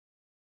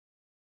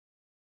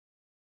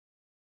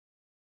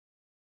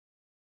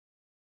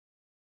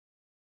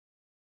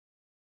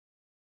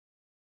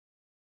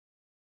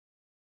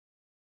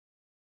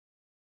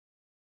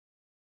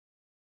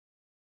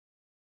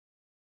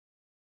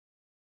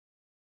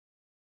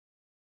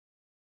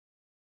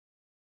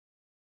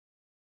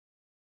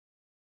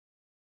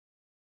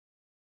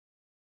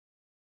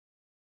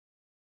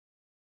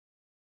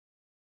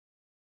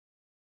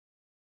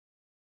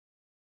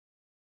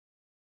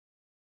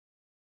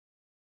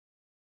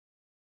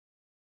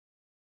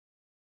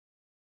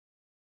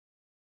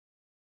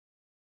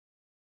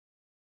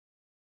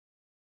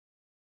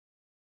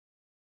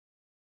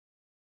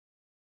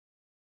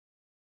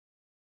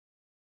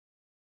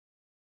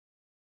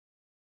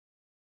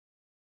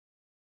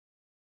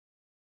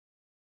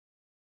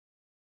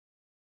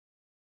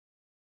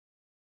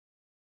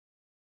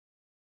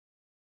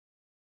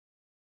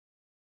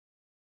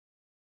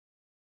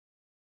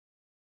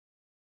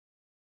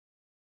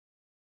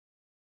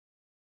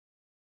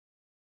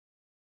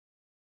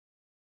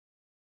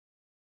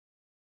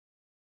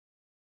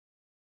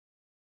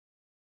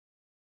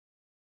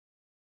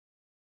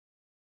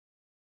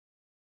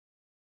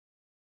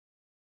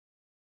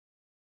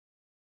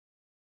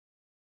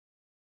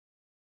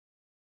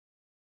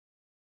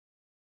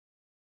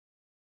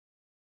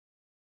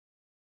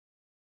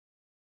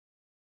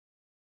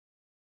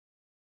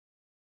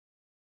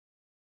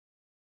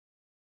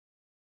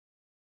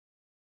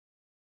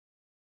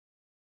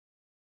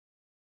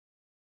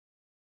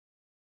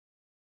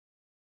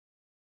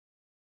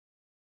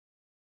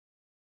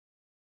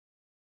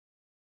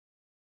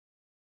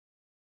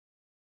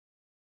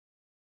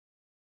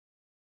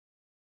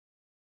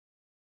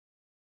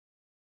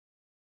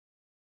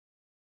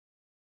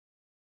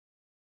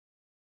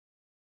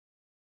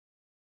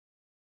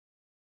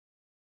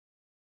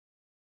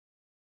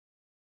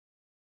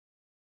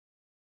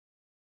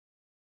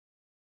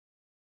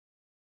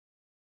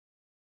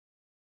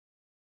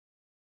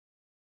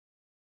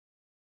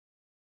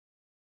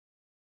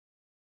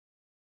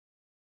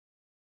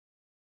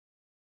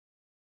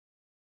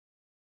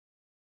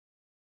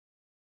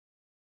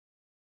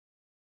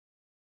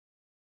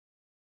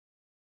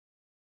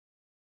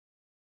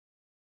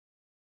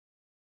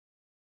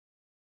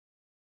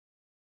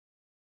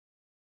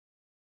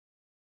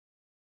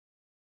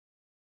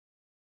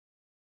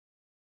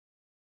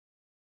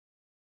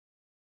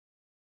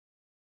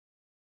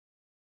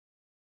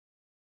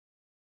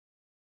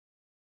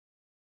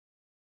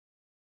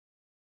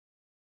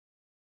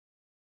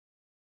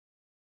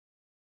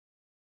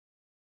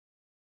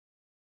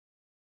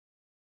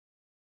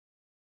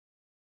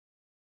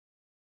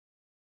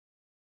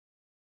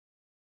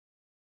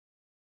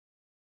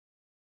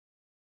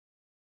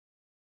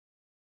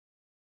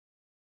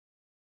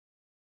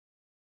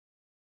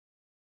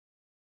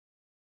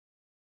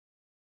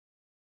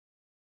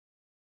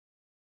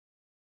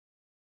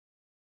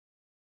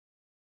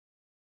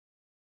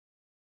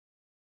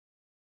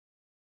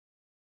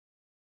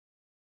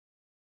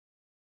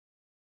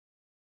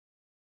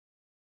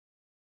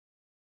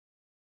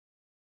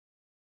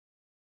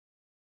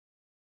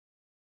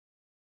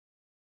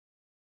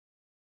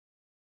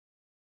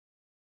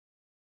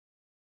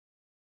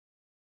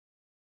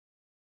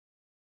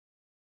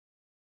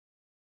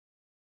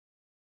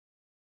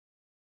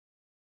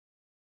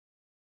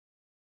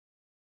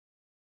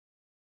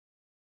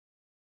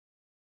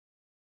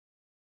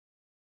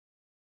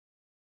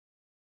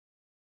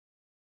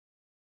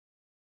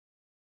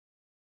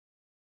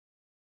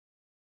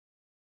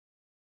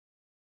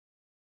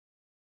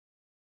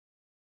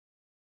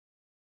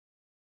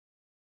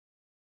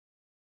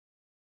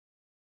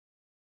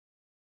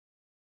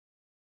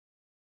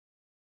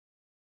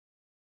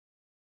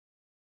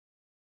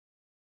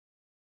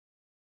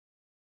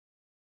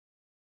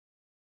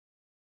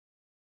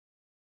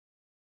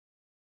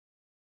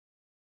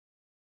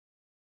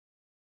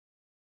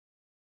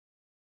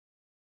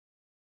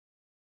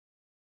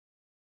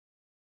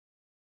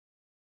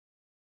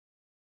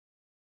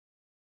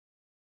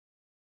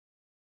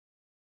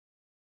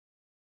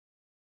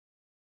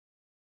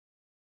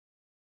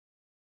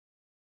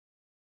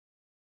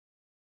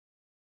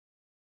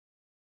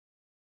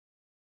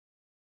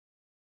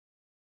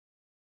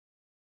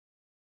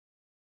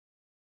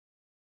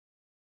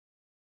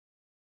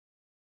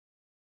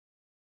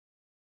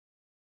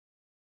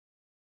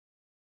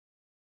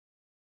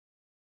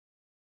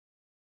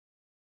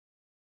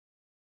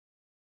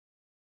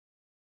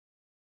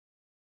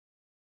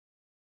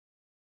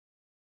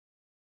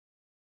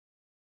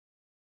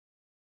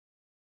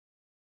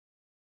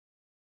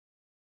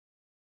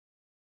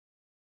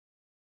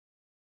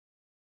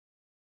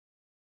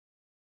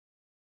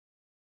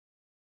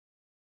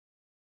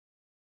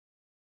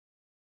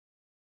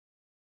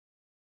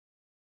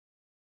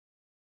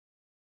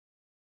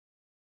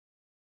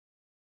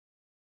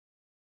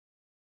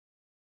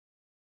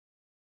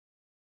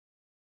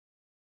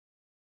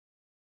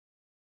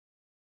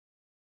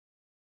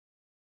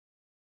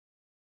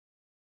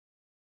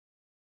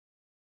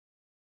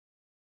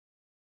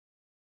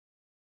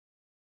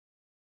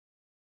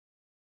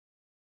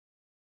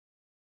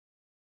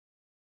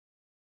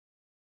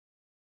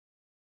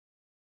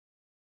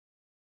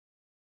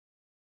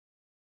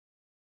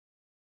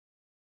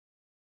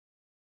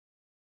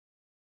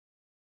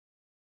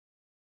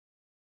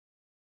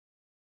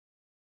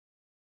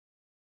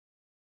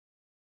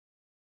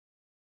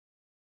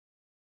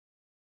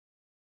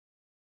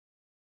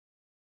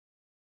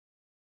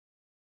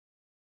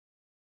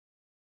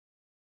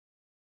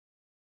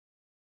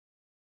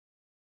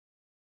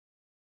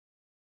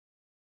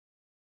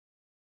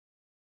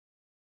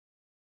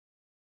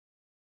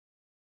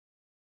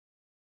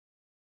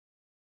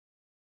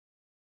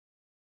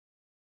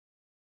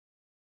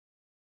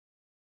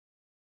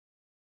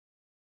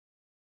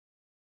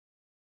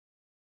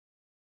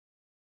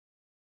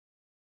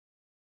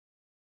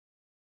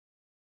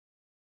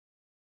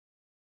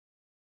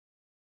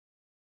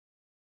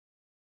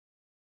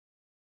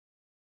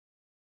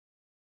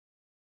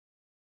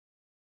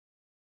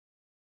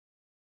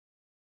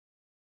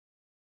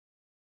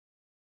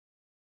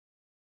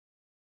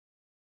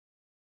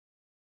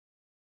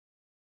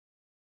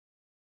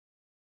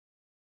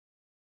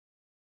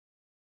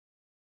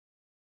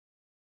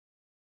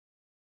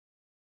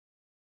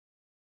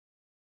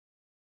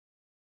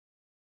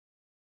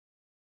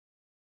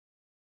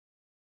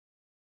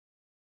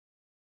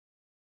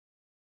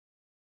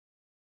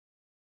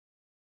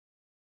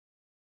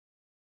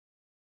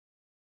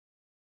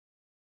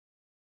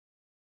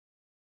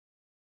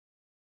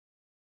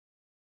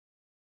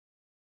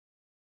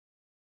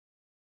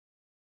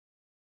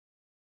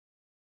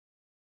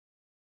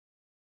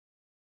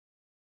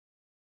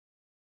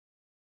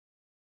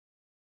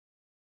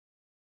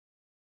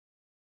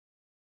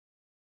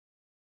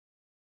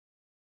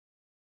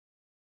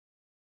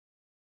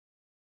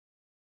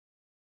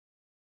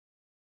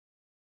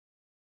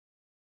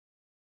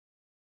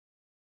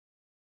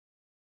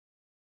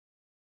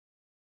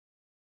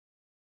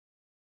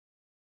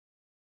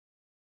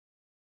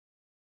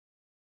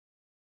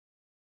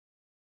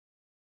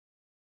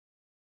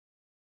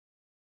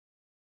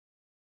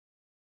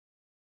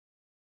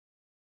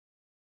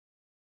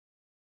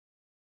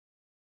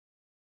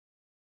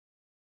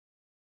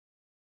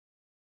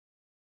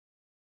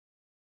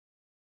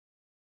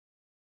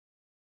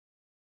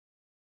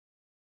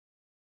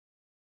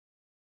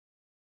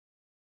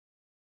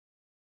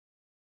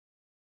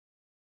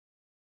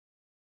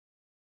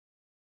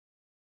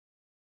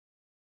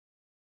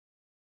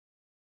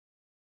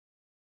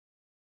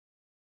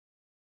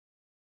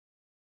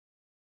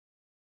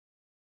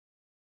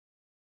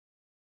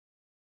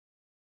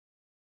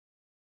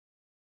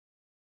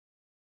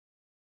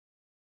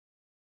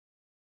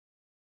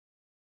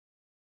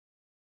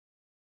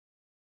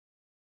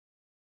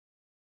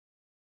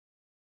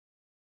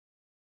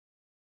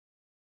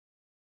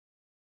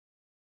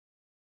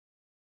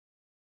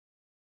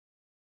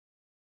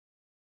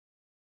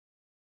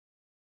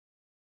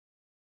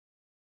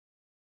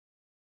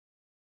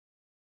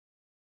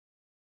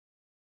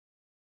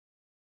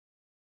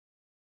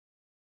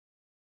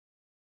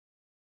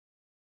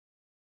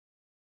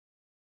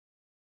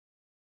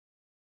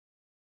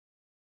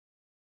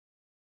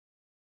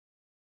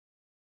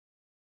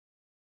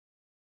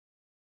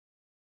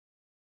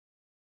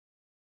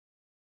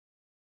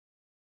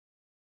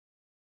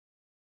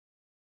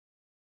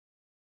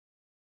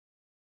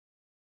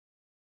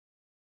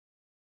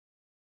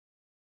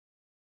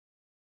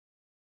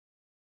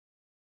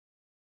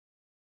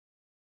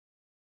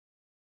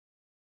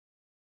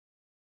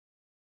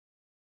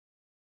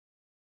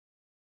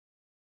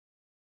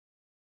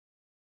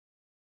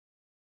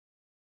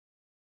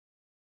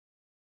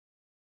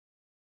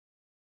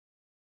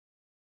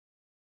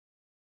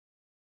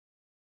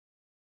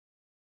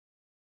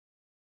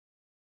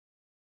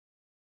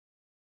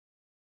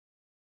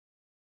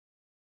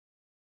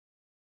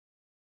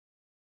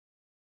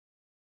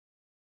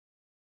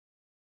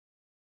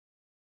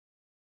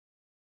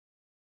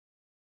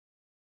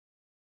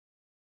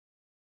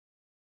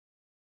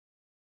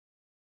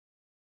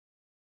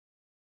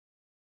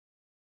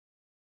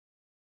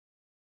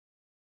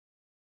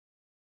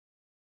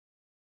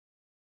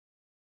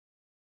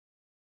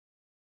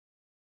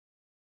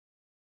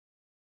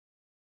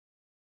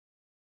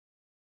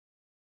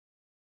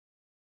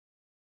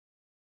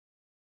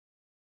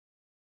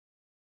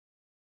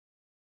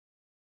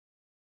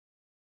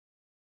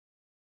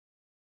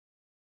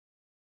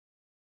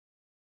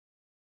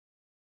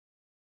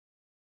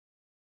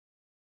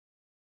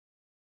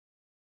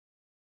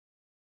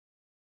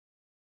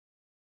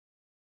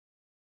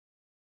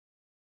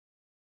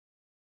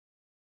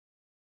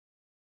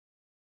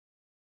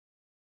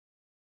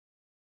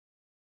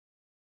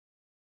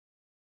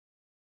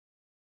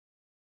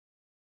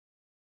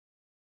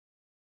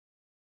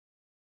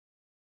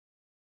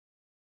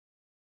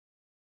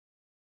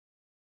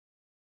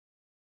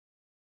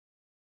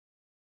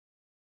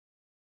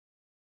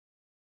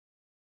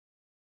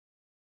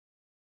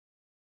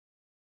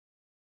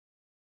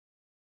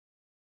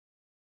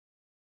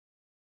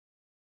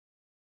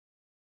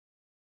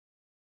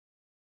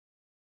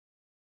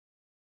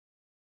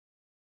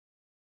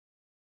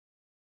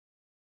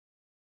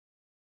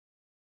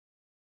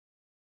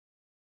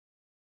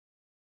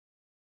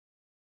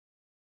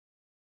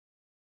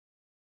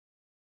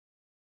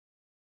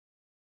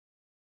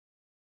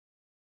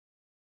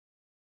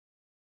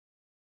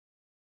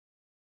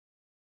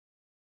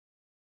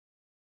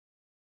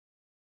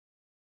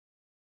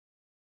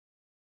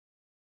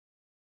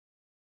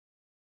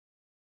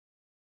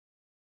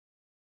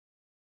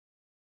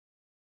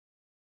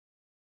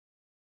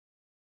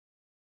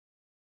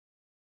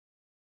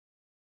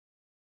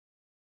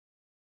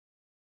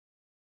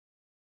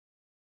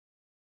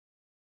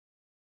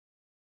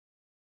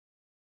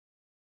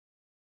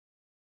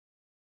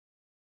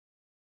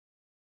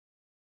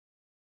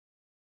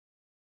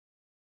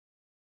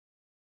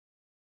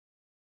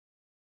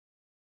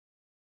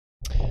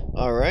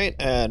Alright,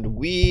 and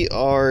we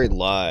are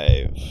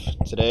live.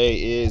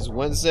 Today is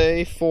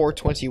Wednesday,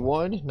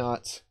 4/21,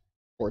 not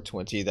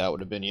 4/20, that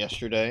would have been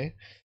yesterday.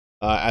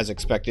 As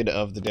expected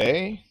of the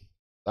day,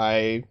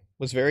 I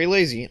was very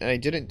lazy, and I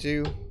didn't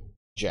do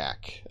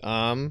jack.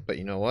 But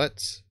you know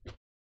what?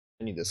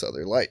 I need this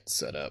other light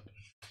set up.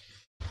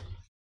 So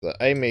that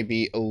I may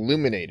be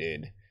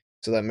illuminated,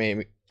 so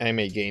that I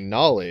may gain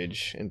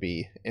knowledge and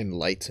be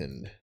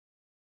enlightened.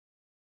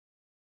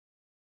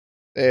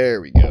 There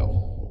we go.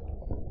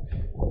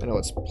 I know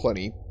it's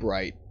plenty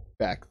bright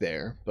back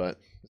there, but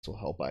this will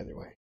help either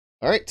way.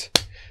 Alright,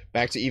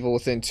 back to Evil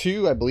Within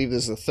 2. I believe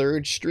this is the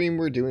third stream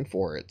we're doing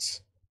for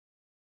it.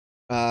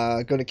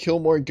 Gonna kill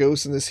more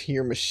ghosts in this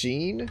here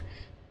machine.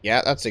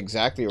 Yeah, that's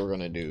exactly what we're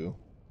gonna do.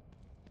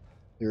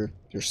 They're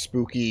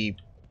spooky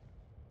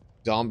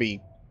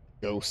zombie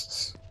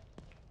ghosts.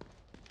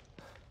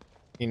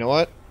 You know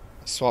what?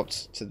 I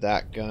swapped to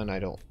that gun. I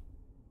don't...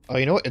 Oh,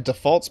 you know what? It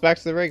defaults back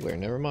to the regular.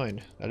 Never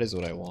mind. That is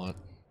what I want.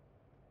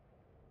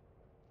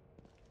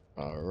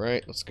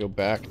 Alright, let's go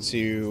back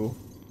to...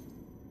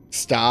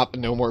 Stop,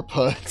 no more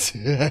puns.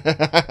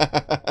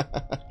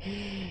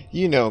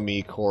 You know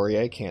me, Corey.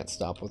 I can't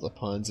stop with the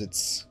puns.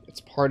 It's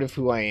part of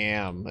who I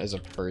am as a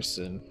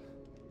person.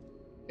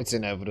 It's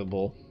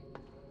inevitable.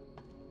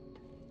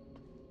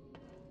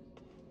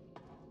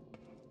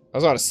 I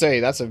was about to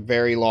say, that's a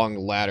very long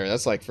ladder.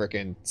 That's like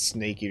frickin'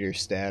 Snake Eater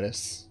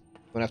status.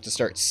 I'm gonna have to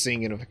start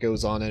singing if it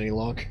goes on any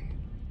longer.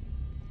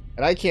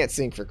 And I can't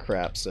sing for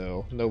crap,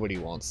 so nobody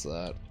wants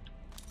that.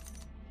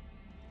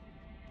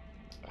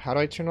 How do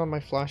I turn on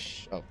my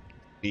flash? Oh,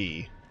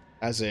 B.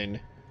 As in,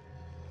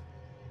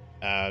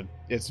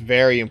 it's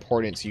very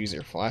important to use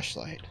your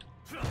flashlight.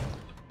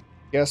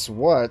 Guess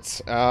what?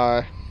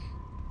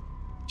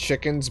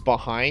 Chicken's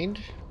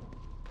behind?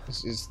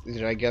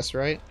 Did I guess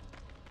right?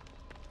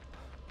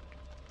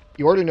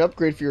 You ordered an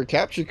upgrade for your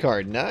capture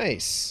card.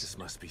 Nice. This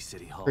must be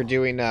City Hall. For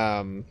doing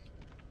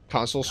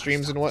console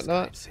streams and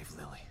whatnot.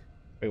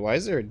 Wait, why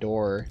is there a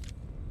door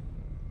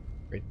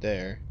right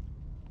there?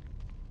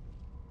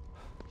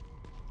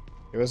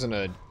 There wasn't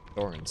a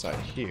door inside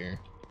here.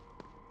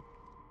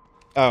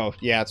 Oh,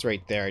 yeah, it's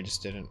right there. I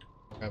just didn't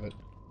grab it.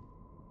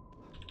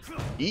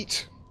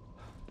 Eat.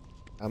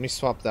 Let me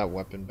swap that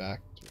weapon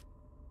back.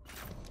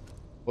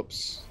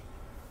 Whoops.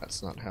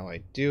 That's not how I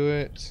do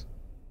it.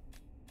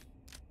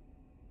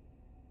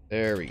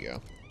 There we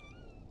go.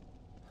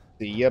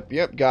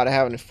 Yep, gotta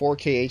have it in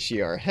 4K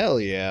HDR.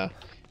 Hell yeah.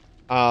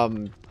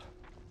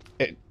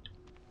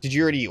 Did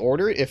you already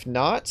order it? If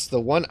not, the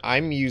one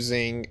I'm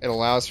using, it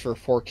allows for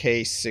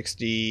 4K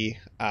 60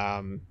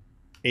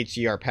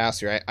 HDR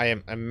pass-through.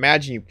 I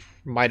imagine you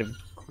might have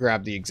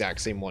grabbed the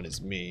exact same one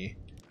as me.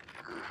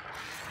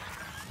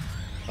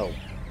 Oh.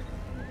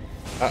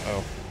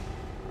 Uh-oh.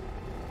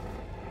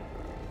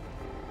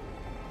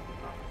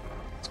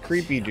 It's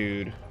creepy,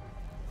 dude.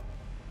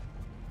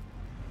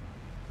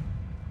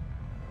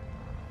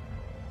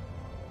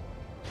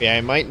 Yeah,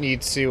 I might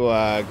need to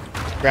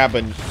grab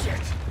a...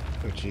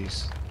 Oh,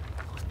 jeez.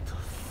 What the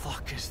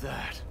fuck is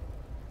that?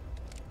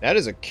 That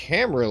is a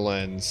camera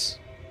lens.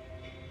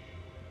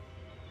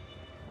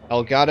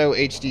 Elgato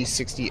HD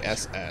 60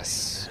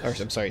 SS. Or,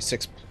 I'm sorry,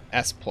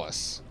 6S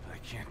Plus. I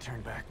can't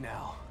turn back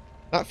now.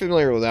 Not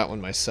familiar with that one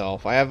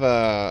myself. I have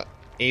a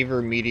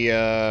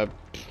AverMedia...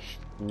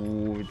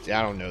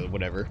 I don't know,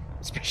 whatever.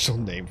 Special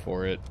name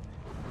for it.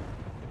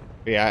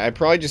 But yeah, I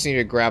probably just need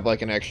to grab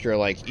like an extra,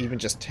 like, even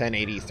just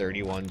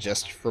 1080-31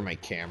 just for my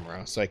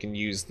camera. So I can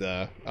use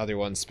the other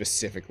one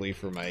specifically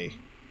for my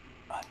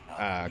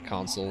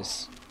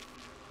consoles.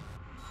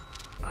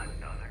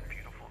 Another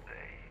beautiful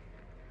day.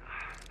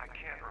 I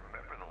can't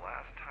remember the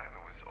last time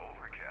it was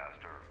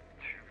overcast or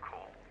too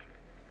cold.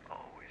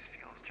 Always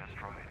feels just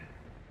right.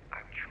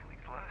 I'm truly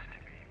blessed to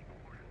be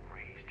born and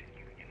raised in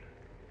Union.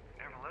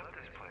 Never left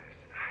this place.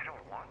 I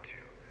don't want to.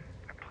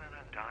 I plan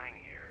on dying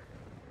here.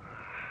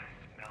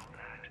 Smell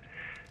that.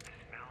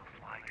 Smells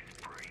like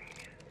spring.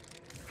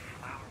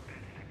 Flower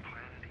beds they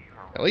planted here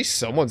are... At least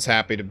someone's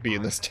happy to be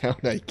in this town,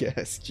 I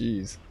guess.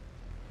 Jeez.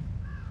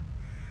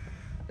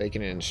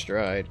 Taking it in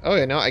stride. Oh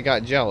yeah, no, I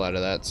got gel out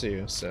of that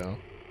too, so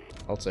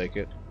I'll take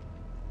it.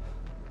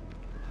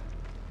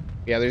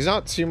 Yeah, there's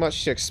not too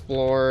much to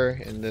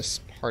explore in this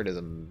part of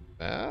the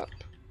map.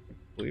 I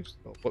believe.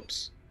 Oh,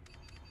 whoops.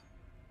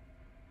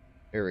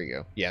 There we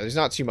go. Yeah, there's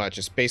not too much.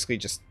 It's basically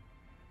just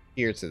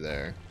here to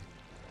there.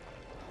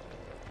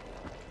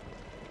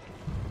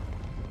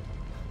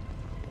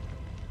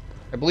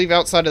 I believe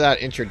outside of that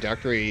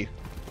introductory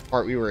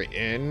part we were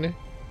in,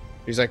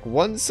 there's like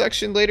one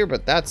section later,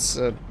 but that's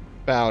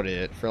about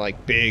it for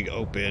like big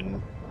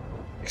open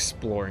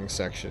exploring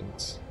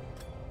sections.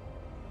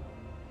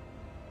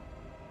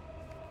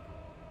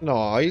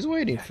 No, he's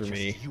waiting for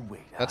me.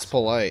 That's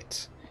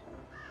polite.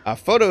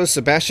 Photo of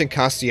Sebastian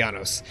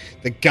Castellanos,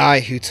 the guy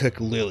who took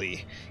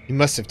Lily. He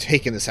must have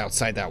taken this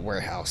outside that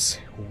warehouse,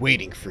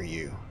 waiting for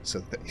you.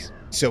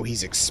 So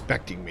he's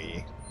expecting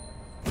me.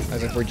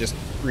 As if we're just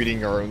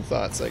reading our own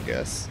thoughts, I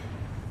guess.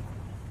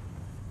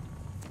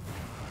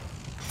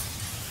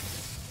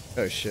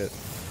 Oh shit.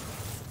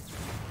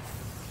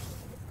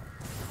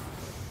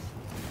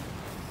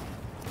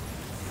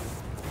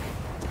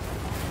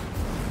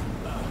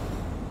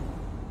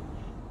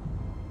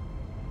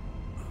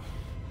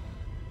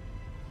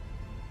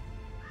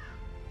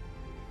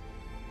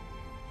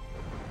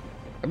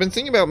 been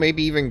thinking about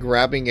maybe even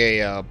grabbing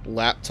a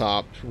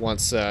laptop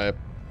once, you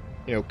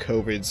know,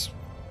 COVID's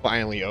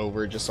finally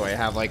over, just so I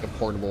have like a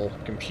portable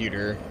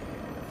computer.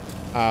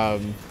 I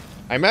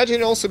imagine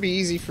it'd also be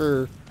easy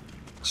for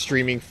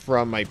streaming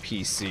from my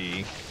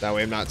PC. That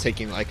way I'm not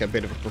taking like a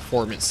bit of a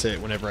performance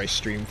hit whenever I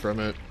stream from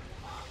it.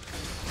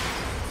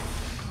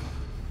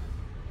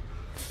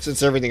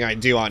 Since everything I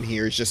do on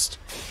here is just,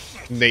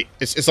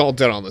 it's all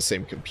done on the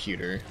same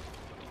computer.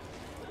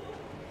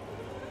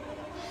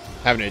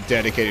 Having a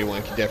dedicated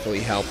one can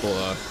definitely help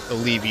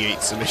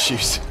alleviate some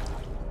issues.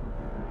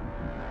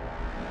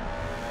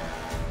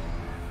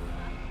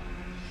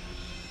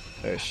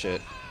 Oh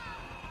shit.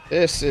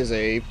 This is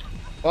a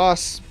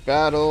boss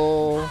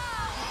battle.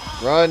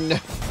 Run.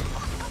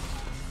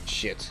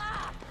 Shit.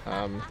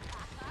 Oh,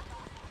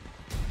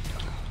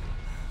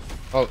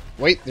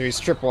 wait, there's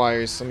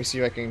tripwires. Let me see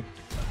if I can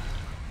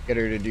get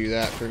her to do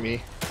that for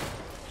me.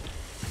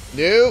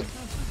 No!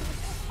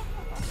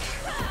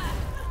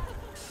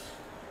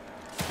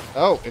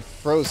 Oh, it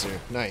froze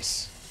her.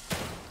 Nice.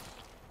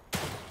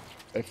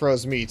 It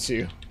froze me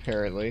too,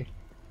 apparently.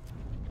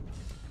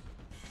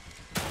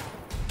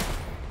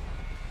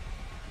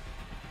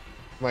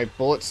 My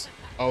bullets.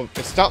 Oh,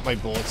 it stopped my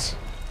bullets.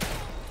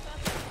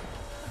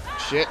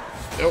 Shit.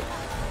 Nope.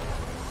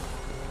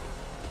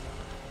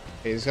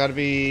 Okay, there's gotta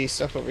be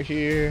stuff over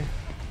here.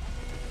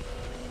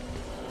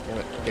 Damn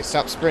it. Okay,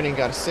 stop sprinting.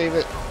 Gotta save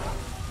it.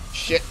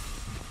 Shit.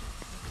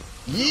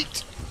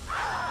 Yeet!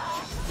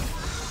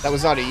 That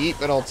was not a yeet,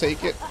 but I'll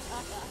take it.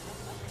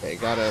 Okay,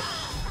 gotta...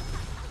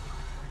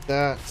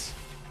 That.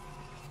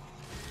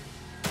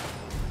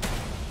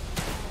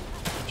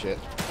 Shit.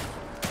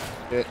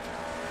 Shit.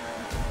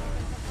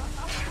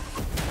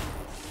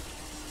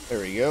 There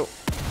we go.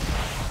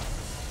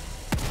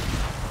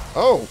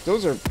 Oh,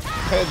 those are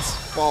heads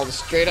falling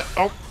straight up.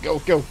 Oh, go,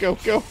 go, go,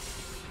 go.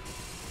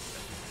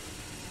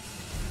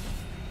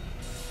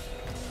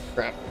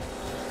 Crap.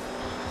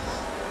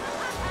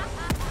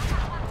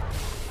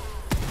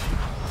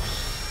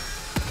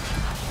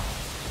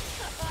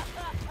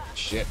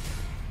 Shit.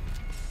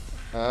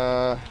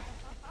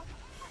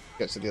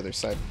 Get to the other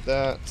side of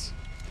that.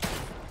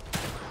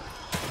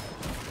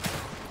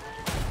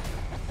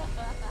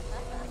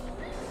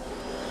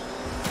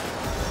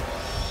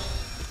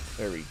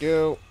 There we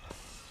go.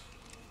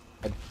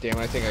 God damn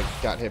it, I think I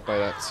got hit by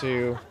that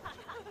too.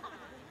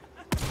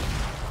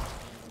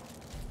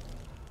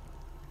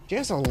 She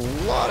has a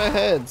lot of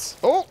heads.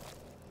 Oh!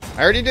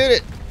 I already did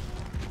it!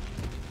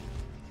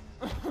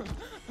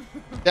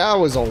 That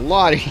was a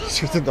lot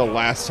easier than the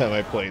last time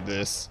I played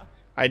this.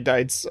 I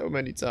died so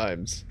many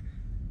times.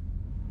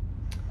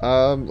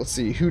 Let's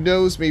see. Who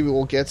knows? Maybe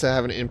we'll get to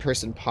have an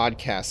in-person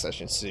podcast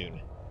session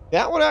soon.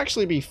 That would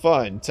actually be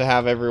fun, to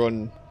have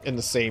everyone in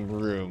the same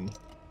room.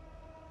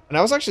 And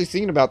I was actually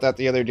thinking about that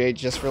the other day,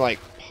 just for like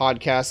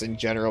podcasts in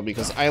general,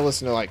 because I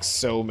listen to like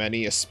so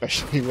many,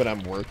 especially when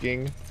I'm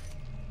working.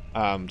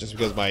 Just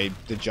because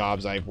the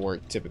jobs I've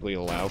worked typically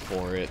allow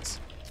for it.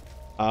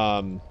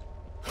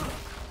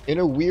 In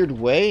a weird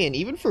way, and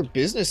even for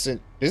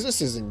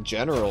businesses in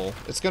general,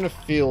 it's gonna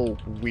feel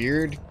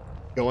weird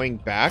going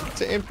back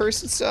to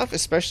in-person stuff,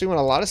 especially when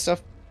a lot of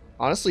stuff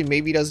honestly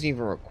maybe doesn't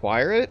even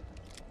require it.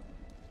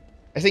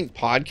 I think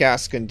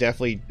podcasts can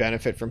definitely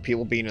benefit from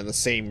people being in the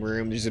same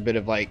room. There's a bit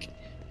of like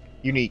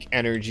unique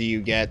energy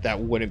you get that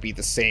wouldn't be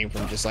the same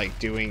from just like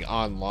doing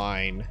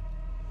online.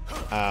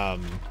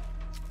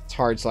 It's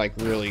hard to like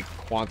really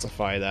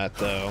quantify that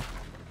though.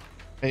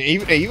 And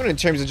even in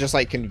terms of just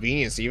like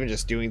convenience, even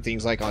just doing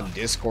things like on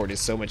Discord is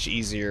so much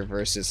easier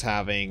versus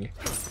having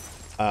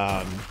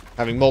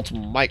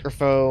multiple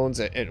microphones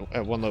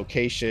at one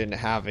location,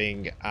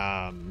 having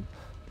a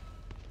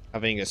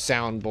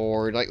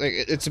soundboard. Like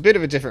it's a bit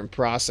of a different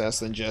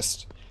process than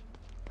just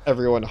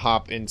everyone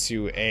hop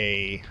into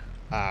a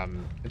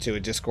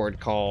Discord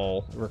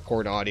call,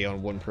 record audio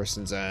on one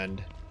person's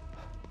end.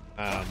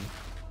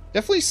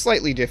 Definitely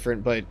slightly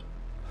different, but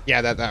yeah,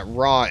 that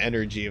raw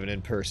energy of an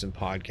in-person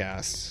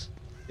podcast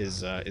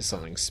is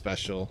something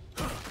special.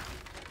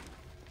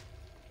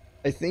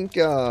 I think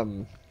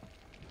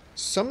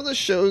some of the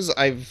shows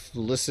I've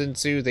listened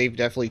to, they've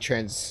definitely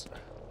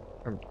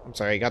I'm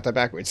sorry, I got that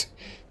backwards.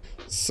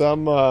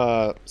 Some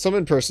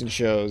in-person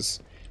shows,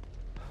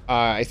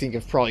 I think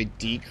have probably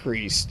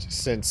decreased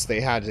since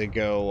they had to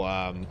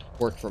go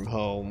work from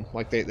home.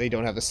 Like they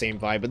don't have the same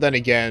vibe. But then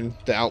again,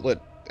 the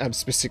outlet I'm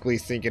specifically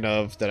thinking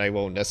of that I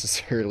won't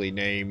necessarily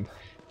name,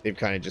 they've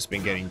kind of just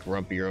been getting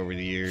grumpier over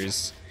the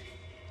years.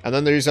 And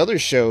then there's other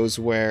shows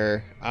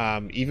where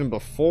even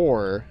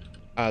before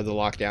the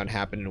lockdown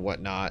happened and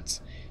whatnot,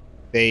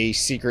 they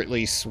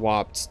secretly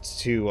swapped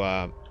to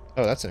oh,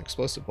 that's an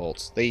explosive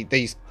bolt.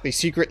 They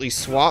secretly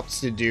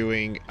swapped to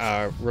doing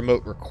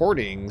remote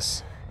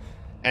recordings,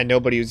 and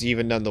nobody was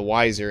even none the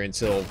wiser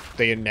until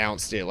they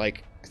announced it.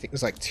 Like I think it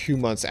was like 2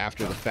 months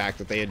after the fact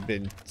that they've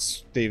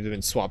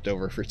been swapped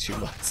over for 2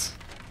 months.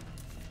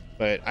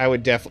 But I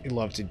would definitely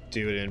love to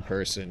do it in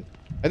person.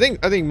 I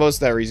think most of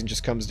that reason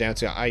just comes down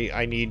to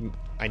I need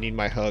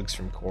my hugs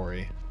from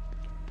Corey.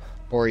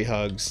 Ori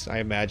hugs, I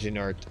imagine,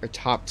 are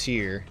top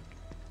tier.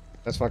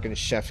 That's fucking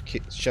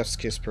chef's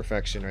kiss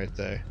perfection right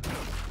there.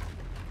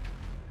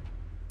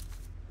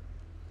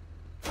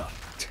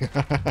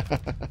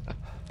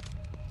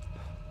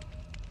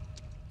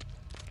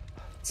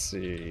 Let's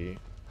see.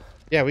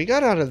 Yeah, we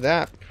got out of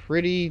that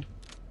pretty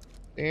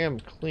damn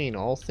clean,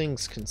 all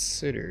things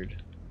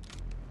considered.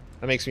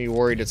 That makes me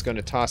worried it's going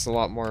to toss a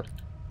lot more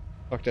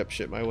fucked up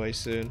shit my way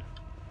soon.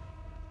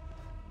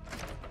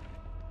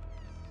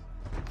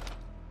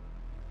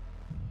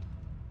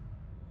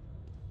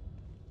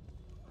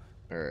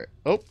 Alright.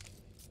 Oh!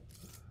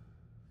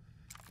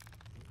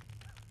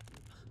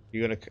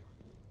 You gonna...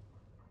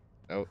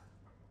 Oh.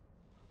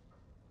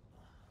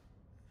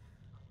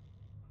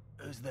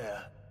 Who's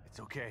there? It's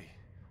okay.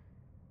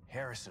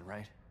 Harrison,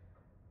 right?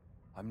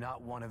 I'm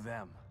not one of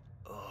them.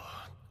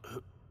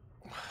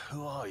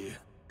 Who are you?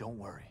 Don't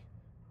worry.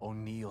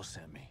 O'Neill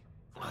sent me.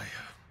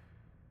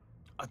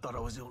 I thought I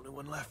was the only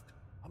one left.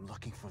 I'm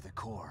looking for the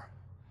core.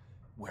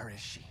 Where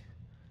is she?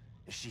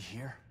 Is she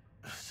here?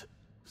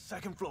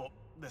 Second floor,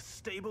 the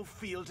stable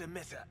field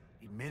emitter.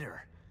 Emitter?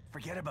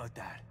 Forget about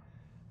that.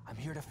 I'm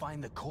here to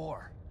find the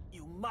core.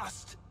 You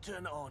must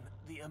turn on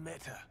the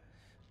emitter.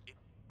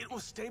 It will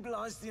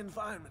stabilize the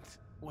environment.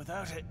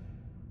 Without it,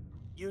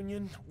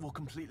 Union will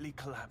completely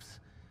collapse.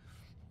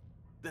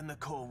 Then the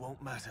core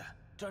won't matter.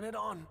 Turn it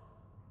on.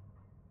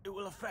 It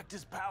will affect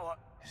his power.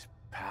 His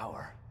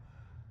power?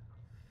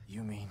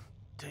 You mean?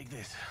 Take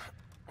this.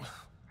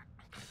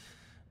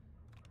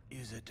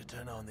 Use it to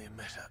turn on the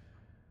emitter.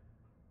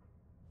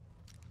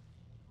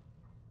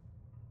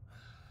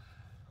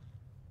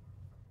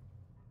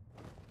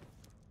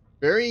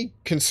 Very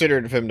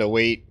considerate of him to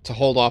wait to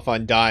hold off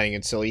on dying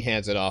until he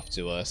hands it off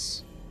to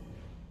us.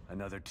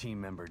 Another team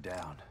member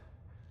down.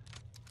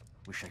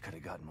 Wish I could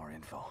have gotten more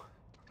info.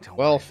 Don't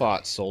Well worry,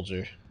 fought,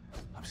 soldier.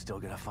 I'm still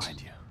gonna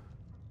find you.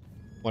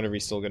 Wonder if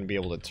he's still going to be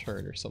able to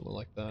turn or something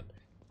like that.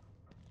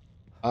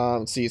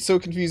 Let's see, it's so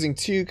confusing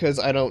too, because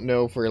I don't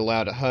know if we're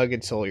allowed to hug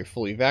until you're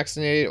fully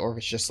vaccinated, or if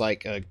it's just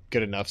like a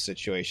good enough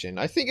situation.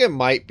 I think it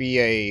might be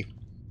a...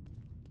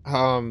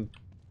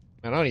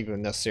 I don't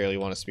even necessarily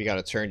want to speak out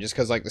of turn, just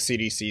because like the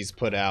CDC's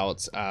put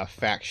out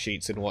fact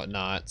sheets and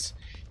whatnot.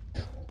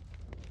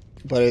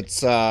 But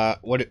it's,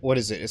 what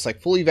is it? It's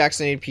like fully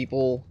vaccinated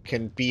people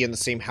can be in the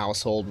same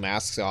household,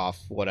 masks off,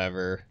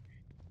 whatever.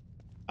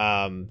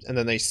 And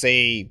then they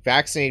say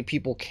vaccinated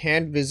people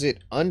can visit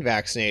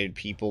unvaccinated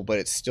people, but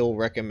it's still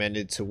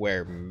recommended to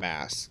wear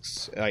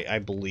masks. I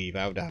believe.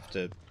 I would have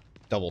to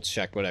double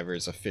check whatever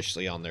is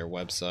officially on their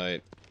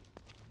website.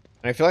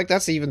 And I feel like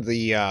that's even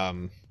the,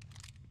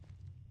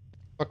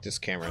 fuck this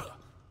camera.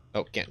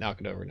 Oh, can't knock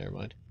it over, never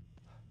mind.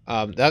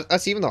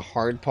 That's even the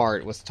hard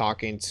part with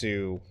talking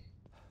to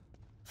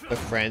the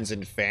friends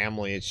and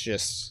family. It's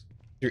just,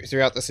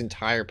 throughout this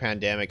entire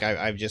pandemic,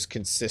 I've just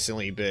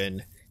consistently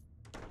been...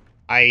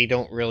 I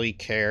don't really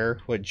care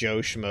what Joe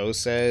Schmo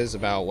says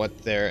about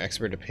what their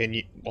expert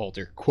opinion, well,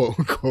 their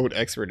quote-unquote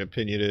expert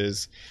opinion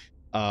is.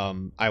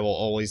 I will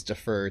always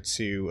defer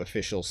to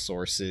official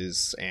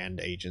sources and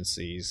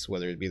agencies,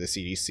 whether it be the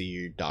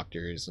CDC or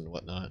doctors and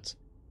whatnot.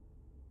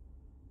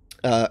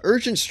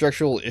 Urgent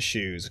structural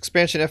issues.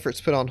 Expansion efforts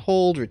put on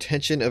hold.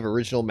 Retention of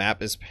original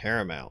map is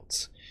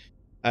paramount.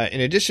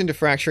 In addition to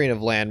fracturing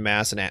of land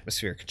mass and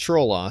atmospheric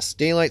control loss,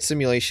 daylight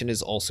simulation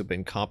has also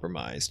been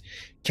compromised.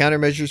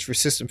 Countermeasures for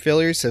system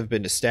failures have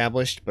been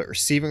established, but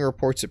receiving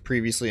reports of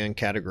previously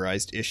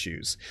uncategorized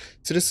issues.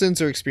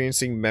 Citizens are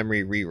experiencing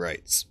memory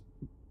rewrites.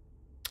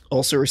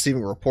 Also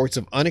receiving reports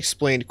of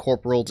unexplained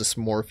corporal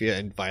dysmorphia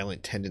and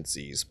violent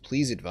tendencies.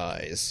 Please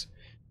advise.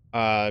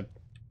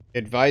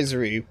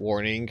 Advisory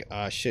warning.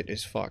 Shit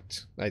is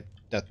fucked.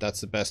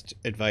 That's the best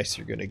advice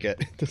you're gonna get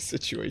in this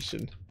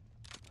situation.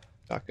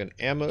 Shotgun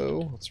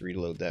ammo. Let's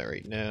reload that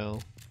right now.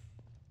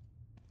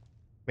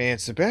 Man,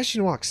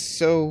 Sebastian walks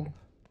so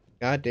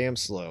goddamn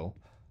slow.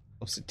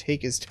 Wants to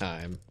take his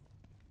time.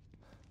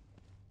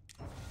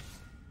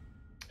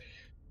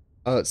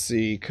 Let's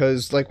see,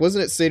 because, like,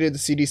 wasn't it stated the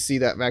CDC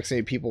that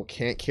vaccinated people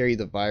can't carry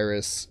the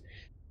virus?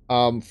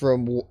 From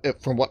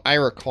what I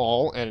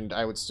recall, and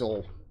I would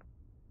still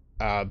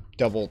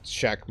double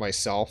check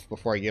myself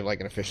before I give, like,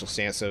 an official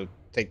stance, so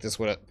take this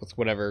with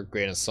whatever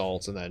grain of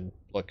salt and then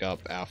look up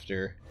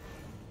after.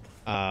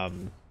 At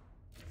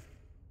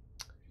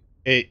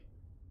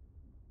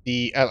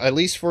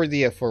least for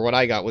what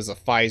I got was a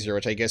Pfizer,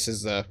 which I guess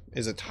is a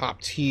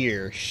top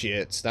tier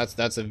shit.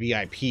 That's a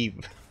VIP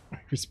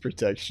virus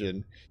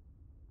protection.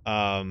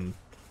 Damn,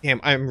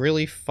 I'm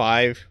really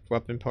 5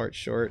 weapon parts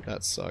short.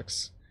 That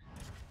sucks.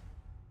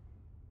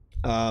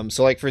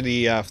 So like for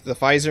the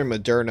Pfizer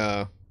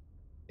Moderna,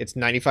 it's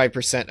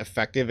 95%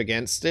 effective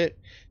against it.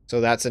 So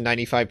that's a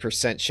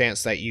 95%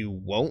 chance that you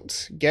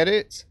won't get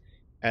it,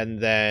 and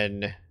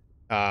then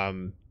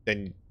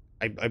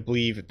I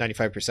believe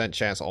 95%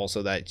 chance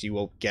also that you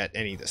won't get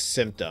any of the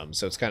symptoms.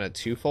 So it's kind of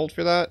twofold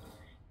for that.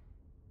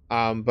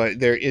 But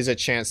there is a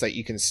chance that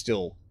you can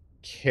still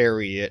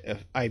carry it,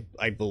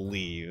 I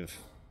believe,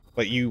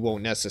 but you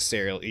won't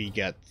necessarily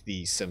get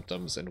the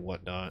symptoms and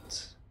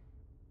whatnot.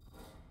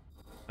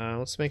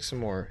 Let's make some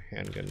more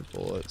handgun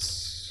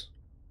bullets.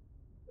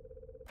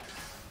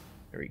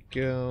 There we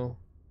go.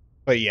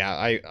 But yeah,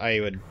 I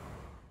would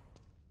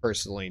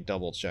personally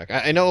double check.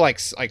 I know like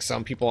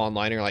some people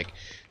online are like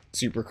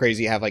super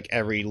crazy, have like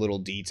every little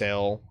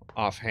detail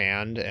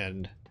offhand,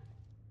 and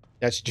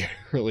that's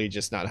generally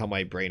just not how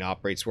my brain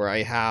operates, where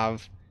I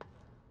have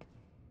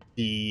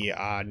the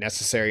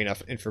necessary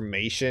enough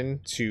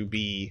information to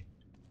be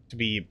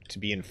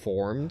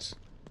informed,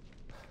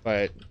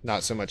 but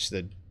not so much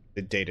the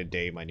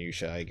day-to-day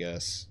minutia, I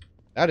guess.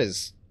 That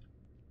is...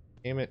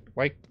 Damn it.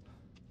 Why...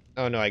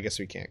 Oh no, I guess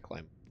we can't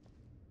climb.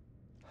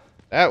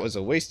 That was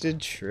a wasted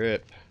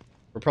trip.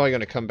 We're probably going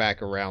to come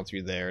back around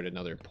through there at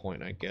another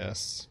point, I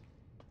guess.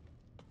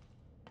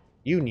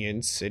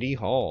 Union City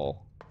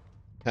Hall.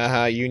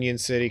 Haha, Union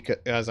City,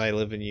 because I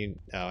live in Union...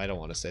 Oh, I don't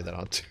want to say that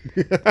on...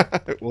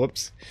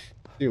 Whoops.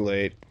 Too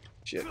late.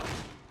 Shit.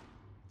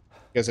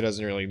 Guess it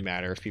doesn't really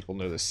matter if people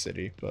know this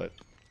city, but...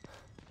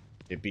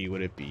 It be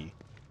what it be.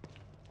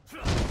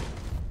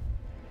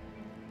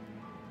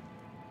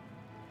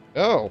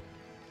 Oh!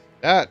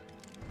 That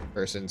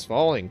person's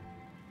falling.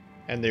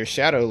 And their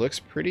shadow looks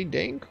pretty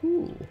dang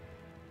cool.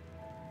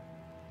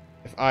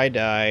 If I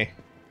die,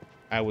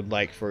 I would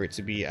like for it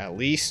to be at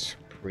least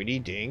pretty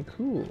dang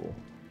cool.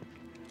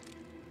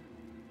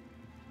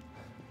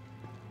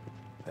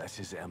 That's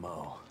his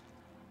MO.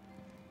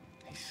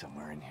 He's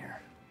somewhere in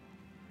here.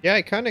 Yeah,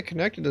 I kind of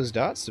connected those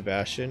dots,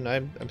 Sebastian.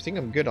 I think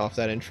I'm good off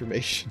that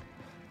information.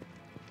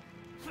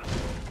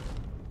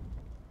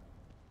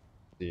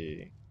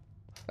 See.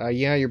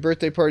 Yeah, your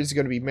birthday party is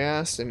going to be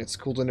masked, and it's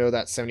cool to know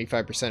that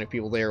 75% of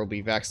people there will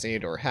be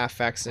vaccinated or half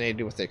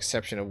vaccinated, with the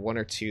exception of 1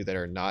 or 2 that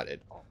are not at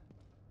all.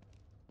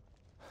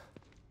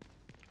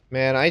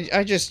 Man,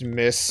 I just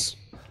miss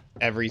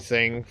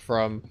everything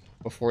from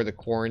before the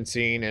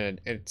quarantine, and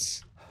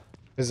it's...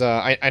 Because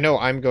I know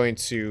I'm going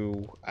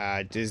to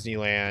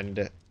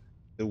Disneyland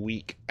the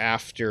week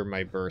after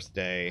my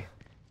birthday,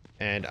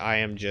 and I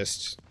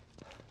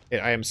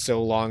am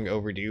so long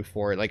overdue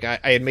for it. Like, I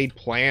had made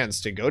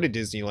plans to go to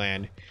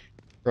Disneyland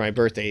for my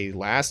birthday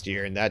last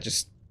year, and that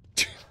just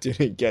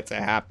didn't get to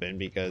happen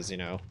because, you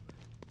know,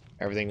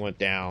 everything went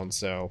down.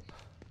 So,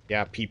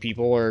 yeah,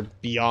 people are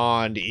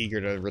beyond eager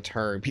to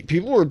return.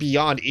 People were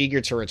beyond eager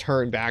to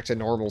return back to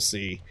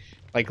normalcy,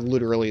 like,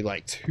 literally,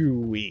 like, 2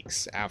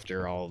 weeks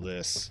after all of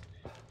this.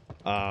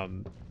 But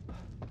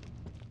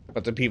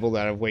the people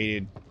that have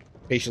waited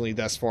patiently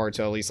thus far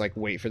to at least, like,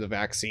 wait for the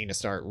vaccine to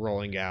start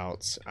rolling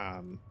out,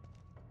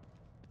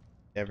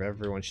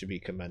 everyone should be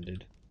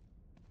commended.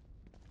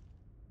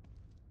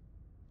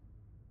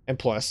 And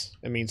plus,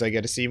 it means I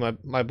get to see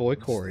my boy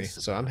Corey,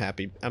 so I'm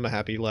happy. I'm a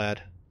happy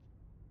lad.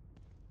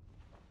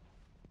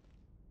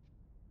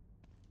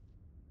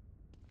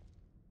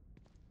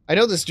 I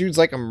know this dude's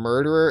like a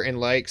murderer and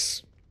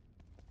likes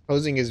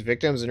posing his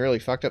victims in really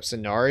fucked up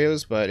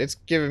scenarios, but it's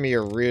given me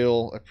a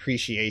real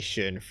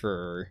appreciation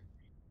for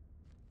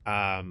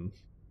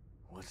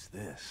What's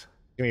this?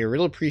 Give me a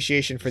real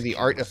appreciation for the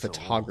art of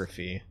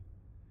photography.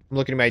 I'm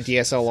looking at my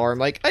DSLR, I'm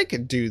like, I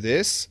could do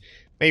this.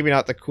 Maybe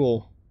not the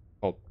cool,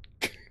 well,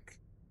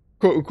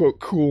 quote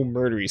unquote cool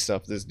murdery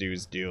stuff this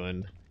dude's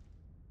doing.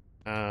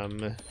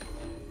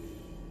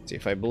 See,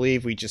 if I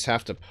believe we just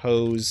have to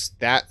pose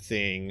that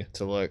thing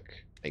to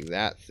look like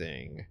that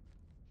thing.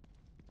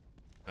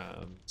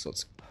 So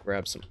let's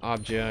grab some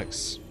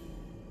objects.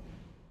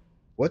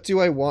 What do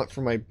I want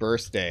for my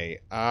birthday?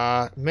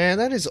 Man,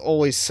 that is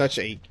always such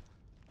a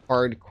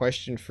hard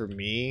question for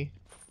me.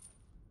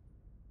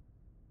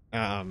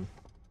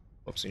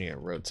 Oops, I need to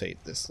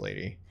rotate this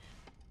lady.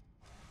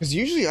 Because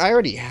usually I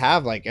already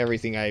have, like,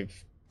 everything I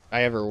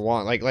ever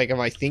want. Like if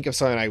I think of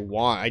something I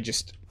want, I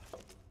just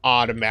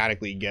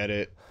automatically get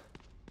it.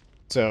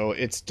 So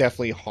it's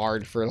definitely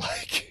hard for,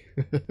 like...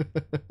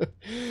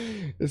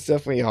 it's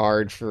definitely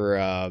hard for,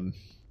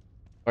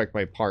 like,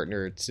 my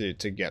partner to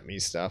get me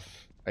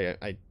stuff.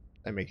 I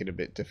make it a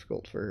bit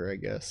difficult for her, I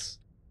guess.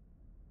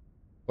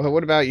 Well,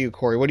 what about you,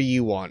 Corey? What do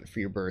you want for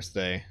your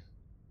birthday?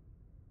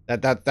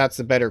 That's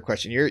the better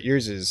question.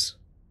 Yours is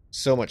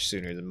so much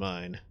sooner than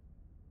mine.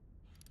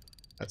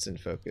 That's in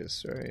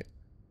focus, right?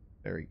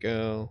 There we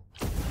go.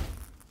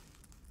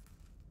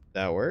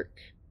 That work?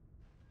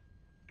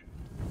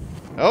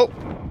 Oh,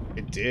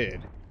 it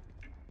did.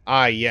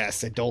 Ah,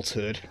 yes,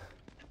 adulthood.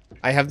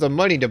 I have the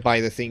money to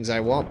buy the things I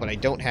want, but I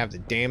don't have the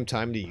damn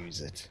time to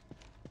use it.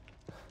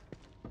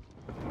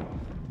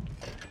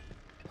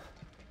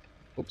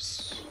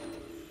 Oops.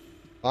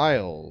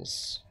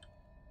 Files.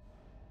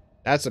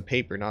 That's a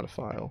paper, not a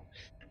file.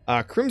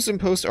 Crimson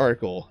Post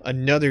article.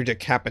 Another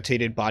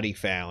decapitated body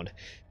found.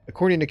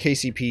 According to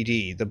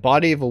KCPD, the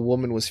body of a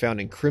woman was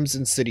found in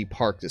Crimson City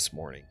Park this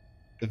morning.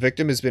 The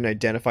victim has been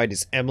identified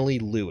as Emily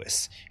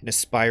Lewis, an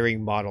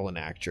aspiring model and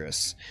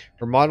actress.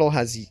 Her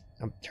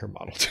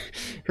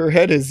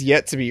head has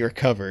yet to be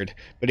recovered,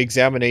 but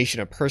examination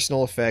of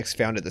personal effects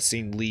found at the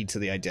scene lead to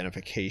the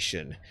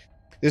identification.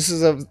 This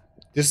is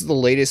This is the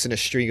latest in a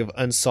string of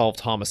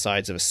unsolved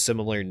homicides of a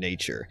similar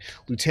nature.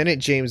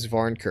 Lieutenant James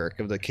Varnkirk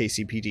of the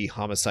KCPD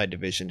Homicide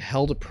Division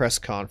held a press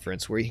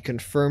conference where he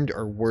confirmed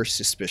our worst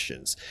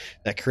suspicions,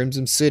 that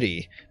Crimson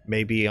City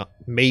may be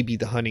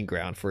the hunting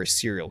ground for a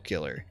serial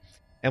killer.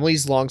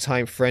 Emily's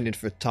longtime friend and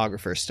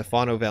photographer,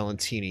 Stefano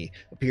Valentini,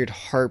 appeared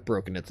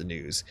heartbroken at the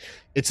news.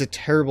 It's a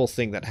terrible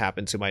thing that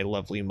happened to my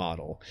lovely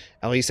model.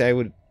 At least I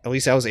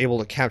was able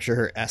to capture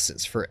her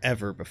essence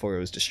forever before it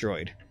was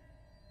destroyed.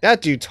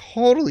 That dude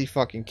totally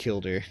fucking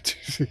killed her.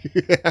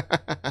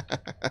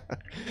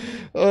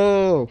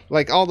 Oh,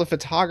 like all the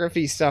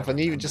photography stuff and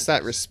even just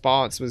that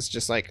response was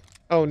just like,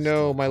 oh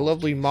no, my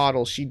lovely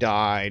model, she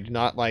died,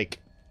 not like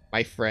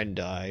my friend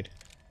died.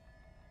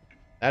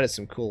 That is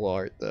some cool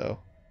art though.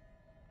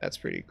 That's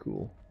pretty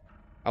cool.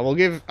 I will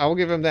give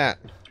him that.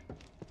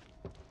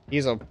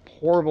 He's a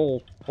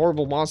horrible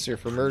monster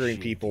for murdering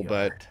people,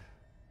 but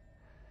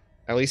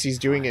at least he's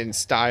doing it in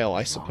style,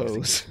 I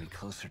suppose. Me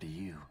closer to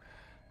you.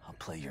 I'll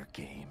play your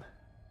game.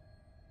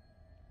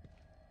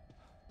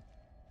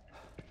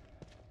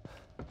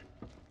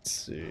 Let's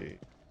see.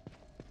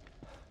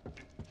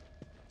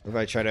 What if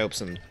I try to open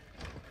some...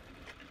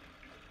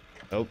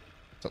 Oh,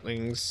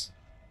 something's...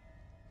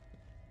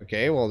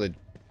 Okay, well the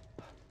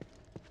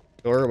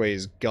doorway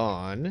is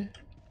gone.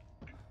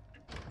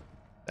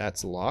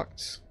 That's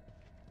locked.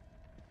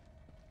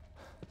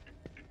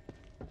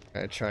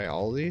 Gotta try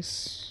all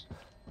these.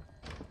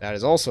 That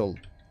is also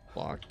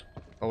locked.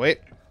 Oh wait.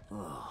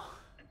 Oh.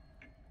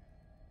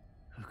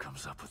 Who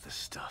comes up with this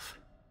stuff?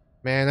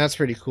 Man, that's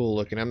pretty cool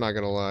looking, I'm not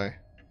gonna lie.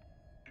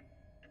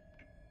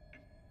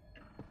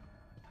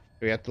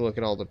 Do we have to look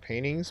at all the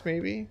paintings,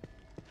 maybe?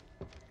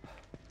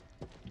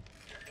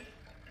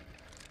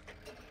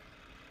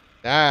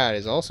 That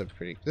is also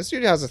pretty... This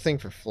dude has a thing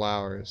for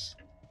flowers.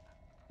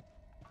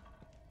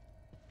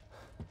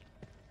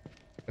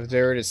 If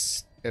they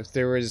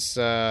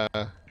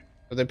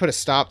put a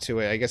stop to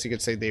it, I guess you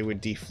could say they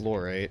would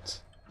deflorate.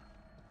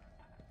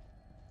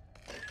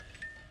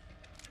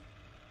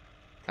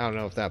 I don't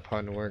know if that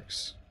pun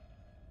works.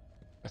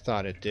 I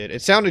thought it did.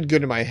 It sounded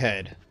good in my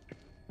head.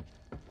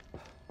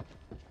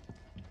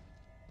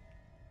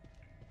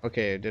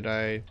 Okay, did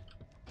I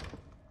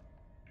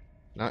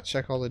not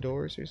check all the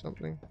doors or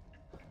something?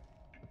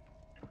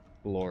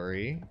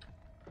 Glory.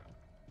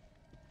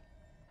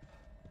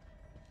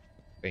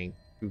 Bank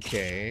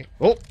bouquet.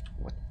 Oh!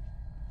 What?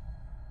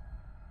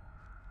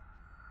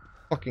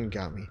 Fucking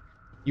got me.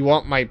 You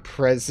want my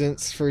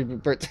presents for your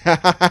birthday?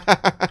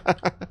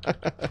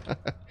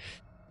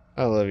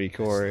 I love you,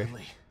 Corey.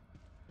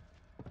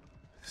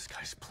 This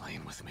guy's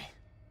playing with me.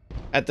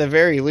 At the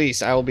very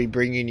least, I will be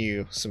bringing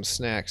you some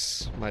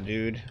snacks, my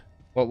dude.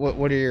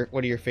 What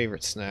are your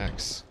favorite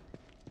snacks?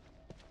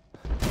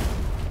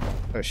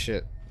 Oh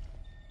shit.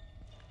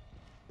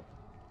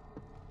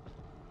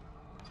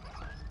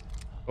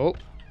 Oh.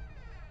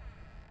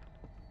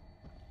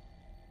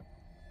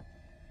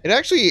 It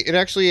actually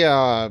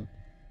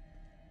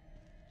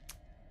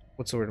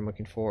what's the word I'm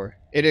looking for?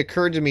 It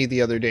occurred to me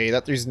the other day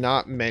that there's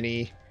not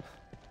many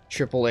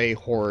AAA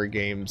horror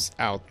games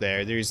out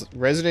there. There's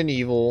Resident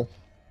Evil.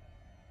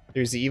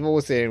 There's The Evil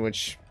Within,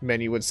 which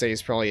many would say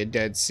is probably a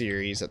dead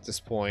series at this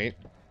point.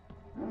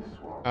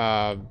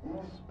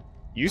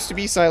 Used to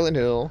be Silent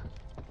Hill.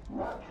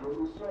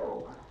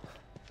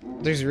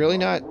 There's really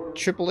not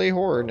AAA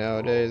horror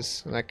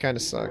nowadays, and that kind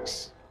of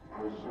sucks.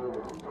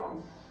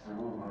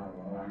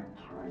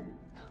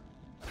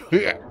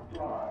 Okay,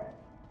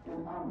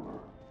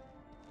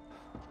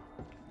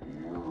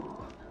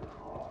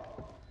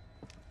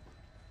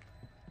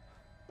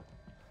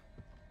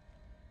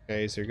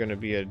 is there gonna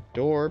be a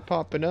door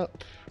popping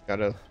up?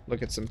 Gotta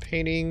look at some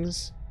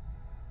paintings.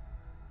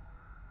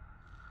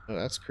 Oh,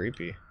 that's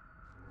creepy.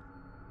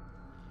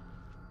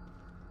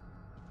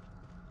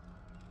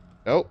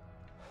 Oh.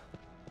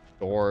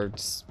 Door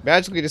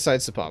magically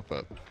decides to pop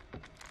up.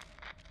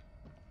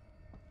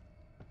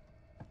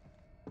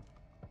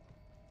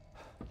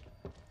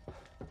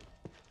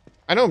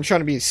 I know I'm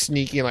trying to be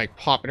sneaky and like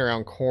popping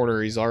around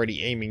corners. He's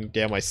already aiming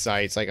down my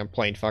sights like I'm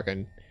playing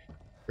fucking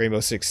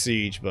Rainbow Six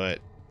Siege, but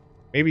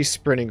maybe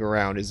sprinting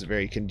around is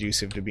very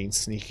conducive to being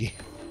sneaky.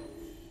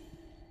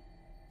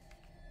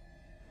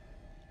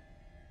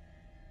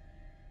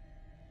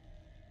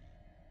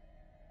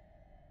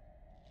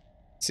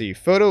 Let's see,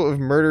 photo of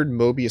murdered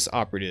Mobius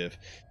operative.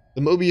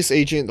 The Mobius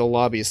agent in the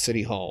lobby of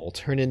City Hall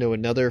turned into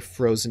another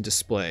frozen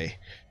display.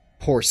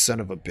 Poor son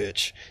of a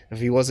bitch. If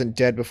he wasn't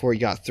dead before he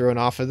got thrown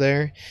off of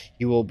there,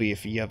 he will be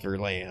if he ever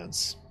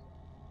lands.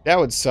 That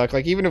would suck.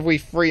 Like, even if we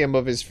free him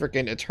of his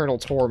freaking eternal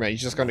torment,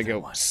 he's just gonna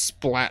go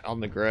splat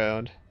on the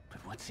ground. But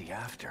what's he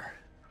after?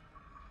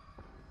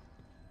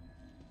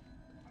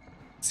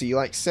 So you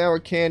like sour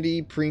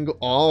candy, Pringle?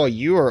 Oh,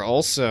 you are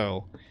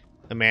also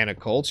a man of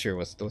culture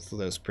with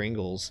those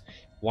Pringles.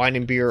 Wine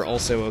and beer are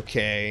also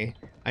okay.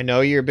 I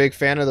know you're a big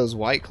fan of those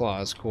White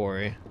Claws,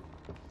 Corey.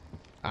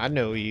 I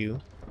know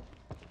you.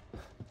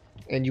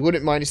 And you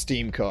wouldn't mind a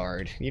Steam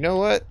card. You know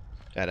what?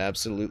 That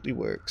absolutely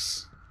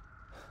works.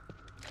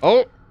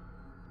 Oh!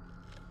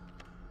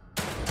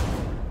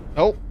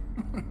 Oh!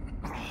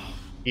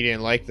 He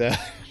didn't like that.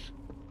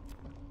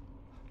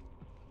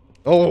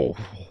 Oh!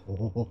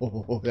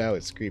 That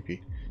was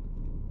creepy.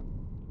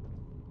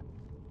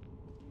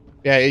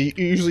 Yeah, it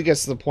usually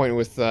gets to the point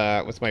with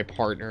my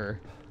partner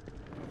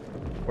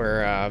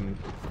where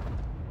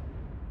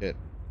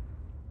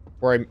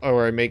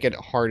where I make it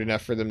hard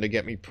enough for them to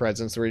get me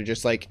presents where you're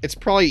just like, it's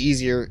probably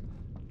easier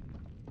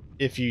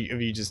if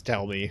you just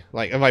tell me.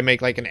 Like if I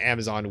make like an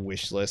Amazon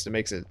wish list, it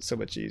makes it so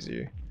much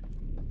easier.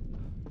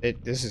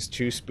 This is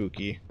too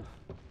spooky.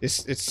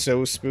 It's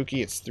so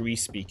spooky, it's three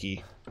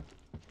spooky.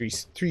 Three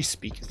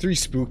spooky.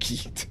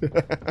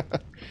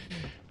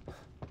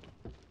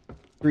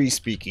 Three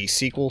spooky.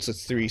 Sequels,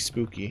 it's three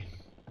spooky.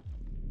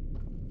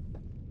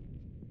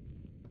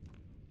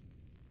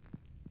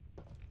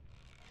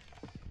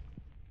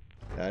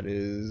 That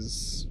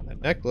is a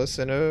necklace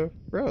and a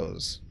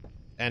rose.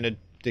 And a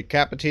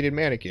decapitated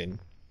mannequin.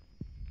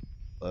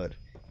 But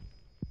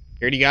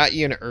he already got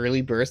you an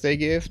early birthday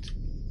gift?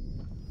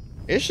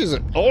 Ish is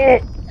a— oh!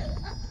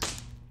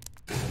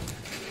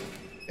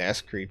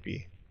 That's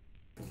creepy.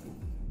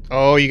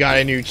 Oh, you got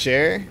a new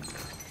chair?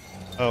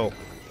 Oh.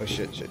 Oh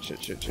shit.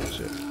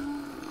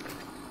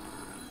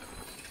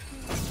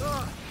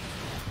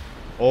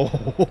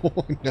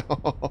 Oh no.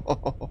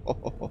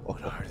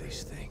 What are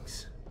these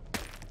things?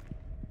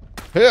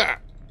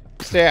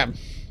 Stab.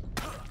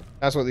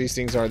 That's what these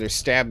things are. They're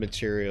stab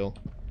material.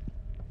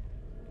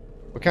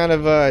 What kind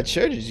of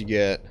chair did you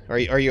get? Are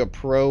you a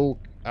pro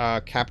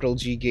capital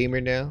G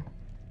gamer now?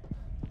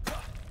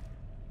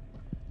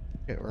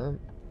 Okay,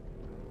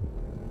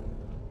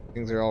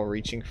 things are all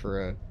reaching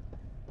for a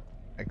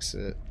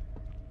exit.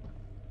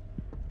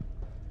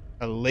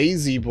 A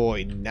lazy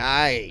boy,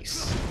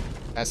 nice.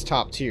 That's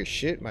top tier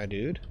shit, my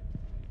dude.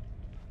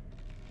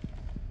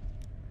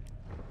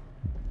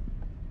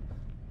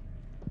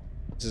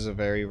 This is a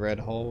very red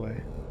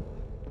hallway.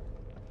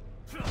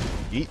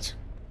 Eat.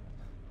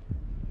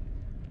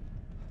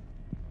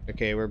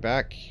 Okay, we're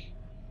back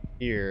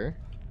here.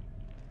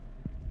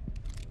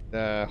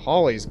 The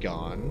hallway's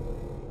gone.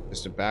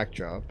 Just a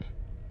backdrop.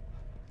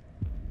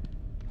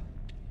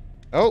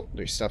 Oh,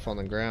 there's stuff on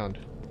the ground.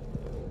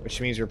 Which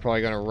means we're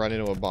probably going to run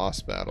into a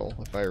boss battle,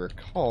 if I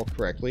recall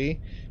correctly.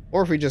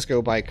 Or if we just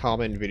go by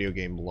common video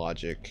game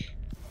logic,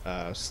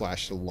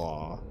 slash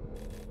law.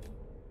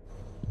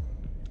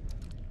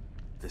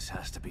 This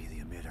has to be the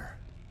emitter.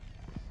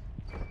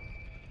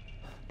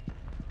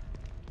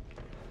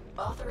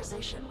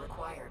 Authorization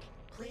required.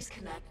 Please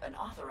connect an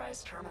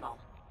authorized terminal.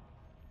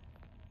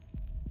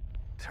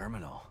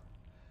 Terminal?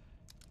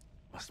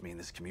 Must mean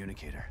this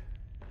communicator.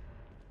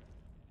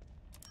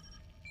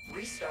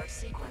 Restart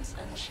sequence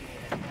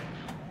initiated.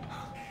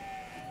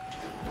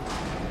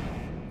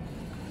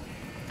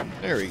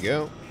 There we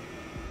go.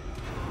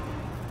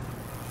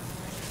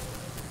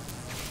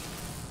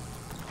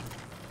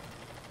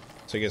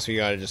 So I guess we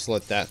gotta just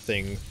let that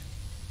thing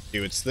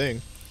do its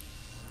thing.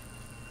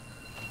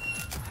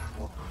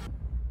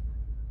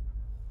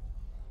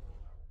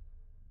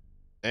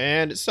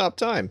 And it stopped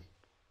time.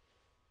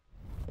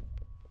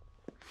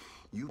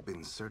 You've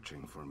been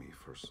searching for me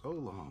for so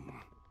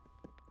long,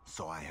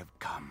 so I have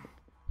come.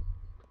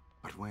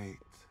 But wait,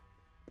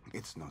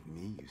 it's not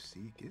me you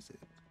seek, is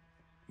it?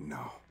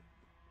 No,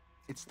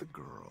 it's the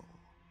girl.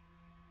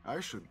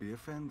 I should be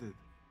offended.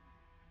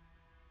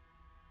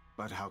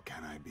 But how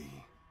can I be?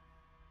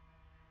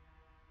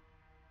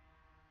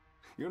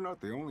 You're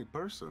not the only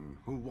person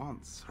who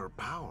wants her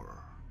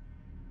power.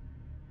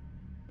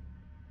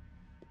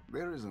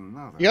 There is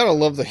another. You gotta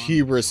love the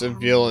hubris of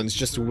villains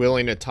just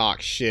willing to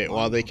talk shit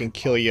while they can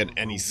kill you at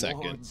any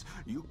second.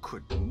 You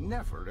could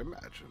never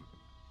imagine.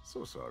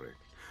 So sorry,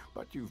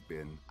 but you've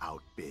been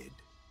outbid.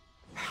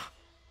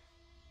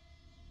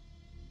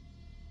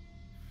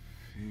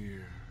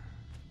 Fear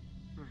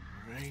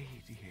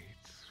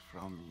radiates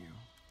from you.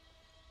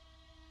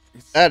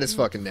 It's That is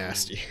fucking beautiful,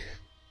 nasty.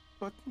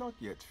 but not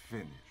yet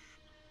finished.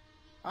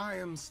 I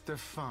am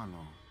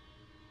Stefano,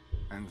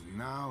 and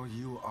now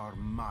you are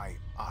my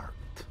art.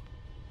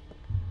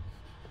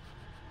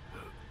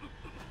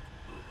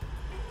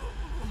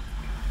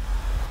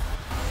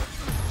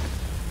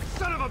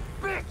 Son of a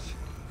bitch!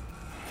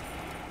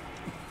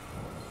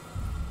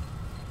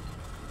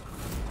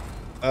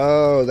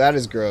 Oh, that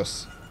is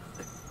gross.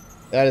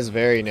 That is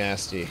very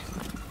nasty.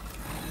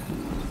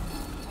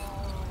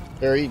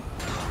 Very.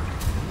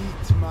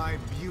 Meet my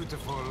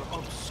beautiful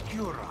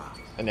obscura.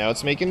 And now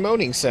it's making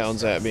moaning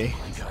sounds at me. You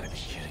gotta be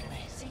kidding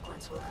me.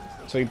 Sequence will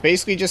complete. So we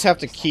basically just have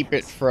to keep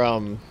it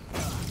from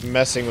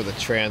messing with the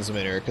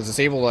transmitter, because it's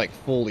able to like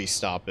fully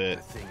stop it.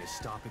 The thing is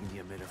stopping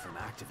the emitter from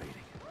activating.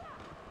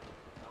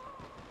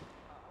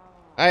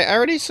 I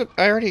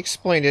already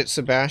explained it,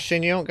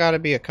 Sebastian. You don't gotta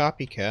be a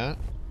copycat.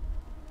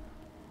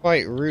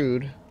 Quite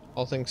rude,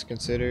 all things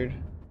considered.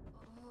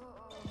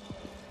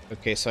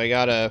 Okay, so I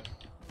gotta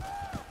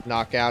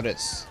knock out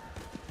its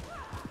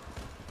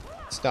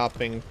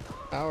stopping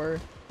power.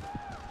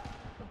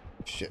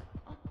 Shit.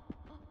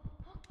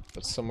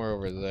 But somewhere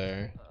over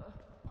there.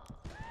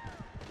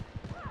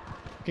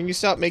 Can you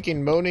stop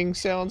making moaning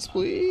sounds,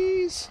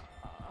 please?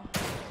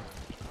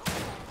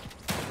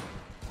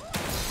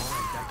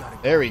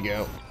 There we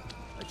go.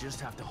 I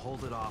just have to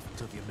hold it off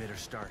until the emitter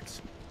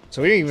starts.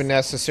 So we don't even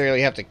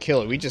necessarily have to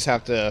kill it. We just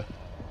have to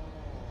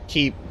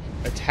keep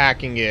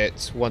attacking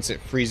it once it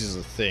freezes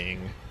the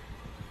thing.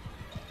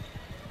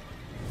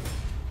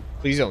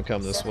 Please don't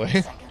come this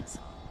way. Seconds.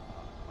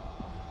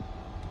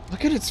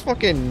 Look at its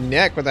fucking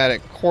neck with that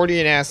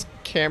accordion-ass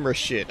camera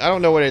shit. I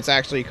don't know what it's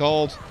actually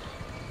called.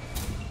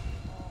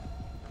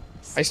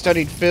 I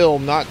studied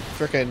film, not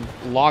frickin'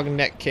 log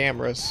neck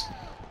cameras.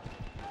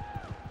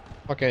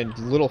 Fucking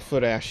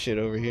Littlefoot ass shit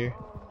over here.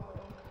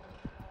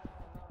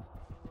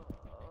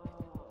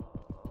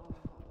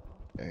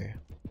 Okay.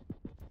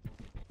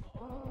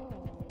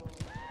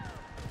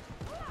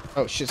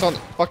 Oh shit, it's on the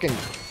fucking...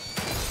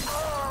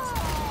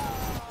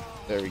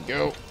 There we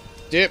go.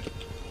 Dip.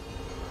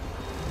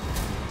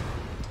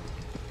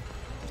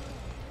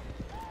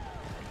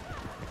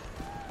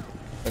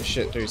 Oh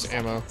shit, there's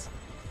ammo.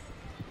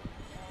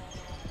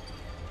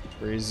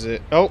 Where is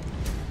it? Oh!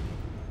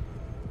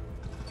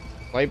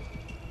 Wipe.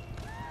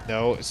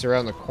 No, it's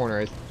around the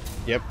corner.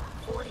 Yep.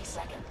 40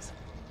 seconds.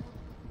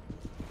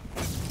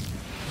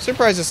 I'm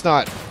surprised it's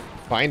not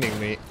finding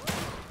me.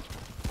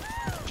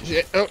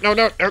 Shit. Oh, no,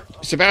 no, no.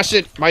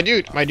 Sebastian! My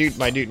dude,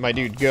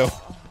 go.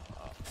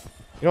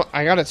 You know,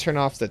 I gotta turn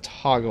off the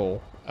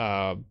toggle,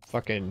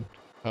 fucking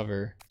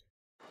cover.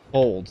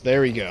 Hold.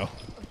 There we go.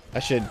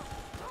 That should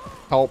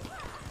help.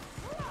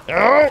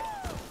 Oh!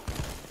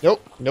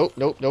 Nope, nope,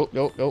 nope, nope,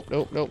 nope, nope,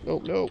 nope, nope,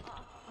 nope, nope.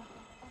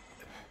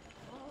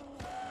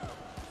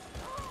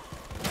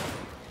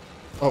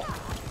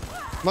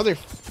 Oh. Mother...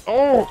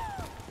 Oh!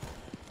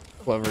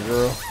 Clever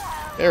girl.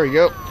 There we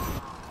go.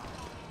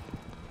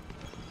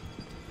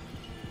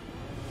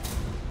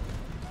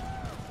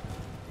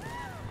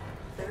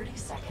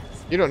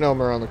 You don't know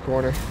I'm around the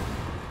corner.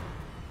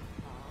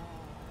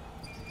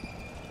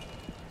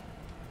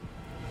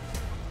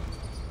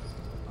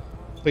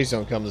 Please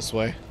don't come this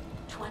way.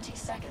 20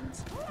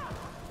 seconds.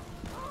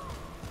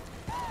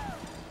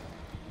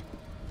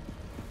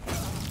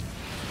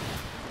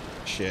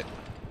 Shit.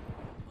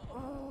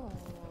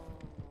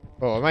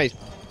 Oh,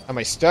 am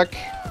I stuck?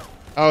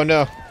 Oh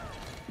no.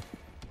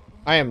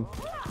 I am...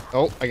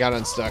 Oh, I got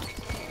unstuck.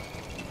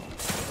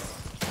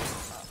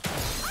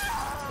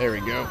 There we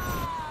go.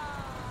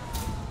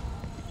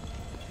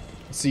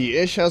 See,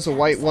 Ish has a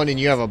white one and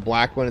you have a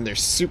black one and they're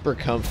super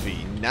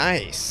comfy.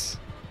 Nice.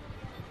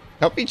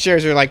 Comfy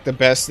chairs are like the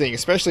best thing,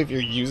 especially if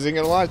you're using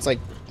it a lot. It's like,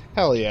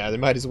 hell yeah, they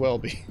might as well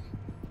be.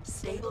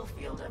 Stable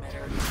field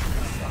emitter.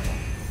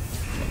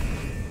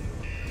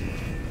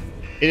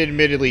 It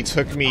admittedly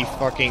took me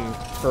fucking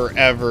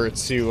forever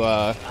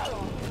to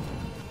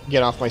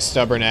get off my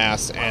stubborn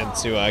ass and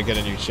to get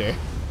a new chair.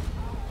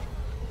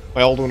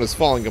 My old one was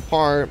falling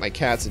apart, my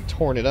cats had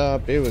torn it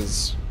up, it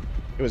was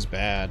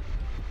bad.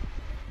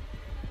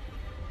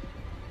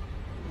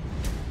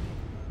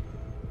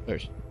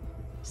 There's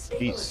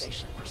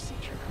Stabilization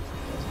procedure.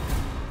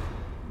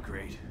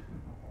 Great.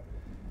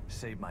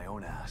 Saved my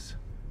own ass.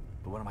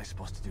 But what am I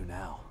supposed to do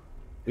now?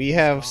 we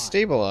have Lily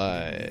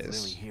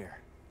stabilized. here.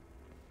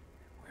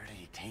 Where did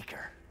he take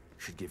her?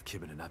 Should give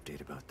Kibben an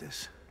update about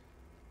this.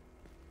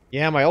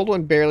 Yeah, my old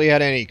one barely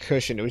had any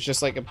cushion. It was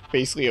just like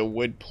basically a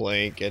wood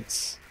plank.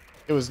 It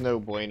was no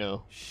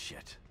bueno.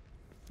 Shit.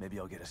 Maybe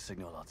I'll get a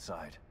signal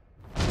outside.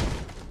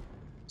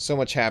 So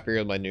much happier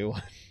with my new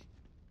one.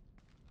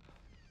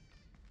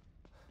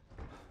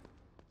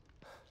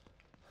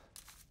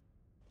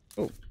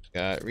 Oh,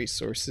 got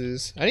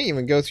resources. I didn't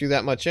even go through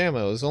that much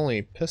ammo. It was only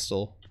a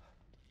pistol.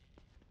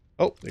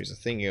 Oh, there's a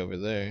thingy over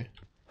there.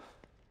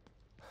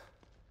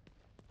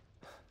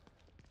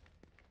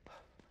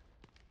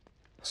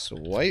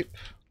 Swipe.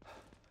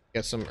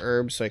 Got some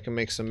herbs so I can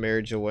make some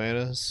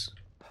marijuanas.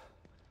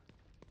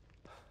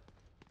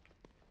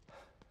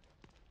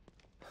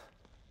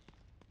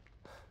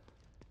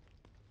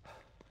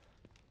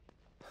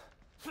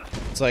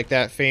 It's like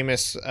that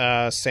famous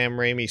Sam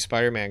Raimi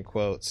Spider-Man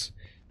quotes.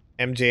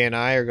 MJ and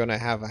I are gonna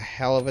have a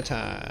hell of a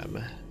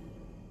time.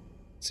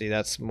 See,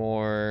 that's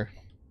more...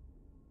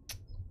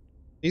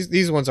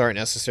 These ones aren't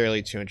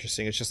necessarily too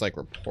interesting. It's just like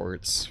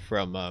reports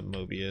from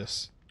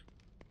Mobius.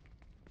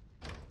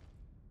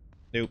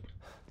 Nope.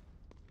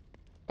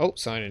 Oh,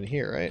 sign in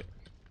here, right?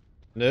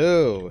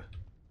 No.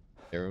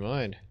 Never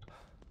mind.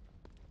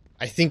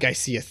 I think I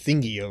see a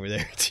thingy over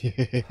there too.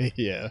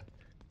 Yeah.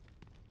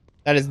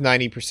 That is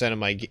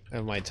 90%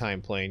 of my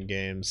time playing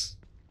games.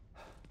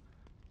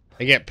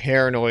 I get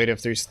paranoid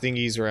if there's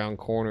thingies around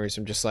corners.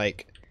 I'm just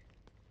like,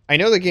 I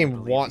know the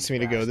game wants me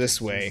to go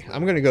this way.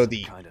 I'm gonna go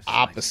the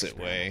opposite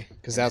way,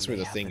 because that's where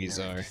the thingies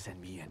are.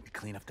 Send me in to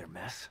clean up their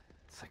mess.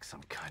 It's like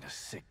some kind of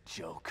sick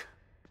joke.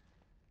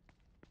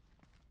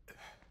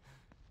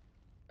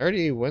 I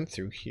already went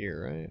through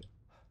here,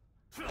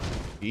 right?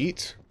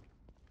 Eat.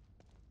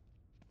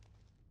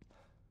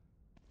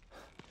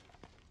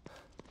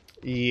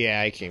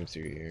 Yeah, I came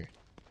through here.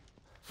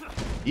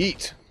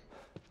 Eat.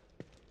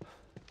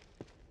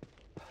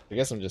 I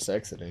guess I'm just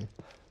exiting.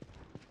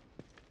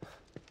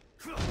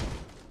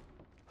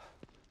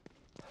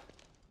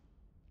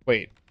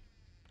 Wait.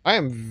 I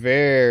am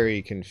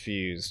very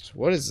confused.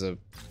 What is the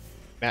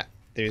map?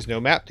 There's no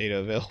map data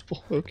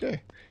available.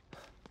 Okay.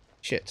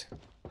 Shit.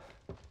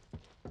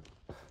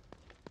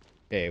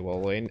 Okay,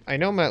 well, I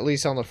know I'm at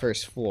least on the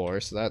first floor,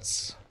 so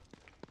that's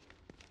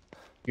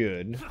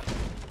good.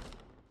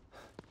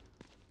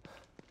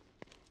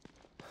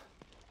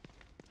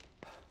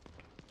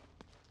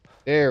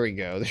 There we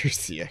go.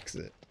 There's the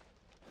exit.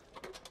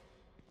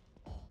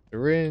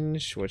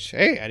 Syringe, which,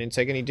 hey, I didn't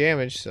take any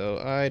damage, so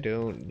I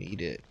don't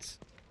need it.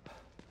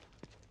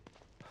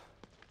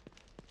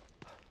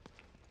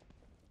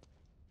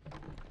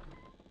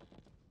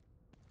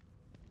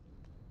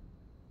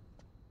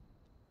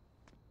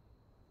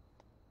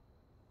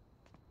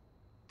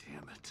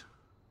 Damn it.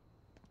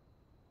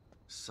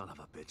 Son of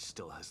a bitch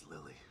still has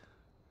Lily.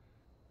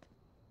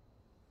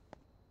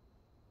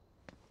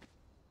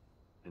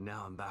 And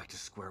now I'm back to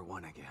square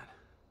one again.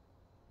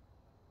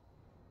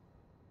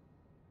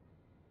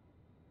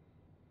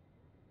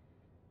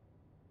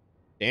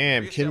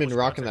 Damn, Kidman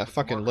rocking that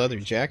fucking leather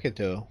jacket,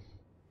 though.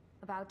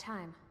 About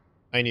time.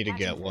 I need to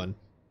get one.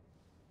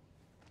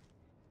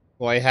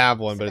 Well, I have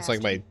one, but it's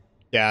like my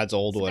dad's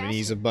old one, and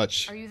he's a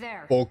much Are you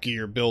there?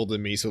 bulkier build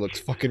than me, so it looks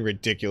fucking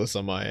ridiculous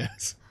on my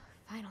ass.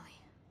 Finally.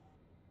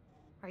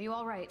 Are you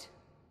all right?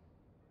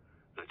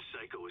 That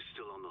psycho is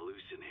still on the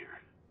loose in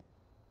here.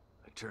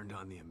 I turned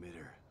on the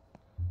emitter,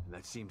 and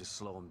that seemed to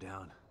slow him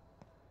down.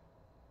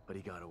 But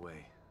he got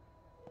away.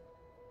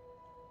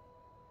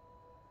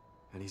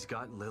 And he's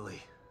got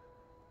Lily.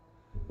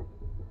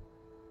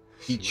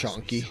 He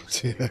chonky.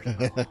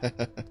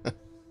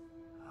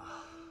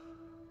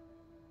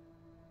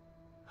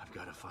 I've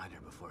got to find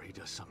her before he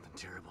does something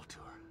terrible to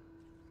her.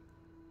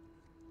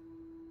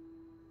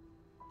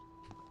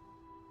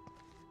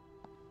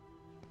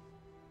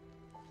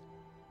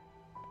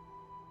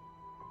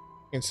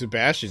 And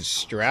Sebastian's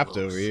strapped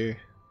over here.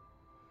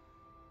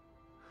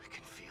 I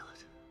can feel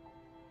it.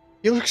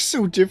 He looks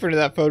so different in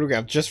that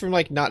photograph, just from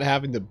like not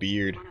having the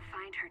beard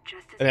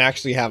and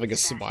actually having a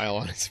smile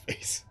on his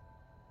face.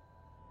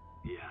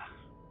 Yeah,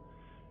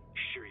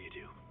 sure you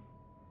do.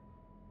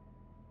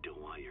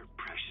 Don't want your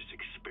precious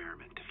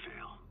experiment to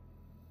fail.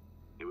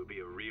 It would be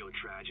a real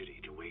tragedy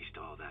to waste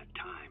all that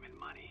time and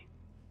money.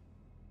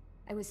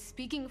 I was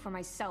speaking for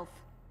myself,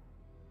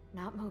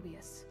 not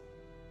Mobius.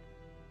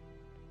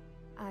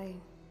 I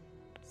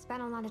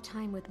spent a lot of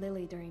time with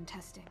Lily during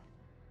testing.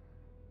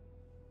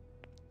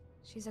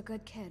 She's a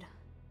good kid.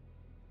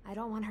 I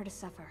don't want her to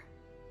suffer.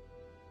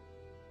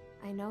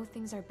 I know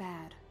things are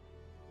bad,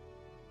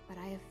 but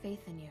I have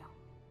faith in you.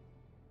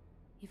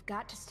 You've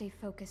got to stay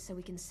focused so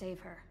we can save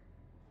her.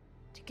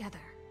 Together.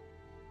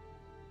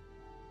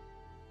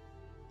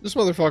 This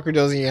motherfucker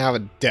doesn't even have a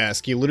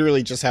desk. He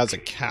literally just has a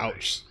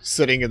couch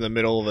sitting in the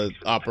middle of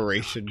the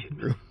operation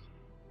room.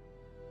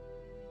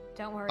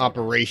 Don't worry.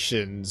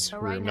 Operations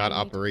But right room, now not we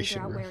need to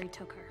operation figure out room. where he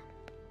took her.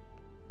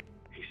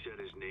 He said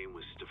his name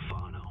was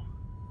Stefano.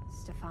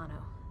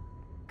 Stefano.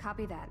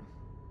 Copy that.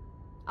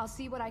 I'll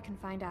see what I can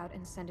find out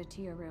and send it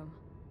to your room.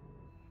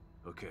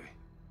 Okay.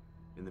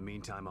 In the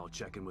meantime, I'll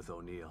check in with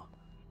O'Neill.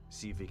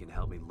 See if he can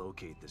help me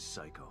locate this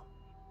psycho.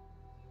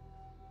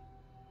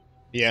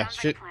 Yeah, Sounds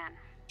like shit. a plan.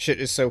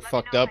 Shit is so Let me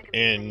fucked know if up I can be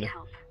of any in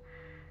help.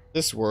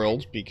 this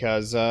world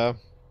because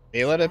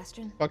they let a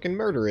Sebastian? fucking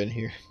murder in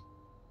here.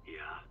 Yeah.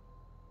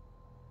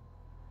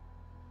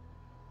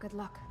 Good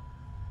luck.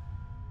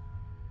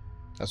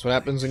 That's what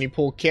happens when you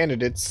pull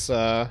candidates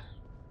Gotta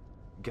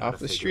off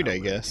the figure street, out I where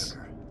they guess. took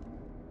her.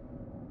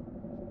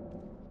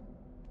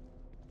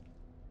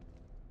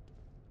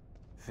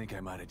 Think I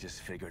might have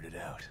just figured it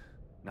out.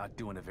 Not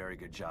doing a very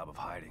good job of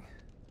hiding.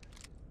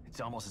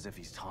 It's almost as if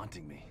he's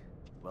taunting me.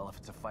 Well, if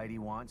it's a fight he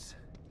wants,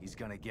 he's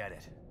gonna get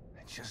it.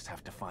 I just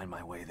have to find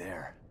my way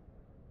there.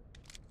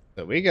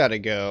 So we gotta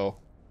go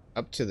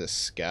up to the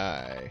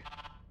sky.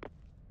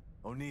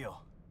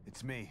 O'Neill,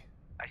 it's me.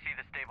 I see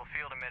the stable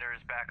field emitter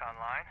is back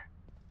online.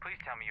 Please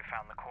tell me you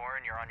found the core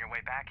and you're on your way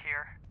back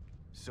here.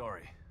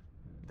 Sorry.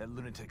 That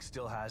lunatic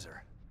still has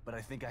her, but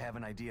I think I have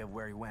an idea of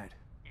where he went.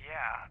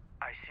 Yeah,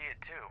 I see it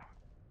too.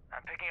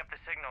 I'm picking up the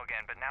signal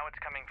again, but now it's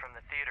coming from the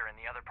theater in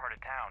the other part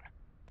of town.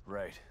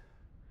 Right.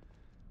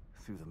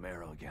 Through the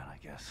marrow again, I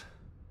guess.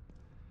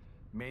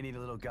 May need a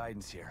little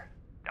guidance here.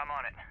 I'm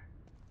on it.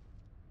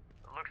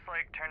 Looks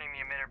like turning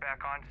the emitter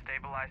back on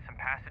stabilized some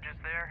passages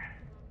there.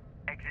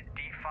 Exit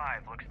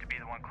D5 looks to be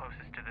the one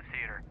closest to the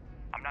theater.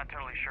 I'm not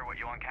totally sure what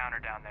you'll encounter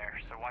down there,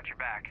 so watch your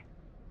back.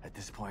 At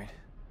this point,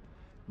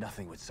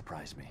 nothing would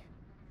surprise me.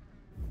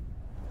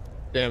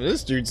 Damn,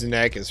 this dude's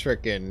neck is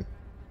freaking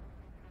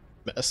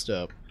messed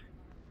up.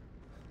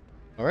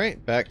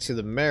 Alright, back to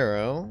the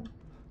marrow.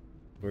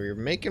 We're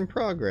making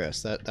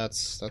progress.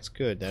 That's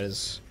good. That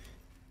is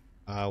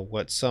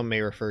what some may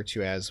refer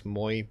to as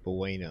muy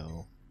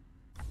bueno.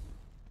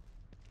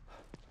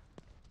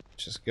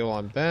 Just go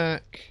on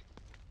back.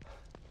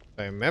 If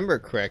I remember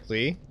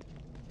correctly,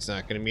 it's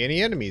not going to be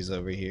any enemies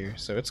over here,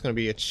 so it's going to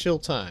be a chill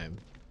time.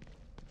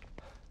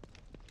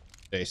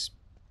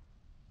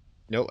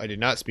 Nope, I did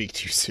not speak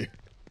too soon.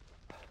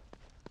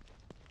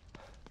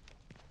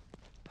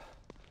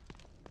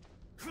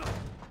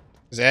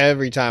 Because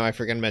every time I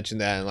freaking mention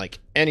that, and like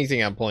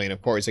anything I'm playing,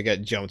 of course I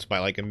get jumped by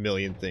like a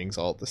million things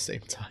all at the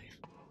same time.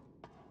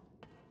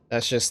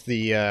 That's just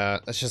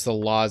the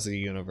laws of the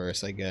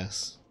universe, I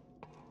guess.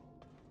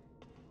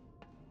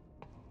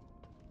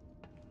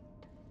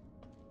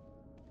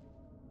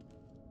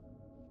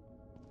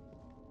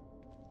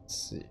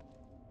 Let's see.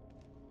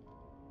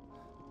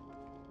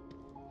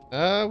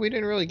 We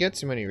didn't really get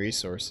too many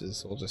resources,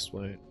 so we'll just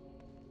wait.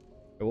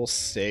 We'll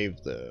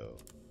save though.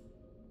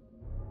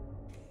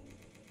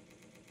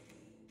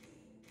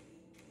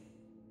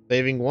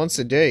 Saving once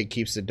a day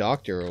keeps the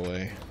doctor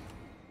away.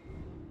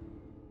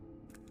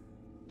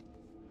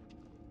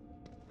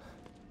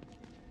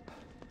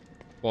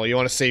 Well, you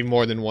want to save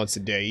more than once a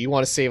day. You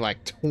want to save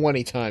like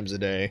 20 times a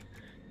day,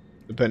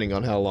 depending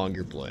on how long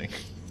you're playing.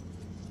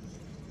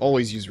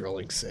 Always use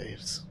rolling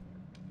saves.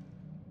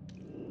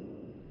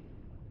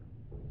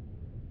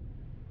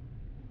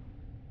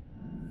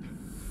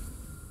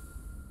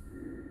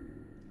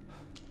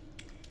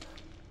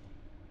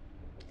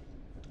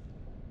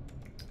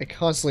 I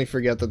constantly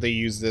forget that they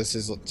use this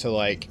as to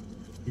like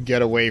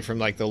get away from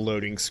like the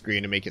loading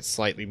screen and make it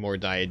slightly more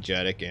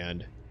diegetic,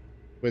 and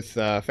with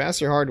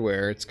faster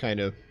hardware it's kind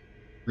of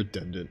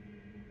redundant.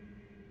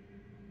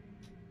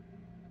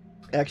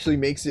 Actually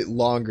makes it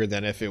longer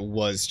than if it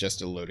was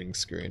just a loading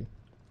screen.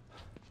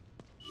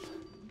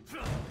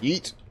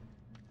 Yeet.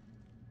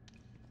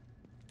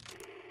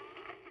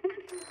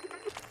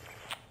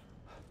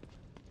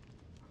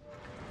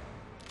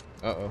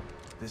 Uh-oh.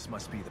 This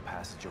must be the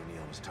passage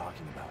O'Neill was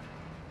talking about.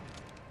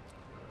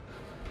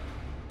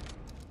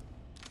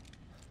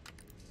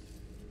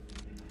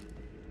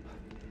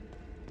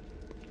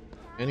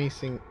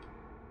 Anything?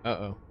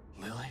 Uh-oh.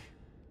 Lily?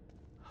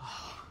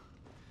 Oh,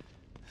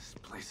 this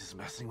place is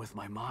messing with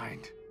my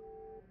mind.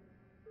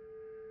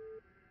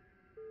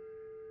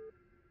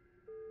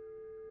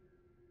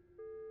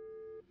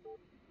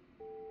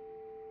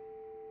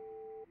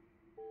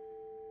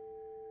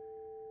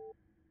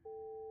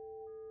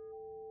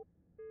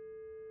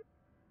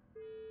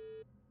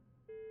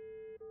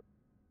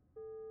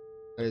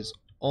 That is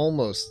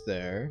almost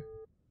there.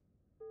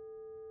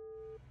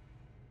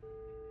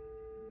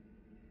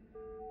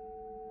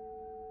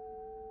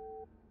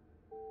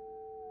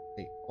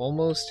 They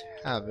almost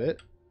have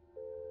it.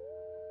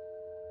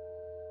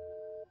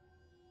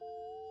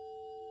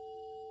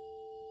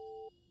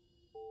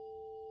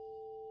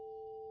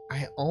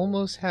 I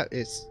almost have.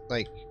 It's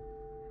like.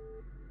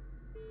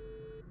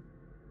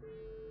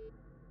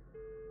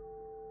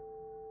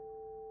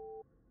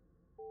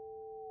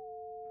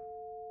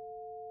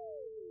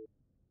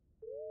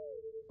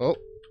 Oh,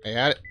 I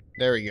had it.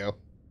 There we go.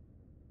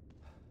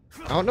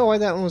 I don't know why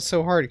that one was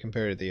so hard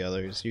compared to the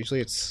others. Usually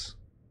it's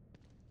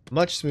a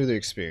much smoother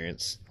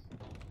experience.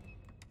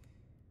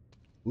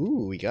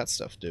 Ooh, we got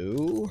stuff,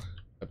 dude.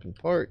 Weapon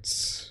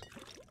parts.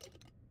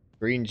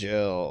 Green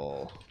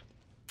gel.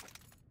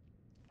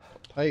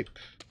 Pipe.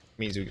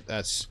 Means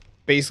that's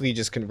basically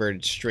just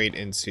converted straight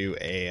into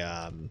a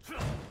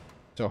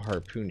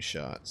harpoon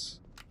shots.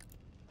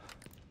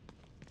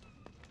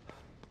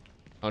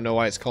 I don't know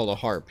why it's called a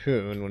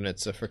harpoon when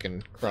it's a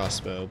frickin'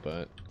 crossbow,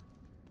 but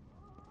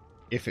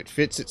if it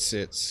fits, it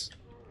sits.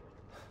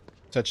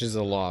 Such is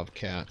the law of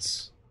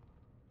cats.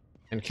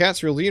 And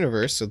cats rule the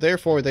universe, so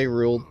therefore they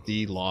rule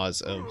the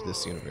laws of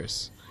this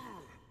universe.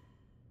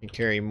 You can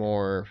carry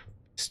more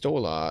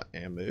pistola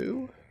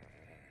ammo.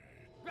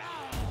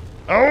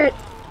 Oh!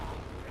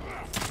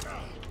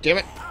 Damn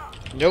it.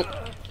 Nope.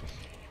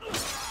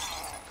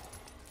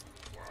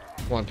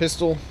 One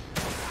pistol.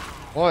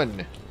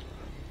 One.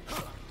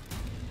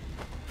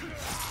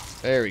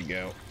 There we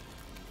go.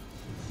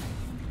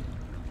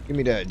 Give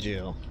me that,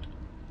 Jill.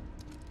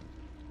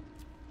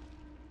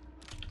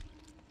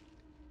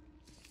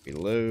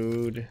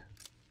 Reload.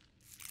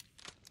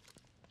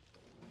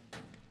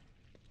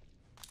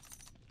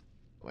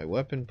 My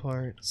weapon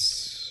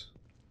parts.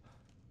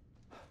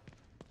 Am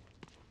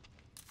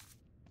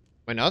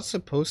I not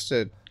supposed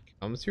to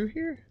come through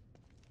here?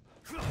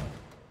 I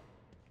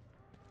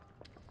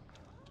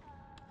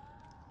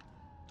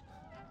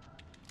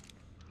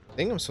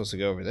think I'm supposed to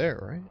go over there,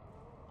 right?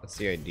 That's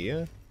the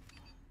idea.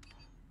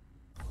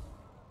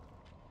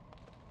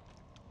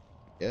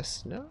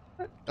 Yes, no.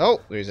 Oh,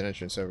 there's an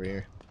entrance over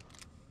here.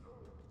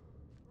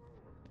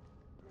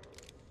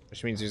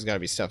 Which means there's got to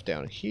be stuff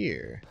down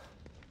here.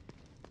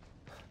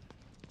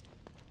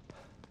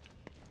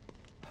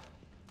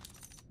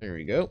 There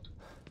we go.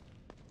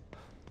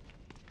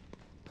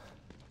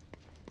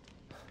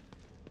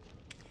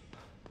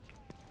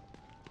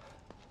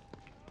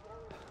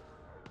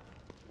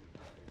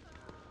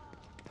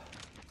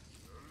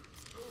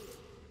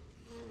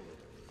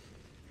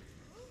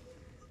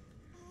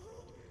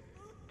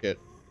 Good.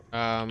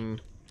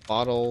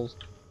 Bottles.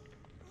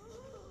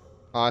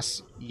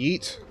 Toss.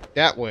 Yeet.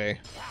 That way.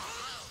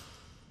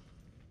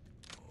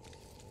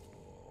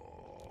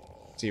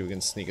 See if we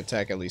can sneak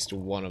attack at least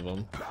one of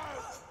them.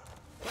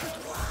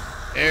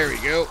 There we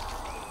go.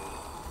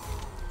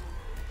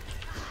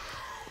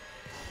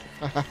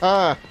 Ha ha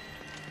ha.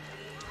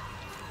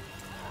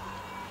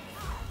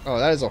 Oh,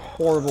 that is a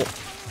horrible...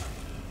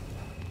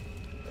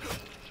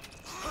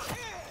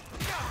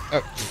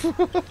 Oh.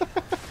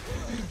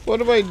 What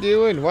am I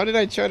doing? Why did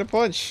I try to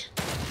punch?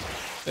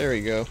 There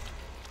we go.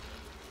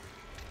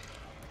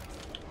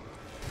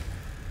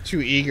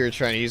 Too eager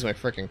trying to use my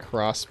frickin'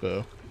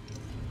 crossbow.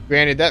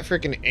 Granted, that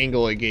frickin'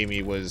 angle it gave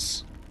me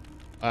was...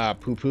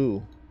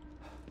 poo-poo.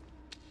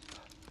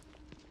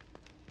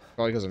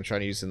 Probably because I'm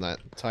trying to use in that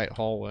tight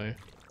hallway.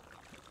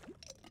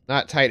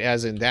 Not tight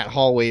as in that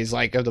hallway is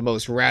like of the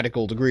most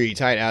radical degree.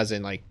 Tight as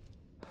in like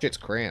shit's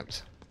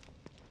cramped.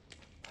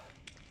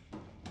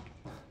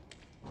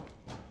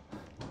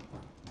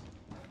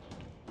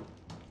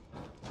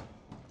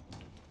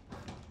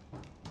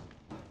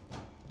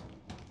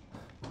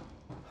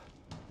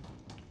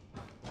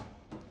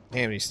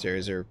 Damn, these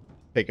stairs are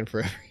taking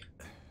forever.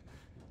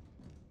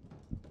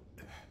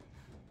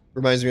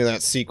 Reminds me of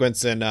that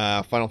sequence in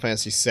Final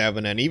Fantasy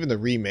VII and even the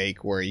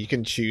remake where you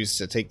can choose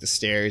to take the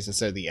stairs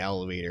instead of the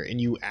elevator, and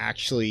you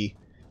actually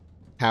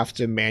have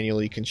to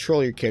manually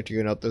control your character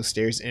going up those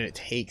stairs, and it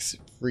takes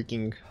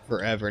freaking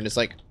forever, and it's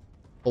like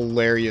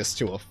hilarious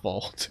to a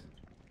fault.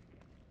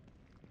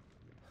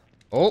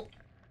 Oh!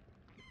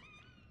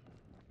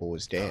 What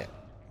was that?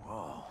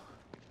 Whoa.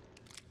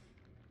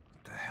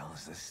 What the hell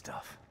is this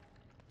stuff?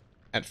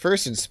 At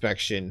first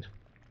inspection,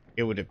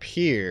 it would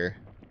appear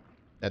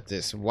that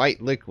this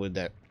white liquid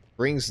that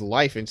brings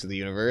life into the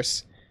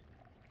universe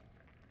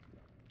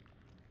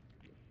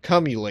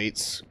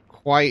cumulates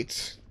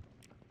quite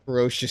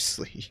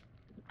ferociously.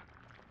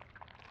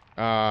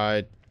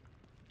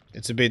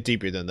 It's a bit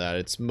deeper than that.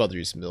 It's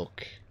mother's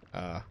milk.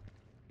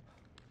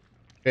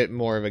 Bit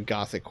more of a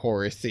gothic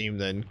horror theme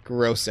than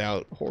gross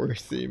out horror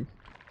theme.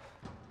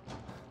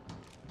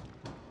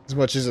 As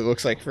much as it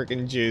looks like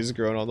freaking jizz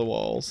growing on the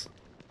walls.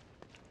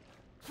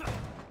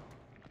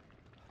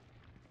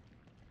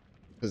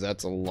 Because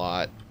that's a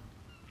lot.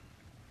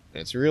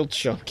 And it's real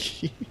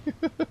chunky.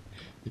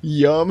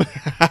 Yum.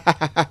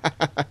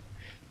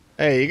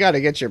 Hey, you gotta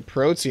get your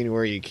protein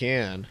where you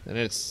can. And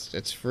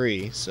it's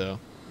free, so.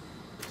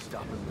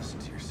 Stop and listen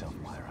to yourself,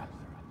 Myra.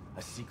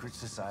 A secret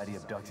society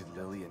abducted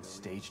Lily and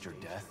staged her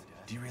death?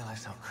 Do you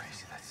realize how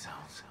crazy that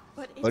sounds?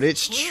 But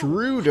it's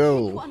true, How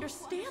though. do you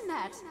understand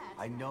that?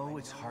 I know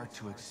it's hard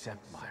to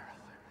accept, Myra.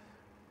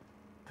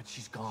 But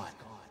she's gone.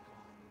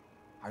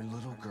 Our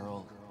little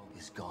girl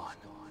is gone.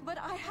 But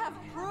I have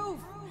proof.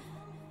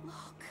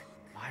 Look.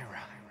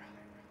 Myra,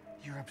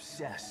 you're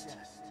obsessed.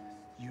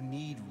 You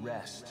need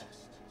rest.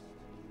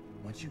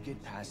 Once you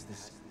get past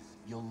this,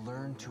 you'll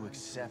learn to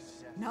accept.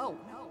 No.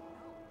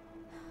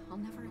 I'll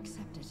never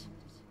accept it.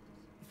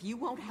 If you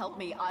won't help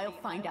me, I'll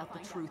find out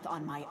the truth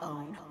on my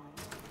own.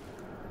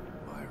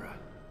 Myra,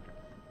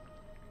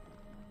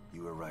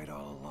 you were right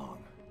all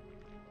along.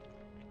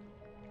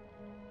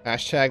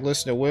 Hashtag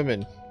listen to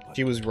women.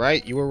 She was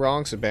right, you were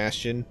wrong,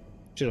 Sebastian.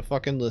 Should have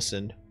fucking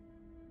listened.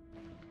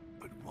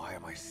 But why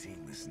am I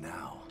seeing this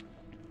now?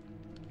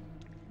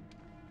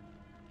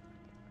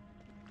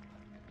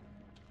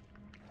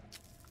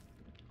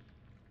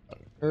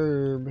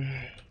 Herb.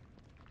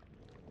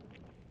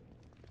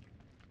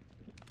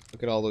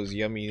 Look at all those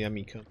yummy,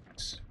 yummy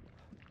cookies.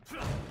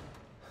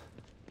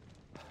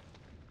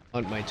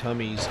 Hunt my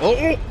tummies.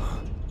 Oh!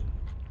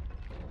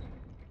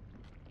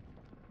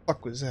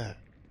 Fuck was that?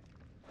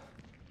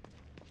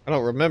 I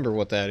don't remember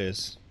what that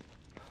is.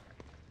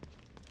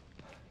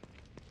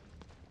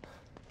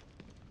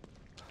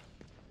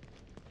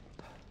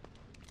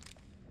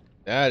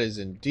 That is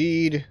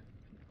indeed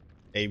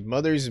a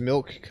mother's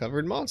milk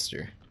covered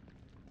monster.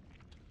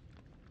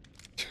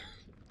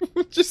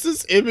 Just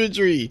this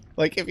imagery.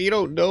 Like, if you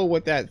don't know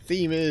what that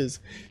theme is,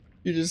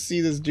 you just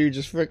see this dude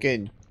just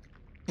freaking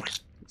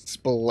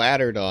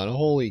splattered on.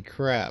 Holy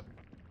crap.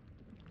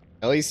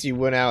 At least you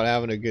went out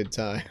having a good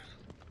time.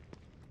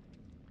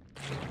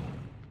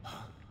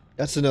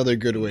 That's another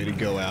good way to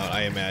go out,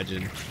 I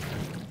imagine.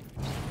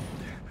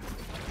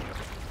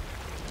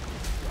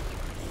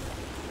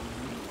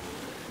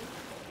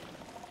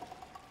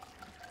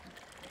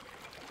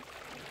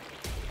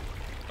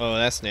 Oh,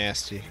 that's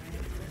nasty.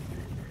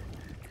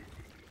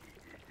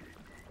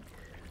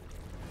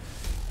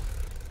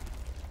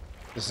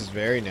 This is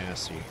very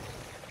nasty. Good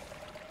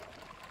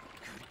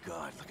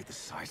God, look at the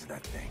size of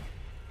that thing.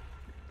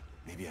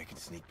 Maybe I can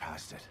sneak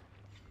past it.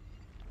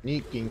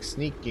 Sneaking,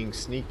 sneaking,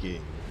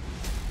 sneaking.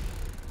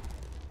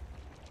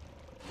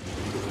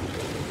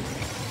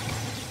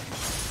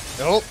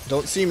 Nope,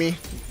 don't see me.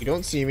 You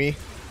don't see me.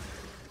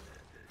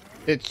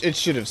 It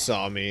should have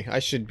saw me. I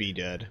should be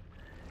dead.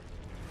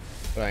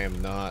 But I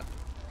am not.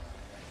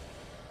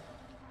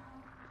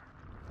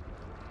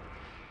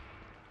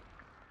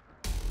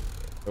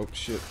 Oh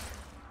shit.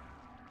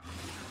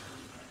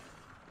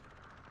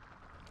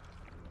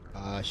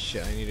 Ah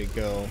shit, I need to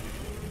go.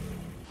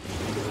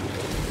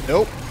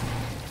 Nope.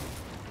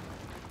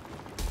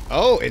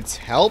 Oh, it's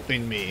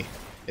helping me.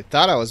 It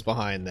thought I was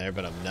behind there,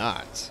 but I'm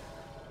not.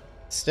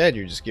 Instead,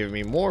 you're just giving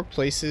me more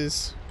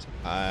places to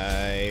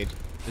hide.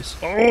 This.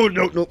 Oh,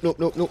 nope, nope, nope,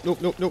 nope, nope,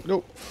 nope, nope, nope,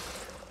 nope.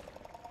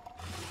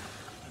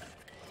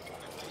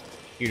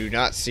 You do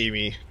not see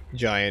me,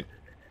 giant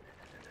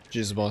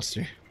jizz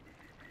monster.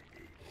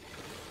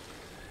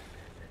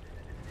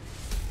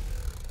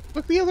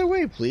 Look the other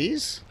way,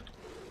 please.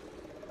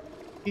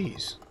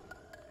 Jeez.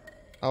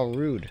 How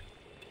rude.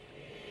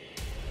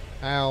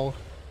 How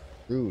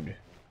rude.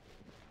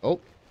 Oh,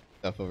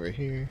 stuff over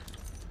here.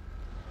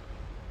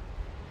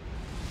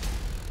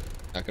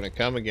 Not gonna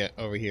come again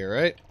over here,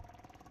 right?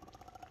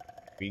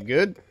 Be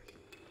good?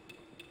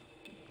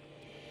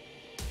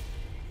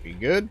 Be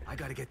good? I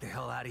gotta get the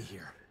hell out of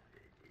here.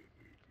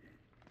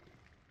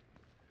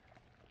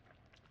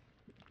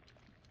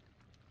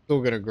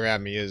 Still gonna grab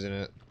me, isn't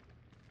it?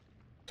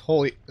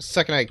 Holy, the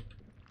second I...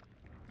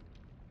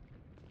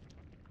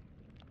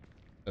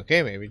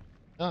 Okay, maybe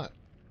not.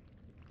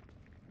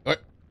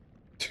 What?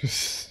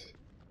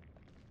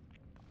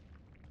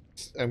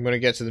 I'm gonna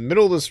get to the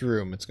middle of this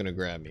room, it's gonna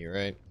grab me,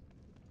 right?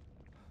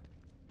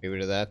 Maybe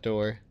to that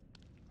door.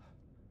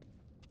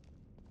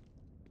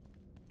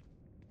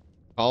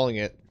 Calling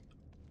it.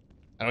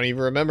 I don't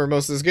even remember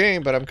most of this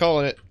game, but I'm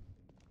calling it.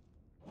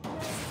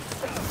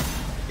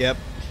 Yep.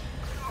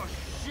 Oh,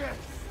 shit!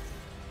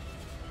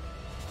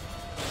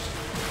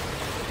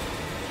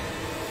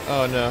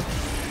 Oh no.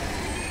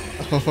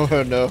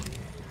 Oh no.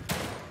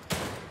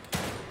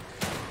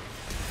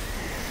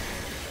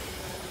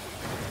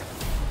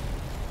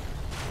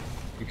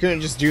 You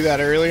couldn't just do that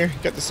earlier?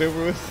 Get this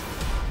over with?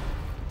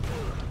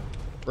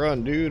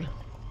 Run, dude.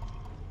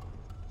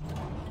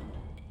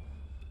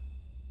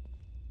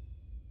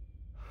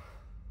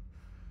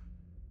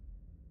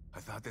 I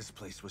thought this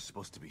place was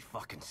supposed to be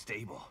fucking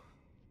stable.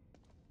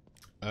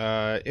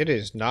 It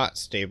is not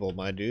stable,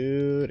 my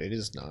dude. It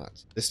is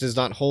not. This does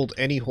not hold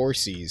any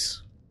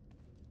horsies.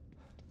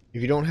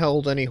 If you don't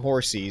hold any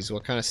horsies,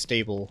 what kind of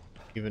stable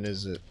even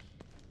is it?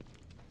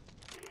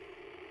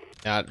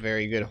 Not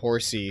very good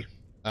horsey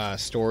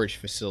storage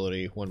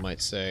facility, one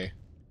might say.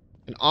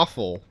 An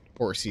awful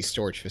horsey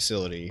storage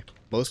facility,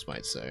 most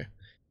might say.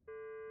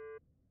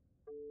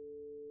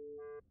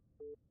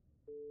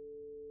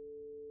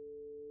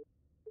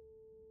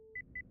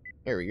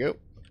 There we go.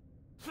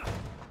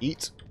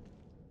 Eat.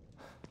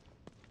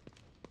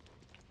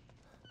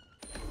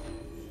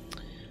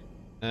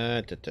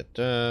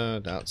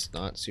 That's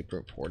not super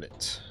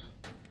important.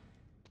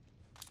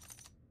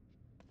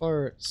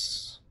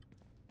 Parts.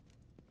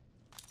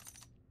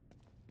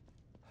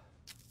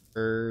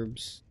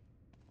 Herbs.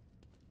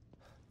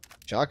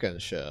 Shotgun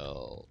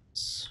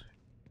shells.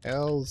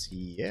 Hells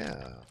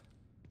yeah.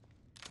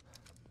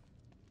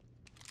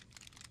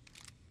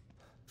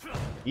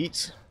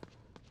 Eat.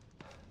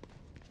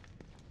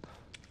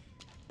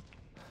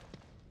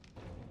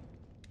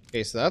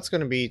 Okay, so that's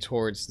going to be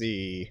towards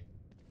the...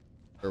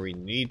 where we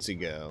need to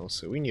go.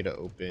 So we need to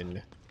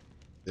open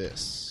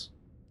this.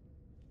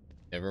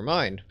 Never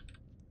mind.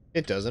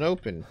 It doesn't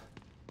open.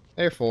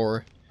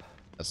 Therefore,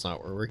 that's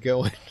not where we're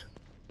going.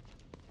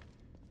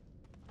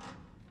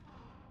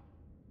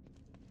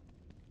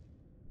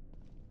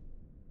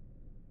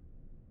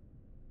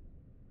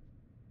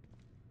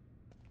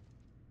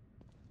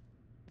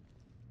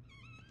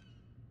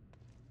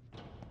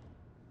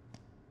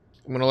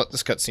 I'm gonna let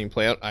this cutscene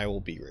play out. I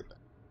will be right back.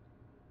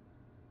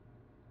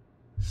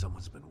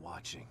 Someone's been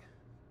watching.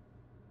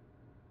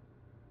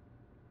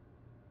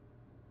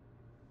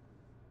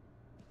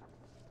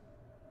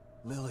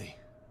 Lily.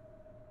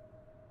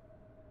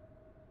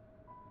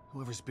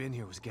 Whoever's been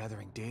here was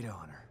gathering data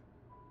on her.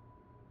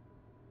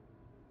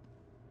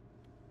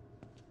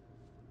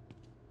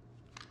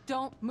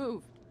 Don't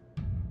move.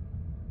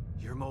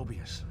 You're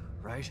Mobius,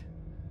 right?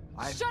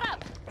 Shut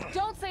up!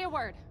 Don't say a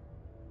word.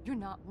 You're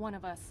not one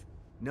of us.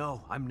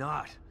 No, I'm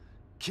not.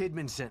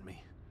 Kidman sent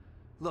me.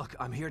 Look,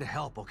 I'm here to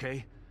help,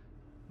 okay?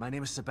 My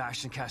name is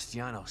Sebastian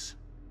Castellanos.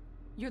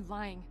 You're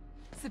lying.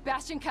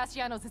 Sebastian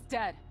Castellanos is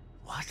dead.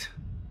 What?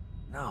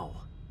 No.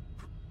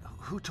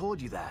 Who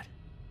told you that?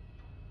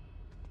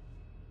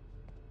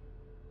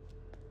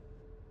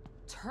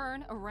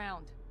 Turn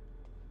around.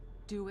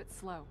 Do it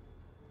slow.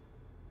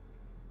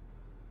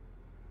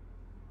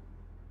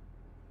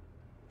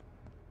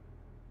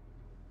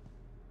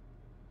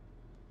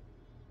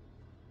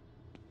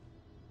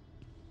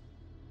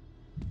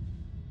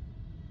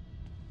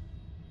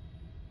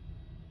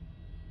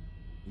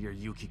 You're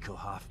Yukiko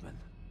Hoffman.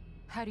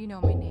 How do you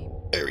know my name?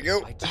 There we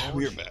go. I told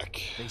We're you. back.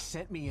 They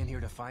sent me in here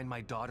to find my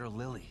daughter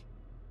Lily.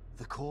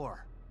 The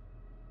core.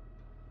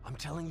 I'm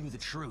telling you the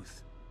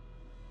truth.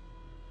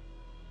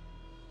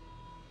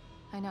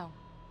 I know.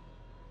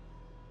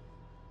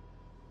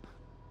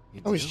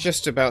 You I was do?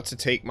 just about to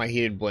take my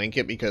heated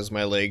blanket because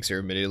my legs are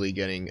admittedly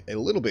getting a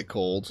little bit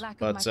cold, Lack of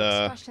but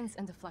microexpressions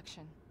and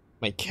deflection.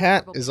 my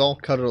cat is all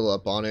cuddled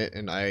up on it,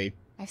 and I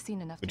I've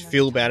seen enough. would to know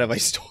feel the bad if I time.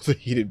 stole the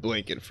heated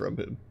blanket from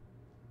him.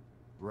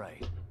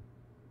 Right.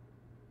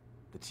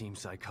 The team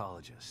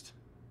psychologist.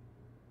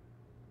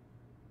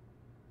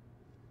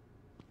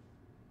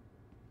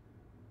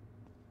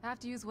 I have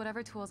to use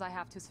whatever tools I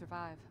have to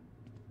survive.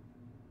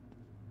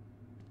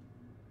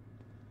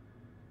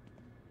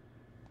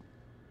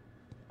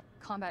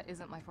 Combat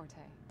isn't my forte.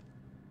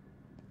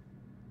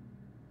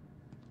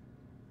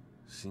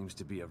 Seems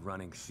to be a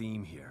running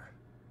theme here.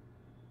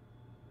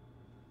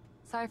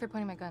 Sorry for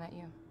pointing my gun at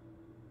you.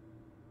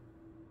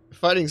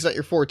 Fighting's not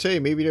your forte.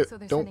 Maybe So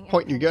they're don't sending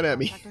point your gun independent at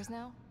me. contractors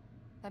now?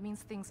 That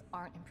means things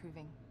aren't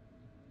improving.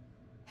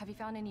 Have you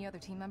found any other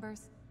team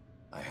members?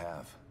 I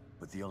have,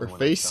 but the only Her one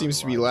face I found seems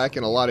to be alive is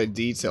lacking a O'Neill. lot of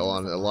detail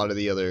on a lot of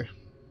the other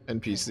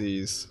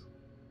NPCs.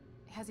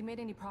 Has he made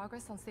any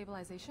progress on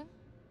stabilization?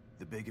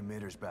 The big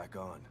emitter's back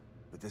on,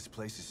 but this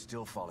place is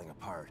still falling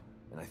apart,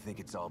 and I think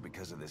it's all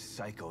because of this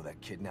psycho that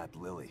kidnapped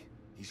Lily.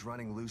 He's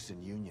running loose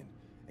in Union,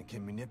 and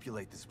can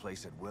manipulate this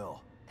place at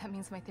will. That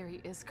means my theory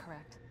is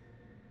correct.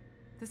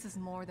 This is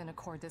more than a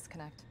core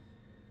disconnect.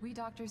 We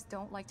doctors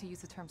don't like to use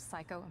the term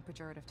psycho in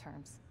pejorative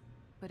terms,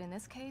 but in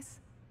this case,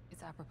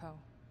 it's apropos.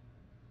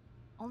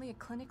 Only a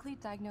clinically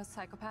diagnosed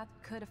psychopath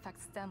could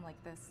affect STEM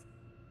like this.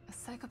 A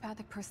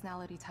psychopathic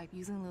personality type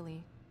using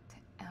Lily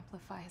to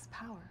amplify his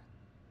power.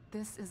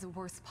 This is the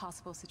worst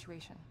possible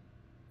situation.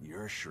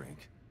 You're a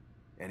shrink.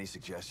 Any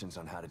suggestions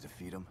on how to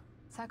defeat him?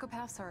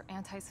 Psychopaths are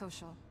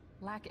antisocial,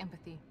 lack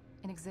empathy,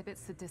 and exhibit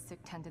sadistic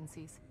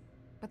tendencies.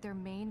 But their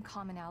main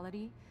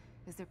commonality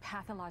is their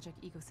pathologic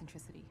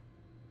egocentricity.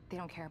 They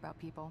don't care about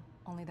people,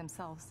 only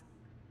themselves.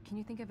 Can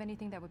you think of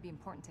anything that would be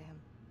important to him?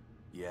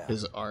 Yeah.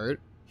 His art?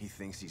 He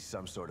thinks he's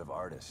some sort of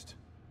artist.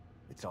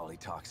 It's all he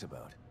talks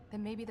about.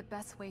 Then maybe the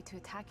best way to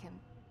attack him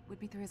would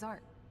be through his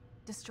art.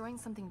 Destroying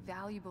something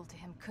valuable to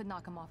him could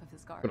knock him off of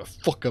his guard. Gonna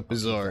fuck up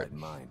his I'll keep art. that in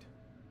mind.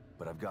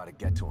 But I've got to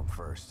get to him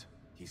first.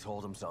 He's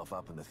holed himself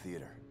up in the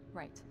theater.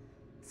 Right.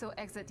 So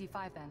exit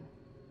D5 then.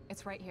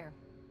 It's right here,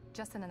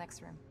 just in the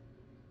next room.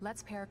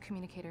 Let's pair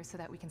communicators so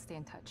that we can stay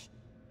in touch.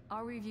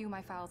 I'll review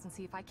my files and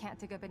see if I can't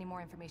dig up any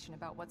more information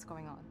about what's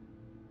going on.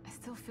 I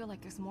still feel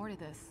like there's more to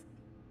this.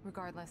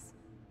 Regardless,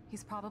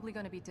 he's probably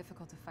going to be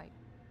difficult to fight.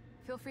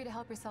 Feel free to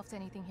help yourself to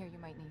anything here you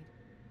might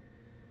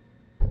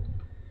need.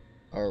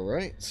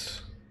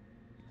 Alright.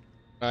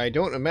 I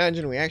don't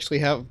imagine we actually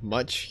have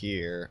much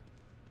here.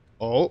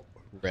 Oh,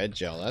 red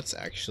gel. That's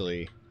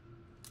actually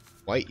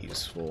quite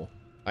useful.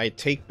 I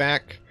take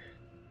back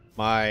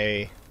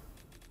my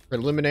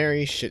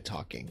preliminary shit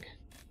talking.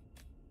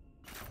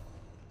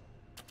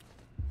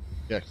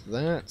 Eject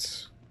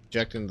that.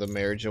 Ejecting the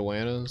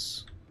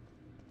marijuanas.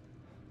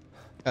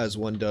 As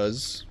one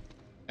does.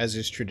 As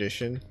is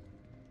tradition.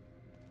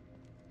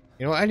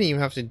 You know, I didn't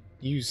even have to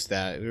use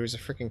that. There was a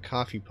freaking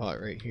coffee pot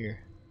right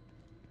here.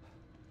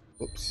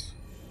 Whoops.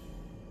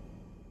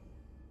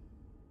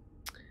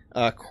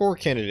 Core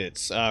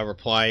candidates.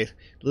 Reply.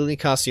 Lily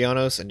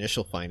Castellanos,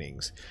 initial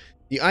findings.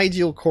 The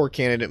ideal core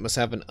candidate must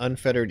have an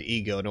unfettered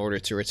ego in order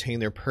to retain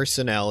their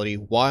personality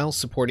while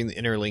supporting the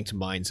interlinked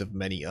minds of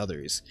many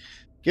others.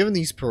 Given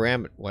these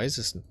parameters... Why is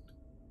this...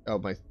 Oh,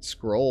 my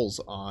scroll's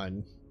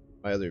on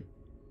my other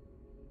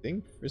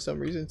thing for some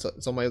reason.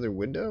 It's on my other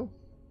window?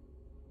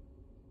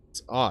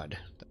 It's odd.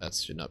 That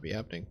should not be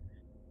happening.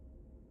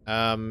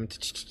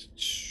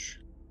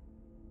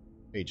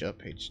 Page up,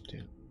 page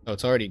down. Oh,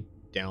 it's already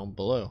down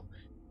below.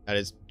 That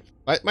is...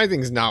 My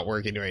thing's not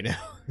working right now.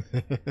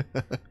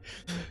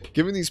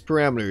 Given these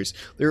parameters,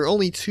 there are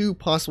only two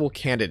possible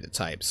candidate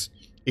types.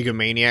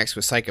 Egomaniacs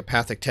with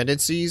psychopathic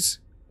tendencies,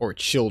 or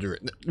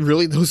children.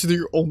 Really? Those are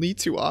your only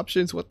two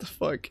options? What the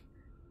fuck?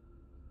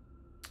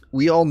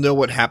 We all know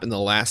what happened the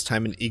last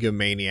time an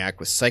egomaniac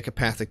with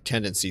psychopathic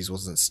tendencies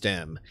was in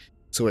STEM,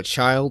 so a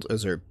child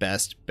is our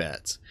best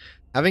bet.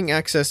 Having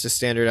access to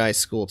standardized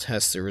school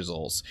test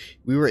results,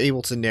 we were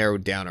able to narrow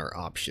down our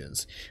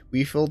options.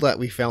 We feel that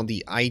we found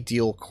the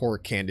ideal core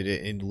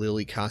candidate in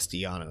Lily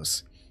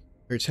Castellanos.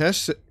 Her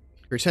tests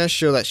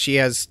show that she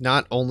has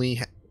not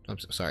only... I'm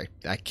so sorry,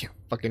 I can't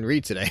fucking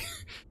read today.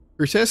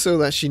 Her tests show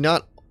that she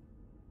not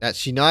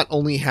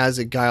only has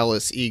a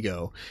guileless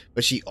ego,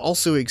 but she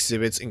also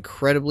exhibits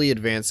incredibly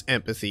advanced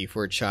empathy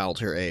for a child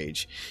her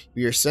age.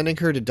 We are sending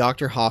her to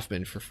Dr.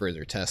 Hoffman for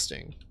further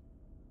testing.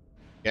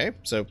 Okay,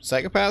 so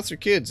psychopaths or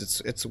kids?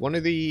 It's one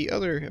or the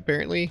other,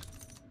 apparently.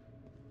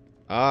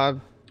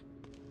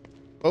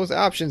 Both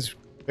options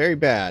very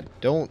bad.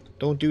 Don't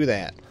do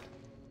that.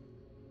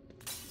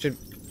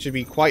 Should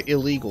be quite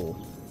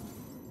illegal.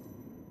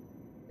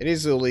 It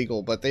is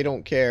illegal, but they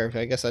don't care.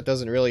 I guess that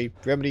doesn't really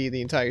remedy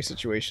the entire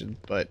situation,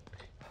 but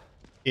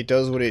it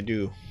does what it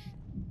do.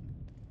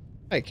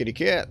 Hi, kitty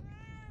cat.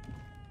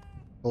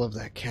 I love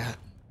that cat.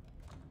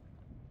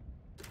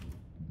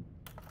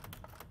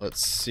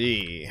 Let's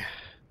see.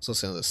 Let's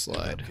listen to this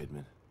slide.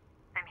 Kidman.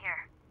 I'm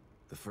here.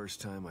 The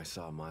first time I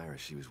saw Myra,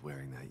 she was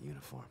wearing that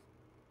uniform.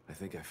 I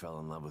think I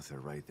fell in love with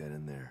her right then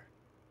and there.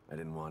 I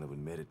didn't want to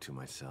admit it to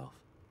myself.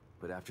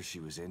 But after she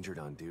was injured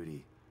on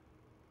duty,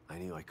 I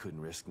knew I couldn't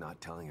risk not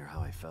telling her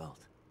how I felt.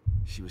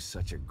 She was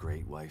such a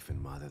great wife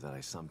and mother that I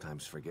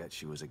sometimes forget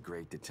she was a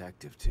great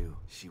detective too.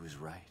 She was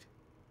right.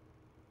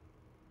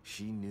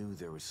 She knew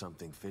there was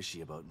something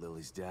fishy about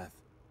Lily's death.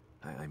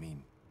 I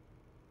mean,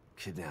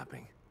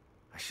 kidnapping.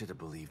 I should have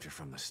believed her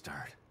from the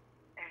start.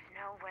 There's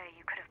no way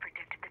you could have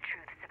predicted the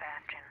truth,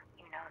 Sebastian.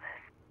 You know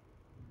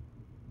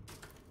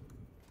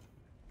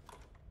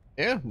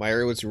this. Yeah,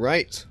 Myra was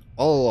right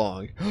all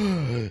along.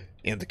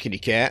 And the kitty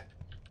cat.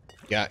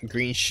 got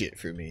green shit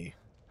for me.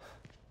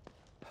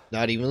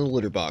 Not even the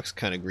litter box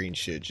kind of green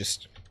shit,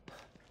 just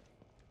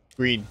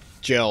green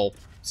gel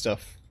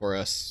stuff for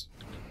us.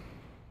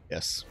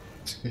 Yes.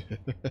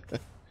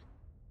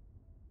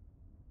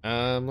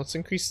 Let's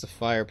increase the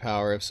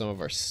firepower of some of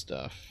our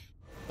stuff.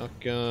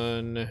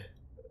 Shotgun.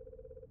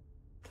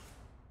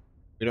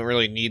 We don't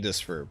really need this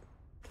for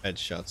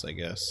headshots, I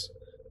guess.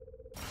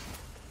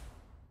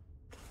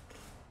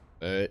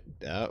 But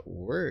that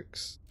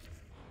works.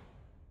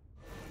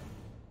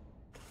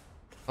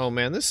 Oh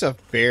man, this stuff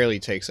barely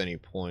takes any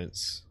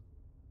points.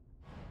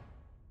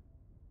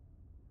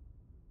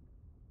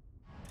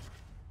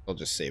 I'll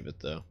just save it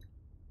though.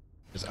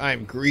 Because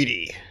I'm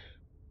greedy.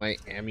 My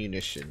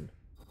ammunition.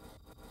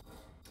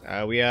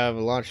 We have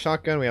a lot of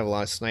shotgun, we have a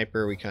lot of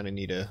sniper. We kind of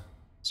need to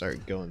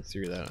start going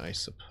through that, I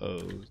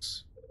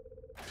suppose.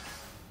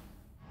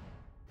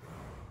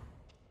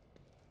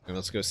 And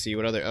let's go see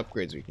what other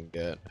upgrades we can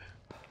get.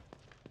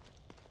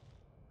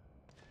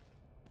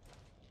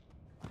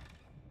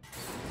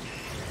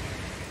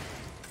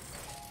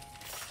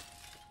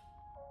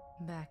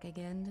 Back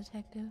again,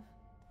 Detective?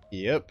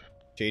 Yep,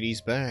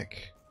 JD's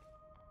back.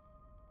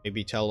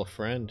 Maybe tell a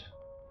friend.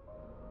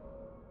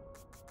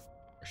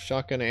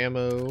 Shotgun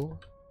ammo.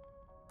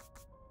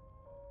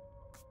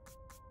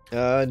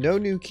 No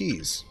new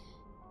keys.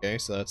 Okay,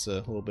 so that's a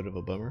little bit of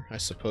a bummer, I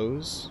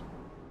suppose.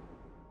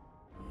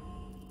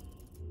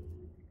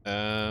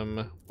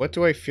 What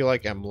do I feel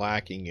like I'm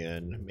lacking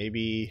in?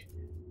 Maybe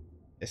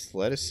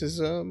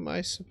athleticism,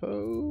 I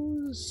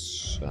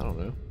suppose? I don't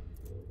know.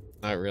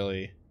 Not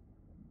really.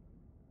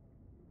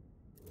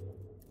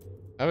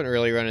 I haven't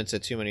really run into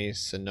too many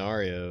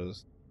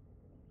scenarios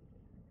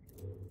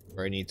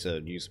where I need to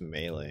use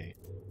melee.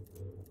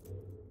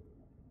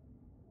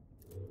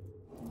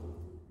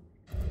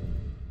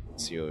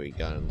 Let's see what we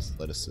got in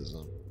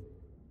athleticism.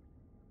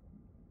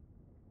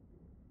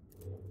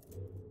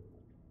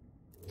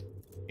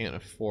 Can't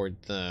afford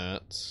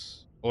that.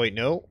 Oh wait,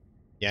 no?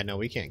 Yeah, no,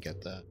 we can't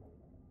get that.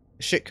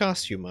 Shit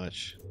costs too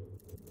much.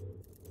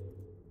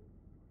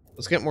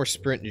 Let's get more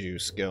sprint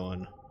juice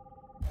going.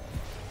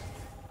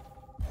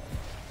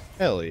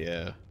 Hell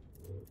yeah.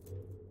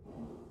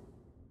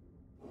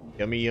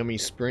 Yummy yummy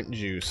sprint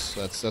juice.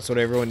 That's what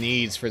everyone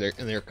needs for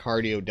their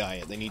cardio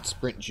diet. They need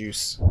sprint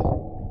juice. I'm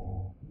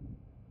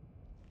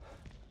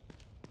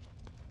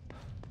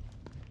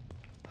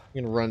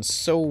gonna run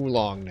so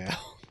long now.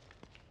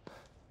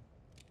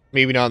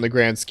 Maybe not in the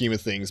grand scheme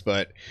of things,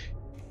 but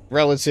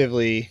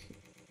relatively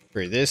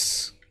for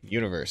this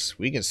universe,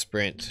 we can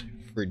sprint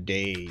for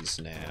days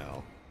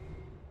now.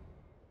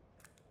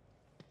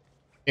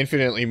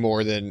 Infinitely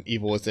more than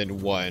Evil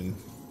Within 1,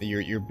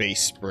 your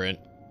base sprint.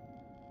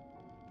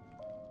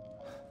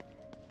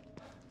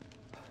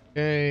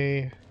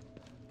 Okay.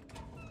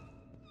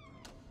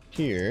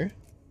 Here.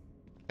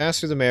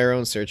 Pass through the marrow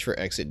and search for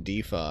exit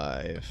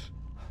D5.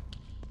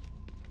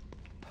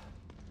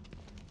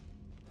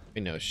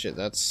 Wait, no, shit,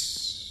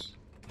 that's...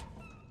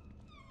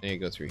 I need to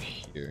go through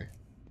here.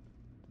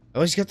 I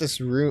always got this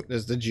room,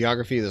 there's the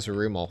geography of this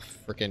room all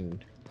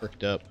freaking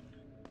fricked up.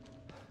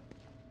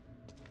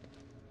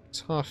 It's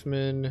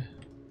Hoffman.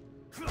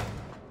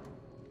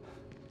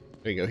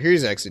 There you go,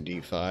 here's exit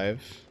D5.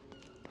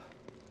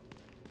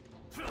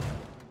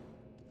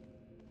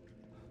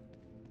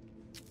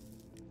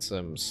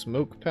 Some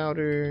smoke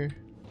powder.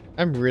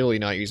 I'm really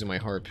not using my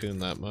harpoon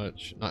that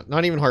much.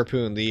 Not even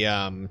harpoon,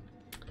 the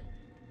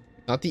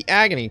not the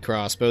agony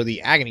crossbow.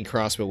 The agony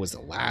crossbow was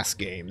the last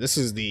game. This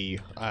is the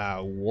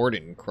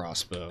warden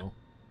crossbow.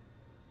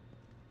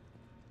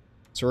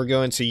 So we're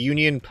going to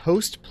Union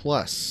Post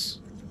Plus.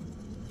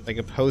 Like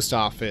a post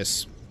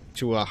office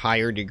to a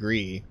higher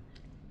degree.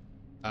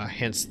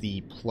 Hence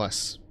the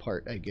plus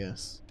part, I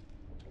guess.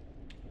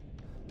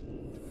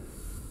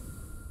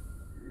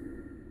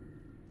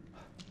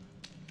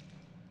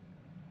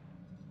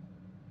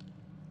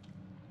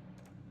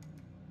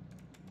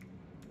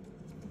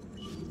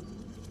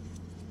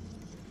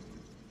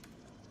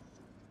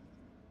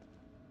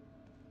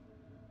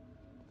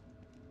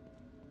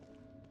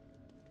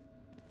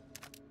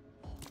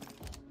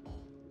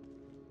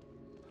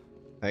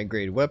 High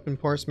grade weapon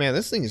parts. Man,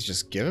 this thing is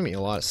just giving me a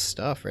lot of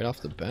stuff right off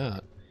the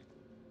bat.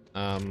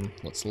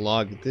 Let's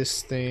log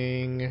this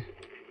thing.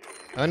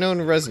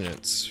 Unknown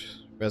resonance.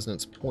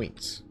 Resonance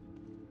points.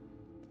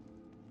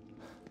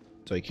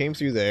 So he came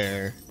through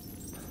there.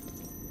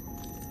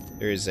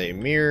 There is a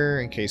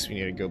mirror in case we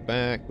need to go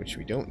back, which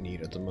we don't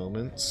need at the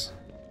moment.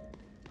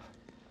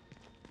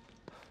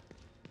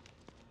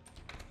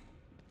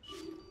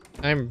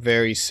 I'm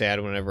very sad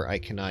whenever I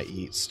cannot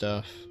eat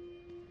stuff.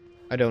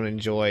 I don't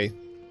enjoy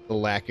the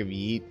lack of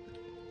eat.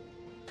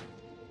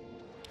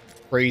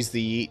 Praise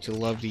the eat, to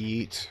love to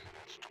eat.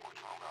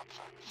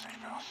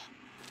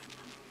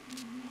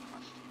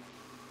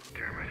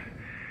 Damn it.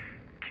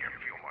 Can't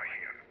feel my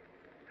hand.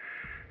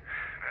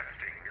 That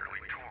thing nearly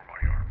tore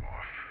my arm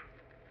off.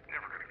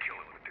 Never gonna kill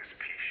it with this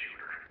pea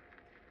shooter.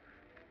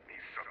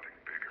 Needs something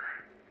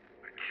bigger.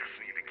 I just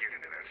need to get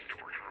into that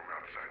storage room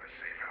outside the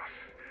safe house.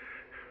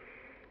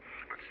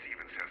 But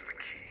Stevens has the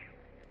key.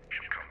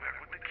 Should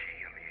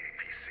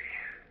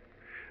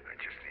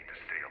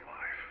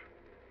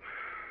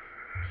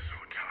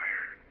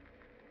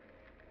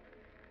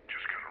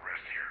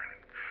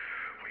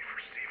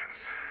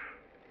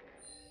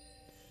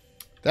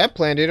that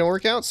plan didn't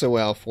work out so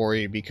well for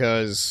you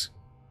because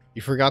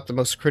you forgot the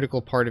most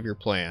critical part of your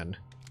plan.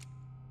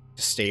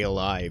 To stay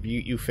alive.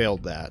 You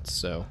failed that,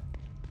 so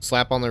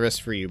slap on the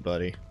wrist for you,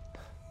 buddy.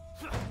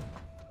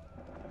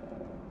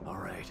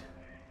 Alright.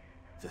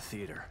 The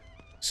theater.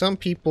 Some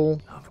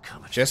people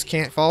just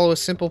can't follow a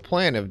simple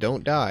plan of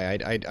don't die.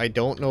 I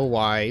don't know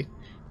why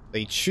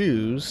they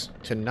choose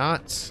to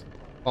not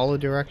follow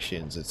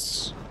directions.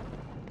 It's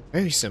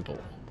very simple.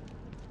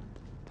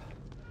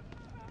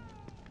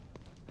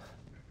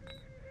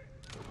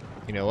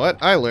 You know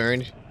what? I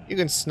learned you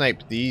can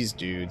snipe these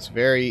dudes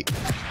very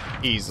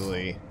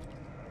easily.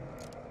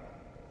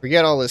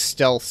 Forget all this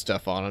stealth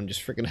stuff on them,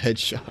 just freaking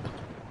headshot.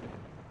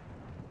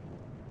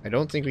 I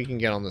don't think we can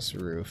get on this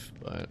roof,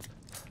 but...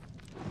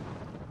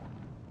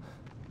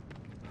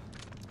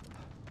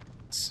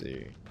 Let's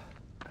see.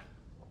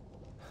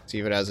 See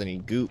if it has any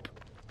goop.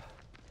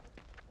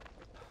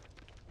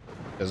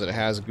 Does it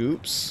has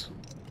goops?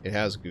 It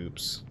has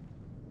goops.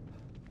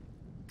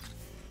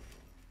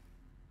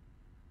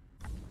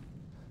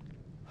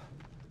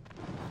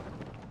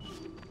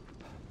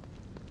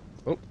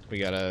 Oh, we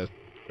got a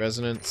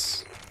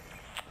resonance.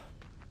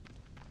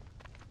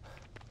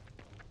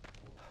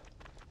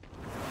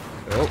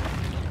 Oh.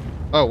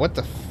 Oh, what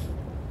the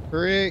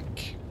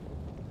frick?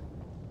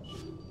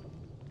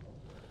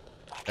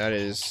 That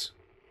is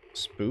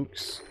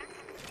spooks.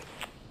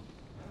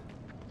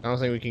 I don't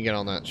think we can get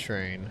on that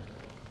train.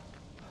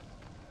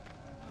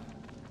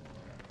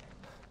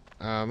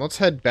 Let's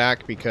head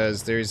back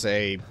because there's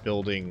a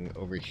building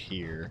over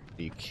here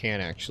that you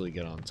can't actually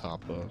get on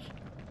top of.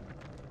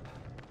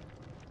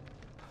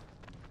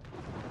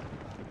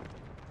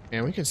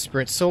 Man, we can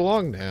sprint so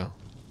long now.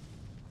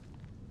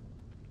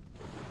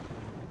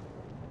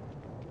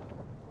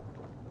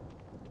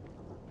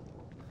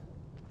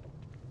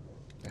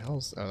 The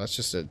hell's... Oh, that's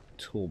just a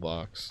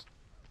toolbox.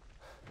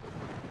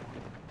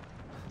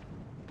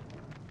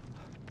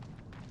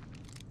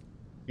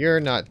 You're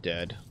not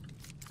dead.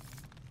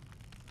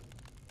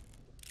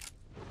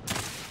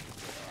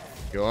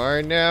 You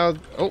are now...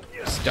 Oh,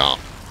 stop.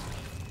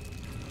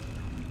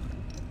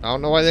 I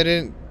don't know why they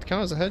didn't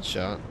count as a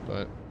headshot,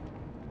 but...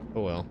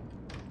 Oh well.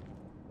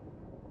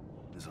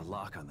 There's a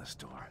lock on this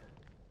door.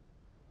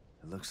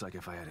 It looks like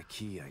if I had a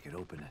key, I could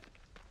open it.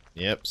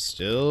 Yep,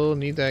 still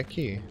need that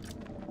key.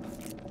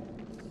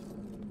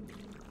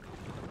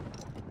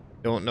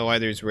 Don't know why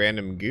there's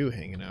random goo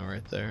hanging out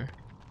right there.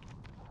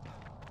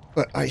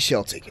 But I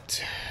shall take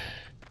it.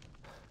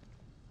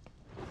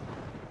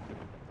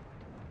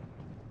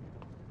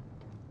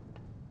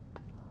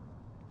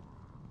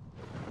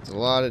 There's a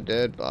lot of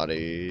dead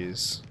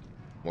bodies.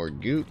 More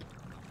goop.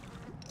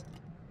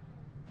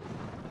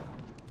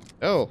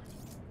 Oh,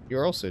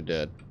 you're also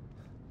dead.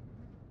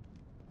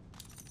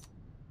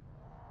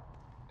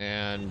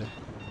 And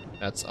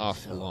that's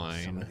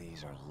offline. Some of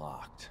these are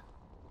locked.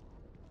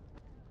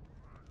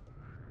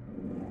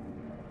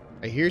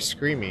 I hear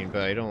screaming,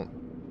 but I don't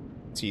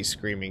see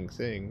screaming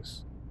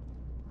things.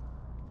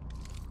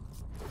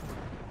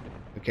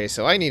 Okay,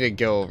 so I need to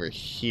go over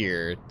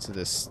here to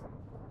this...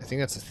 I think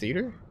that's a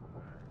theater?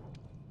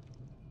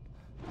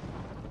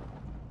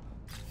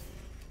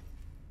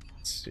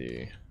 Let's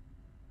see.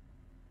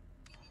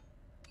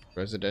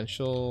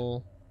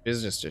 Residential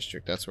business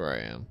district, that's where I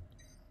am.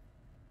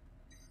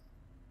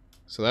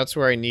 So that's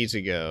where I need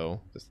to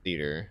go, the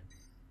theater.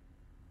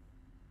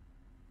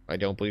 I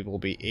don't believe we'll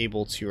be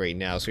able to right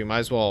now, so we might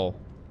as well...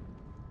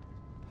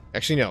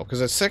 Actually, no, because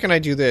the second I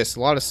do this, a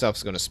lot of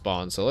stuff's going to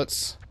spawn, so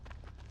let's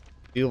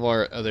deal with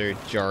our other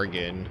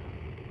jargon.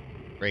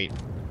 Right.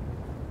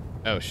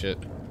 Oh, shit.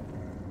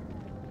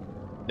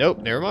 Nope,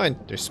 never mind.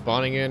 They're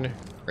spawning in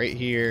right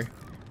here,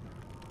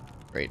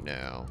 right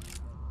now.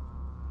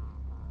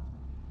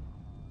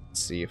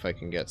 Let's see if I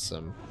can get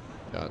some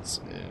shots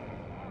in.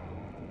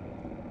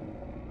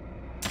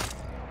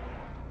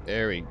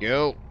 There we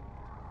go.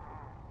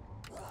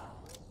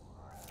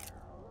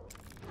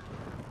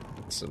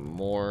 Some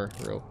more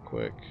real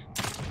quick.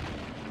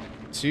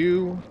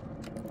 2.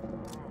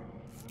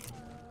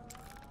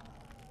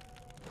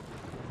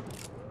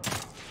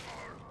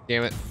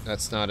 Damn it,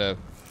 that's not a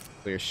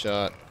clear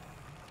shot.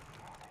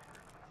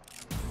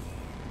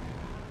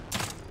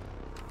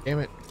 Damn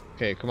it.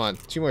 Okay, come on,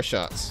 2 more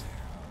shots.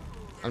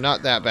 I'm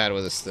not that bad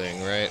with this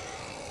thing, right?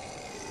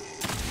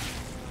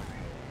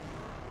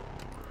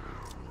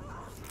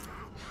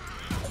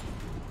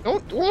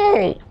 Don't...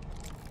 Whoa!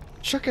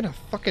 Chucking a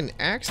fucking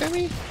axe at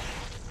me?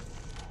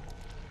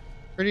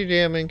 Pretty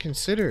damn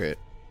inconsiderate.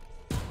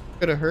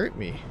 Could have hurt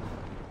me.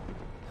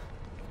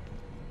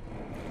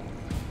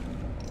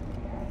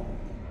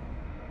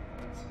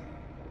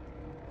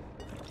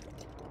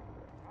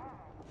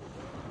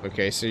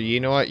 Okay, so you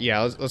know what?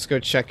 Yeah, let's go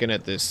check in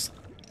at this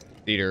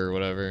theater or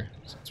whatever,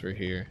 since we're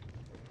here.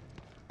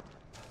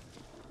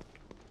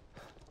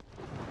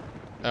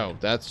 Oh,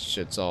 that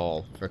shit's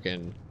all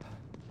frickin'...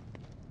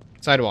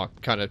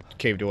 Sidewalk kind of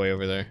caved away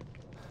over there.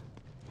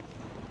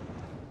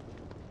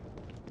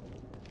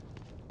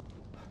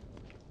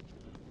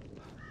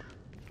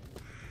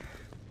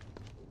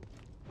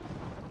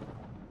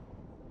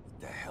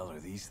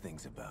 are these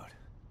things about?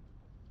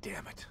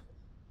 Damn it.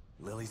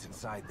 Lily's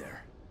inside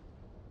there.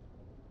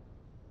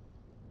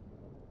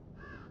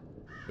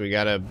 We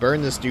gotta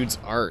burn this dude's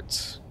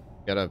art.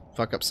 Gotta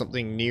fuck up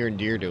something near and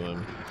dear to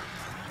him.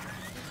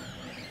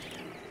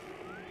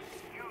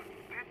 You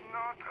did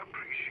not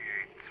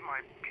appreciate my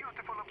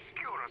beautiful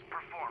Obscura's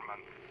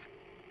performance.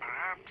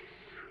 Perhaps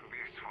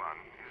this one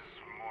is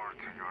more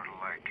to your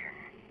liking.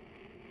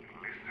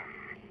 Listen.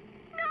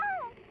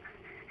 No!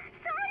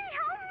 Somebody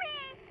help me!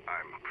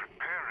 I'm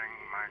preparing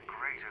my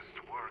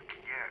greatest work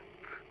yet,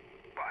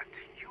 but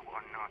you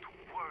are not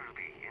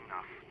worthy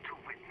enough to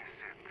witness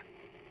it.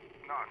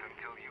 Not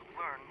until you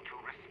learn to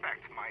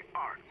respect my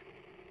art.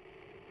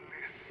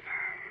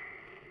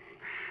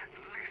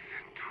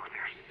 Listen to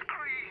their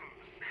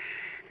screams,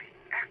 the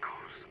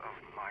echoes of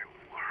my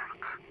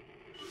work.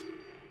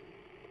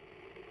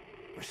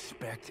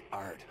 Respect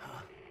art,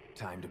 huh?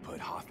 Time to put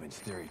Hoffman's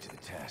theory to the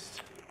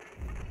test.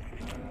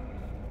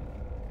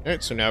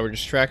 Alright, so now we're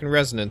just tracking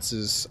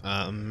resonances.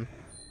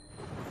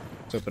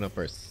 Let's open up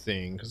our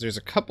thing, because there's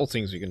a couple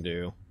things we can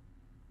do.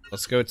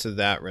 Let's go to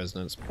that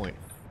resonance point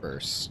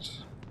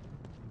first.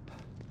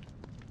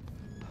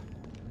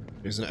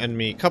 There's an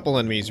enemy, couple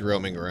enemies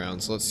roaming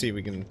around, so let's see if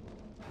we can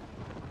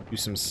do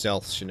some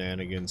stealth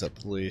shenanigans at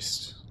the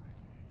least.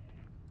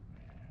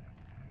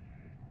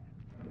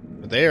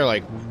 But they are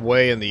like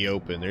way in the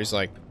open. There's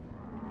like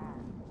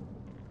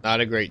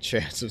not a great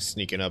chance of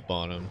sneaking up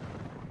on them.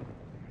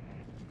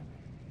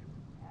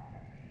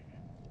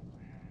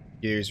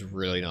 There's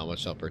really not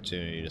much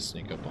opportunity to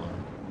sneak up on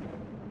them.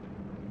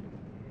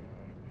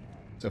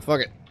 So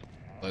fuck it.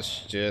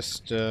 Let's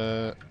just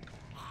get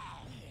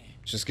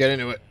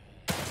into it.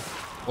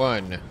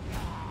 One.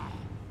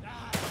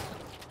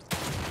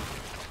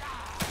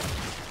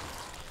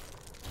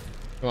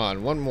 Come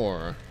on, one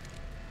more.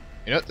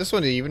 You know what? This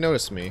one didn't even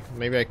notice me.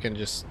 Maybe I can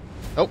just...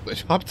 Oh,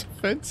 it hopped the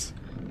fence.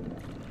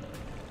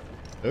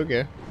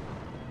 Okay.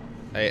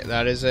 Hey,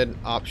 that is an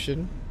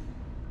option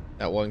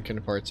that one can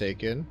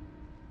partake in.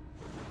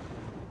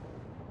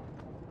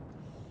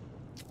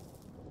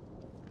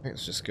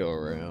 Let's just go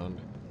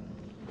around.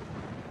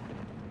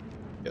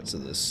 Get to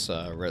this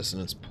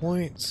resonance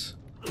point.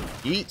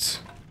 Eat.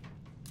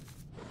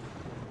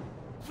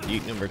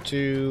 Eat number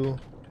 2.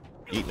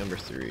 Eat number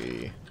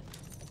 3.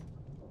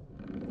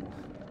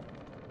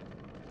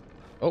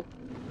 Oh,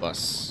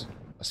 bus.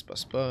 Bus,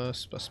 bus,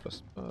 bus, bus,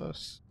 bus,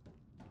 bus.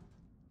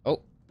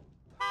 Oh.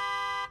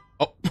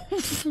 Oh,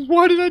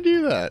 why did I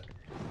do that?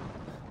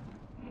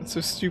 That's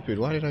so stupid.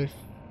 Why did I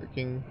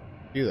freaking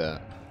do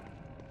that?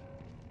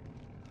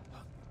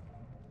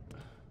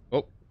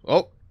 Oh,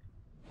 oh.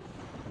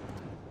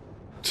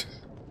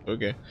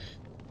 Okay.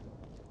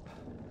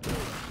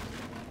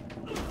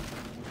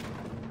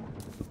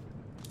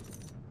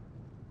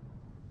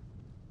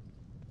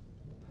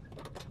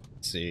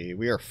 Let's see.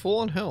 We are full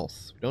on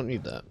health. We don't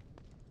need that.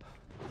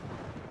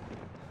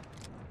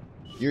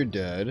 You're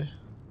dead.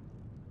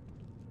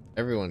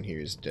 Everyone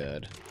here is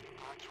dead.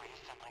 Birds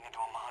reassembling into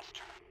a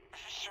monster.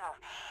 Sure,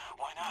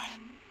 why not?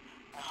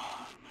 No.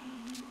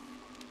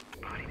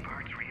 Body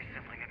parts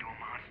reassembling into a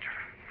monster.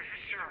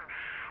 Sure,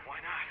 why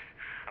not?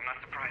 I'm not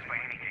surprised by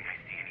anything I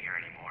see in here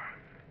anymore.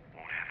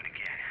 Won't happen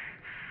again.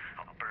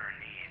 I'll burn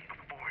these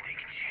before they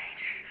can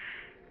change.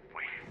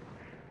 Wait.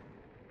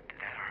 Did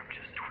that arm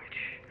just twitch?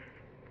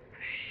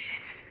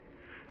 Shit.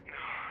 No.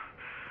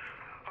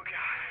 Oh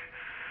god.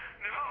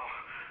 No.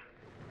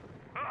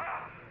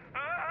 Ah!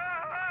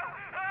 Ah!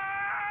 Ah!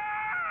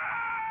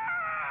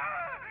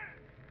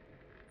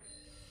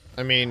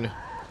 I mean,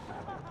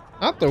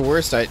 not the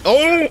worst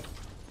Oh!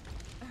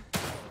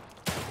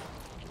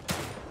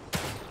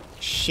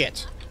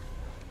 Shit.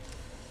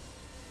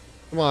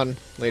 Come on,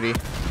 lady.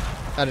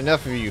 Had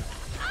enough of you.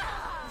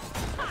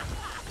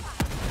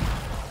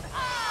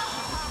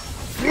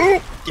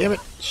 Damn it.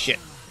 Shit.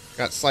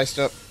 Got sliced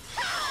up.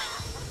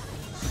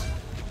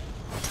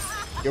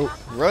 Yo,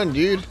 run,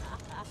 dude.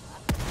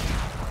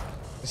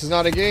 This is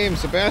not a game,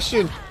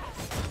 Sebastian.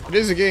 It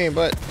is a game,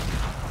 but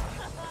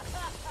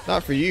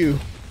not for you.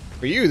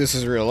 For you, this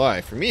is real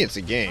life. For me, it's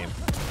a game.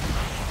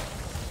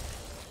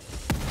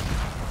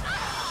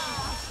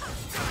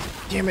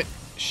 Damn it.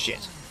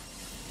 Shit.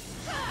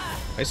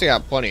 At least I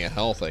got plenty of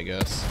health, I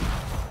guess.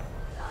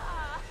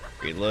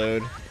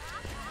 Reload.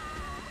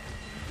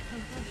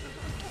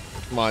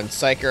 Come on,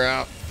 psych her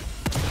out.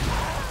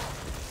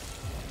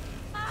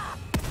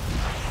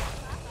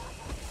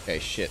 Okay,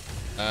 shit.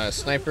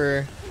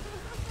 Sniper.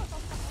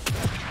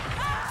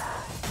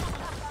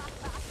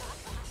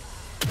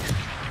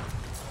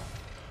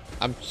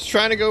 I'm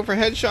trying to go for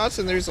headshots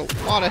and there's a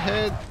lot of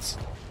heads.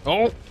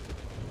 Oh! Did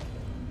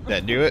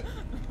that do it?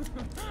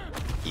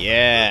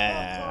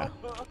 Yeah!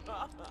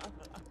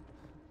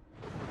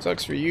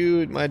 Sucks for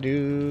you, my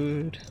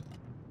dude.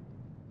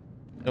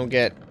 Don't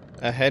get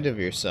ahead of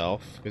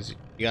yourself, because you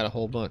got a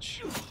whole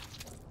bunch.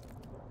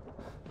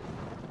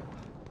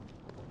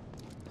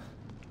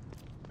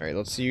 Alright,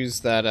 let's use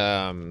that,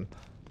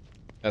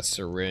 that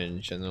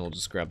syringe, and then we'll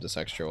just grab this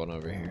extra one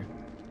over here.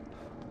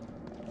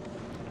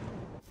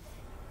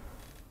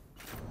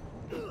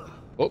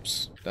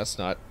 Oops, that's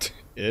not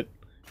it.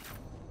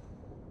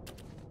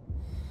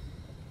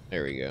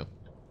 There we go.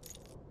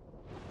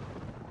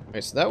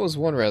 Alright, so that was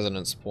one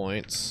resonance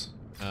point.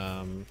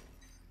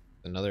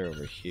 Another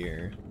over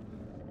here.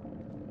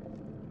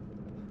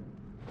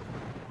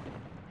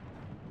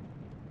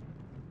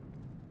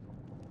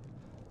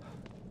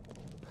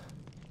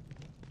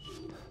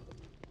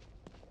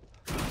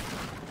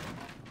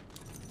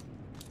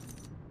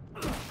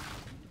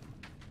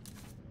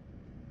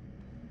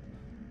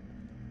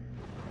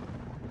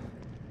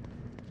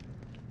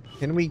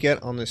 Can we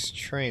get on this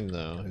train,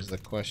 though, is the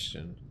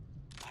question.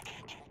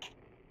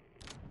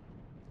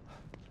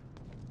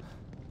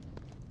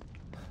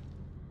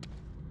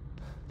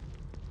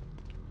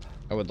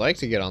 I would like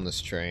to get on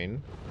this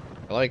train.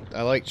 I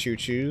like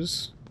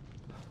choo-choos.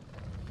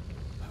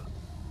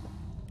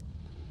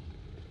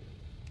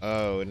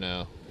 Oh,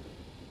 no.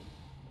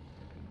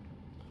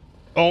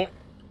 Oh!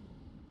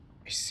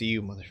 I see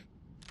you, mother...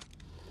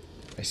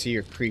 I see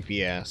your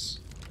creepy ass.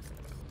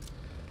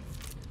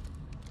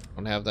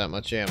 Don't have that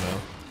much ammo.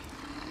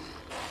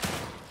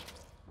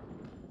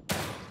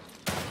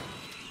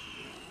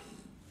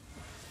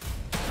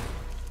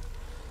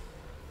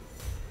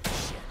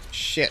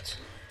 Shit.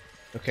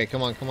 Okay,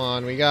 come on, come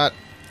on. We got...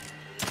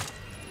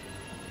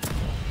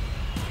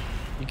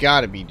 You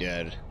gotta be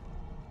dead.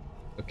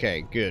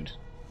 Okay, good.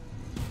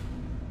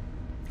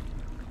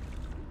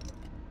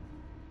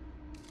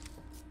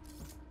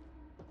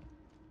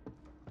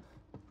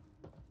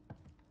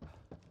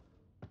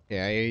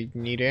 Yeah, I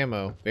need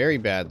ammo very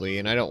badly,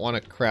 and I don't want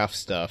to craft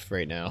stuff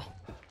right now.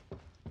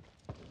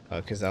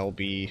 Because that will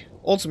be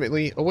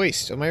ultimately a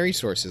waste of my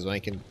resources when I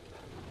can...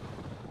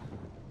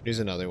 There's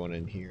another one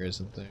in here,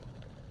 isn't there?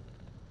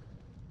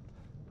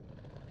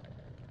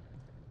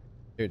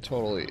 There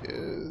totally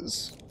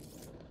is.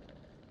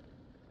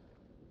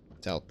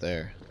 It's out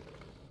there.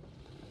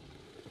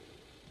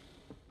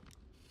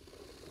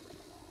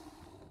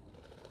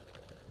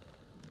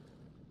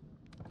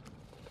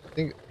 I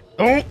think...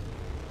 Oh!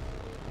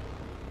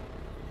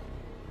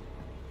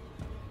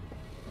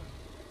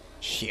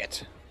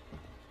 Shit.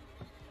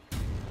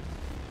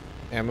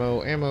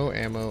 Ammo, ammo,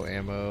 ammo,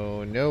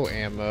 ammo. No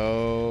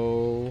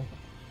ammo.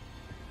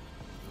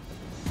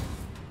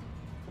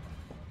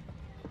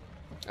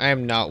 I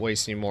am not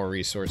wasting more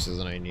resources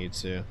than I need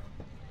to.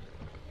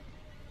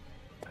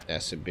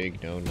 That's a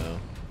big no-no.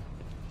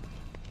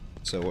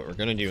 So what we're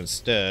gonna do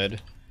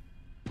instead,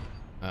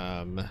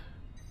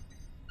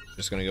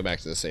 just gonna go back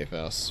to the safe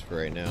house for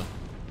right now.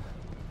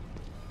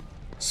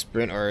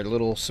 Sprint our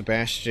little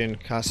Sebastian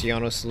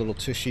Castellanos little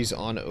tushies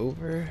on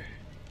over.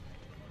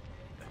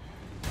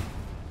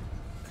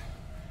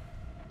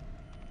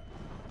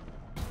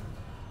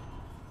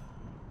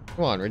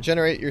 Come on,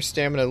 regenerate your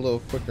stamina a little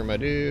quicker, my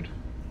dude.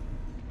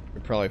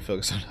 We'll probably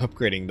focus on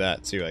upgrading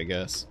that too, I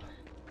guess.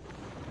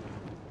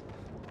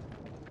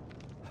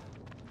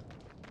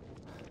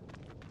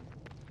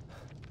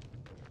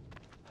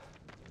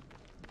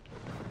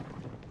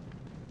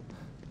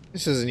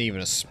 This isn't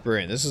even a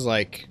sprint. This is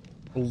like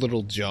a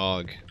little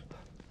jog.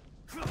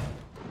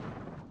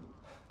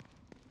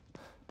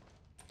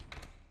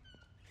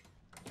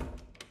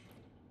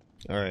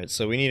 Alright,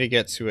 so we need to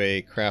get to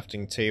a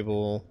crafting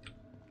table.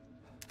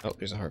 Oh,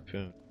 there's a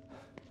harpoon.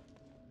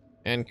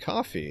 And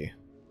coffee.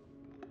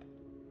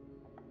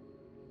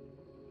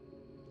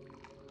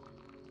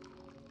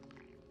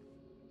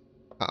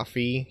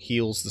 Coffee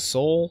heals the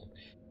soul.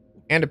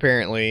 And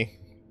apparently,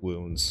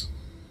 wounds.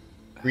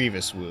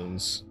 Grievous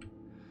wounds.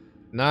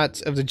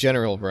 Not of the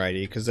general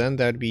variety, because then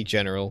that'd be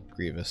General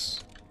Grievous.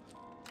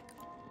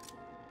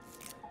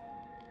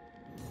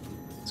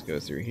 Let's go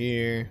through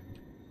here.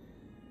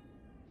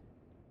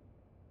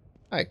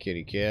 Hi,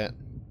 kitty cat.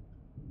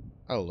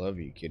 I love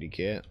you, kitty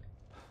cat.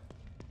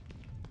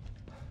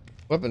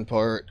 Weapon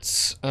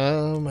parts.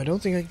 I don't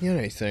think I can get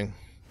anything.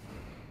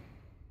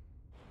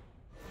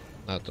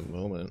 Not at the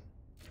moment.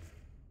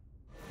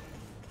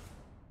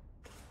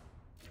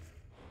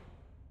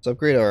 Let's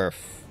upgrade our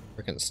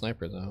freaking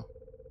sniper, though.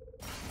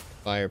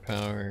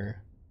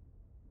 Firepower.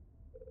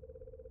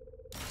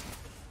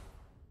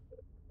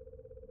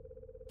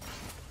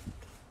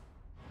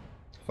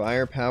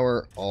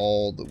 Firepower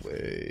all the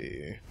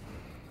way.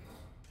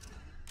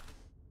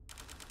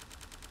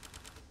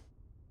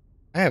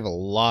 I have a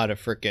lot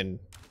of frickin'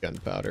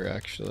 gunpowder,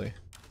 actually.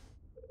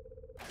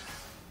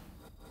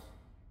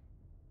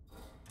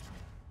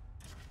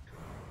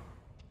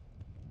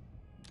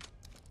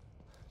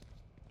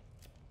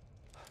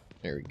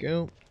 There we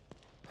go.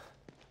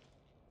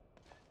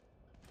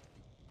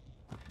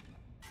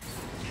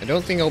 I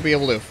don't think I'll be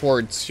able to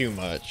afford too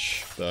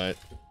much, but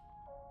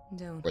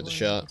Don't worth a worry,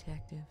 shot.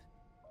 Detective.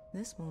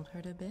 This won't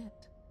hurt a bit.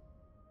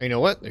 You know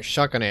what? There's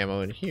shotgun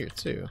ammo in here,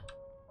 too.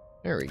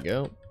 There we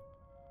go.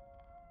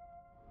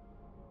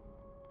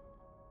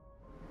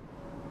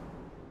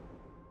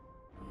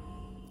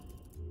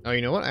 Oh,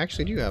 you know what? I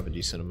actually do have a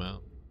decent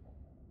amount.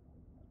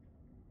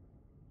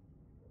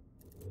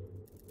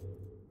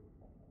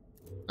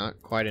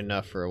 Not quite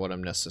enough for what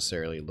I'm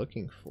necessarily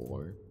looking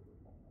for.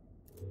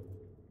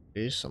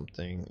 Is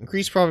something.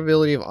 Increased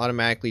probability of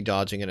automatically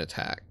dodging an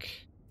attack.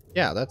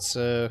 Yeah, that's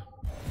a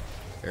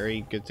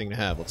very good thing to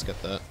have. Let's get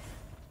that.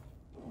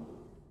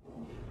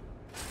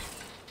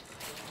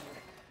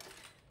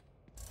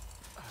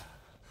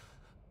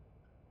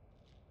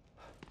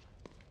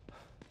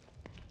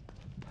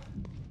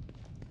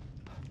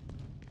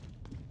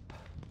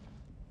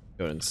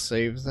 Go ahead and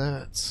save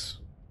that.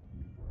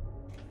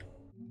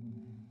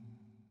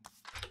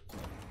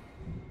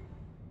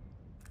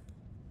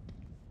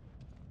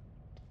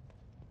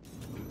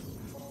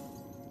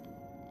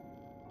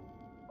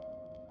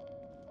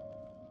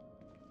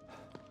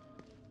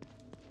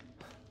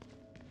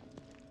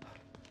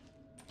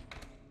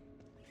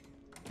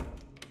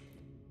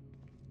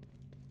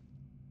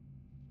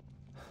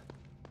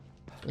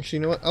 Actually,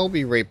 you know what? I'll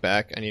be right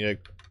back. I need to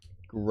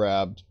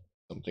grab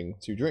something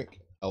to drink.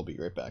 I'll be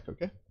right back,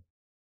 okay?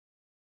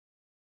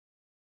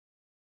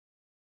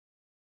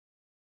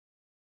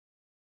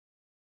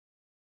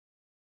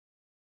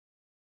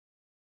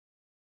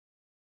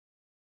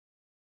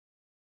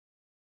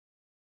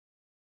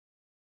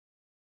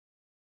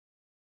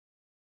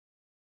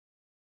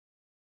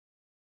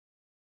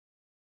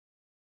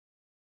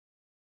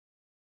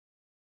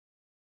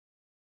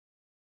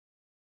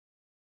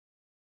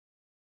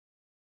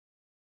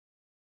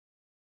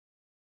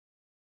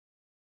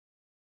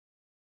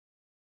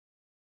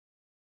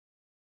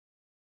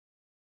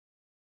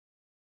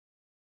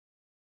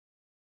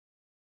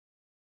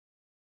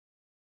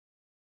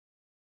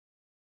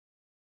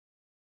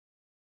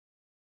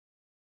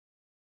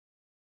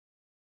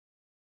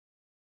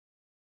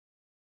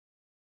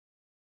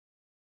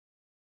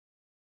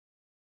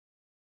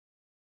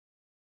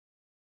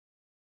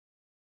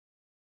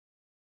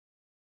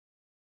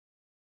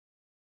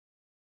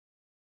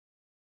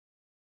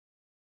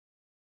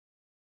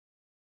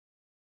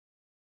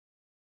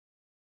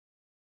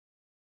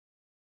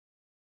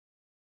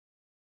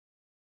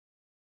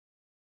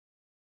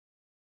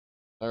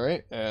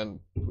 Alright, and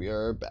we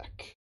are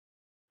back.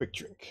 Quick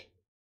drink.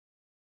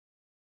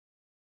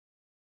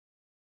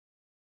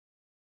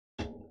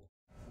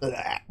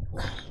 Alright,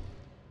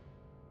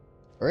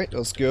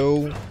 let's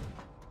go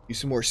do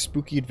some more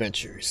spooky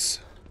adventures.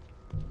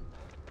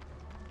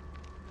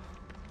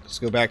 Let's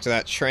go back to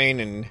that train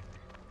and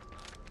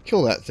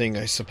kill that thing,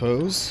 I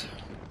suppose.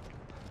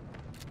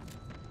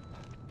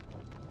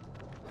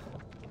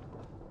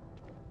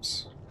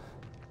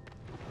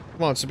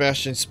 Come on,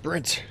 Sebastian,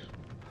 sprint.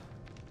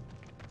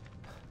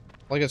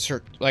 Like it's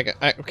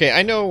okay,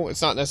 I know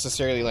it's not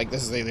necessarily like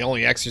this is the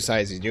only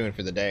exercise he's doing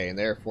for the day, and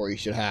therefore he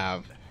should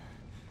have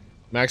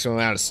maximum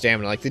amount of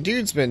stamina. Like, the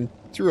dude's been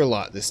through a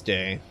lot this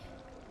day.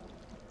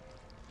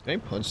 Can I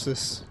punch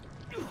this?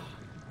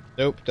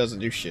 Nope, doesn't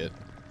do shit.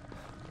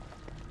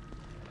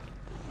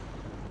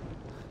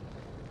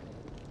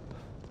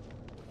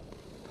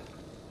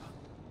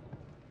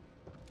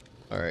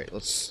 Alright,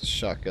 let's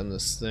shotgun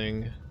this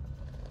thing.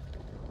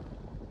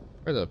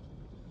 Where the...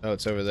 Oh,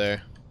 it's over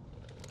there.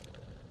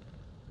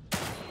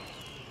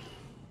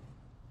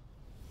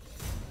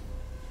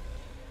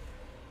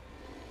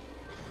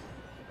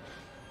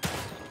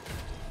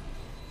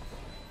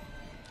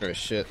 Oh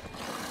shit.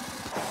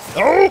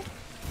 Oh!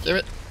 Damn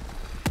it.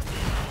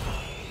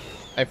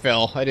 I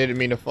fell. I didn't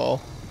mean to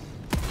fall.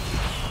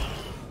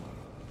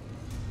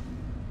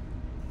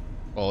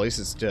 Well, at least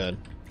it's dead.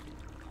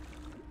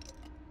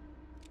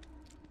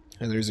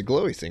 And there's a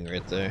glowy thing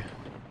right there.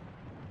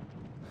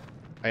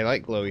 I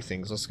like glowy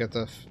things. Let's get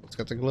the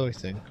glowy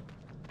thing.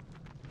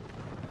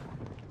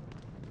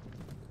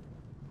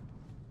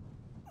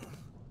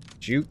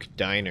 Juke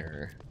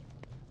Diner.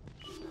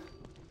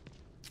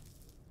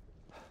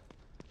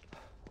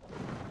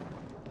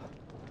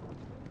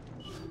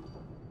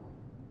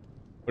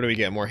 What do we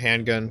get? More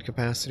handgun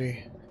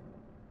capacity?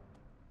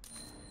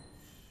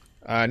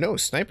 No,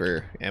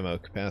 sniper ammo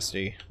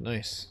capacity.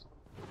 Nice.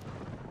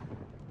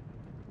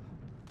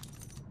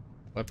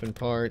 Weapon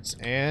parts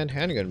and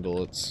handgun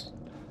bullets.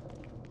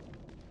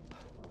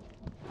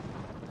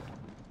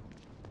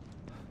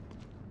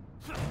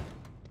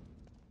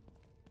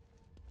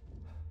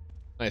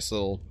 Nice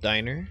little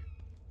diner.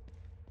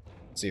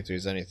 Let's see if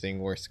there's anything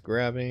worth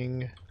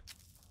grabbing.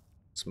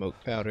 Smoke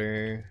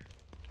powder.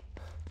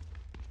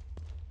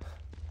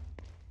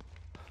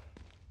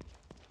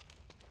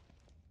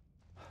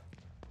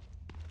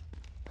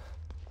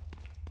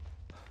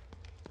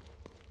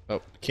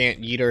 Oh, can't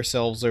yeet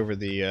ourselves over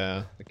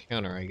the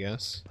counter, I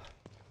guess.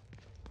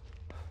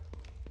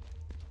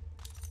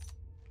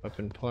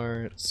 Weapon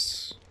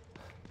parts.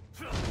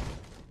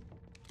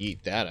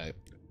 Eat that,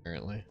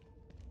 apparently.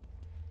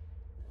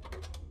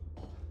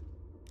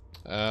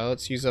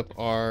 Let's use up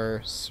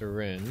our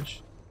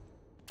syringe.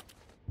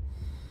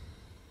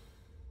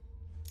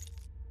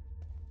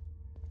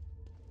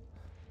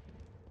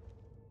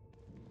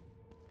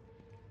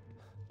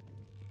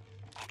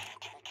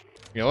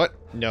 You know what?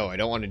 No, I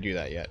don't want to do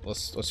that yet.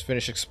 Let's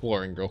finish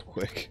exploring real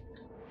quick.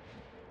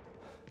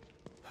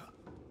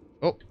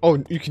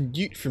 Oh, you can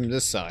yeet from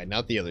this side,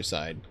 not the other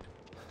side.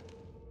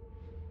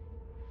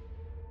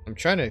 I'm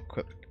trying to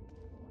equip.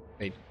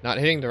 Wait, not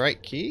hitting the right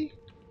key?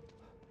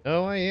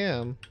 No, I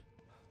am.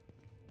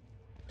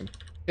 I'm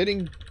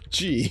hitting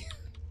G.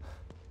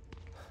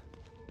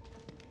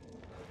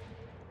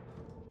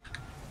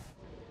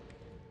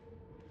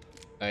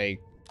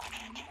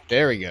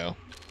 There we go.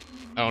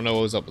 I don't know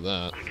what was up with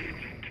that. I'm the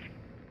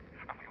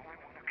only one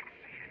who can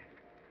see it.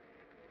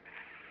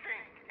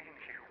 Thing in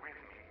here with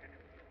me.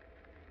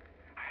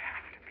 I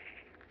have to be.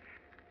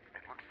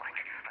 It looks like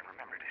I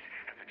remembered it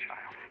as a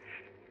child.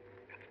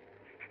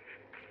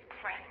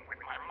 Playing with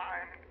my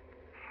mind.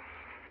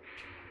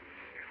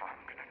 If I'm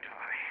gonna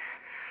die,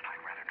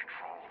 I'd rather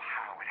control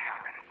how it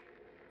happens.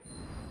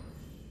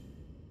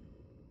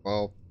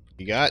 Well,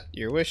 you got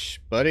your wish,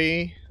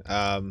 buddy.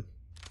 I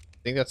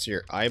think that's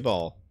your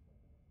eyeball.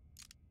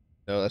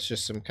 No, that's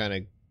just some kind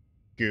of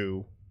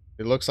goo.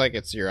 It looks like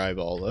it's your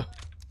eyeball, though.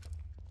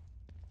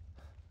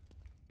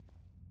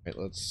 Alright,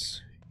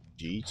 let's...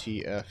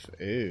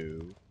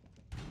 GTFO.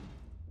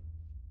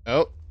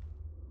 Oh!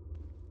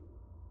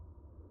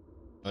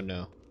 Oh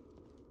no.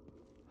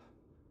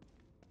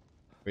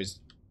 Okay,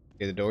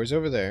 the door's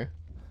over there.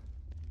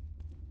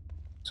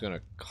 Just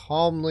gonna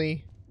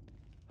calmly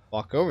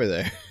walk over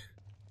there.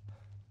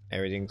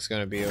 Everything's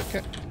gonna be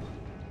okay.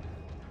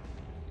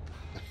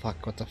 The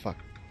fuck? What the fuck?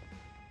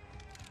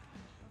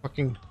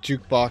 Fucking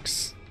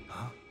jukebox.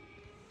 Huh?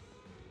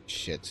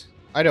 Shit.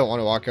 I don't want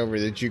to walk over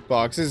the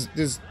jukebox. This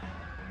is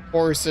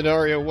horror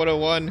scenario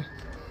 101.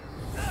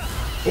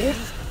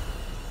 Oh.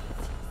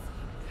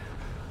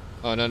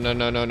 Oh no no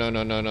no no no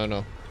no no no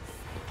no.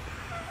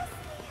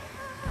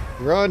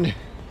 Run!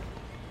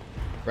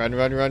 Run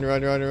run run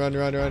run run run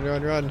run run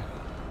run run.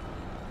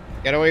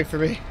 Get away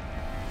from me.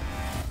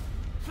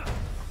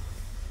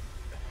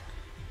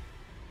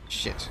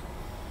 Shit.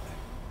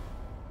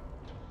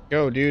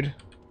 Go, dude.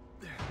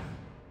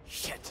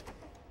 Shit.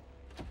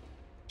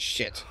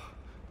 Shit.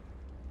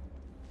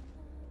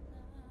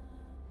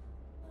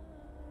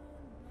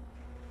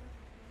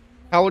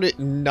 How would it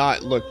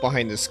not look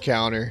behind this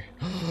counter?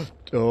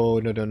 Oh,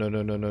 no, no, no,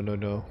 no, no, no, no,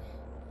 no.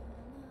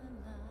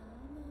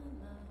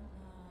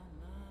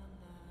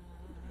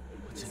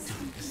 What's it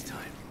doing this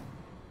time?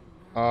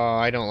 Oh,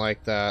 I don't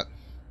like that.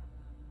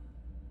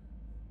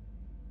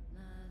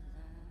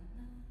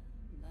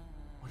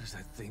 What does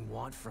that thing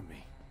want from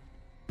me?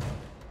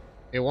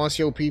 It wants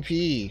your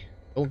PP.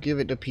 Don't give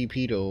it the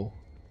PP, though.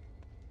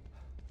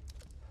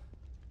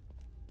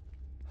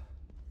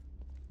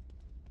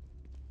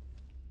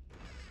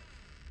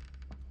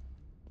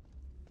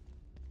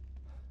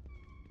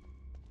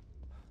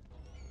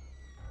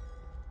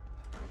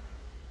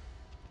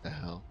 The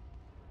hell?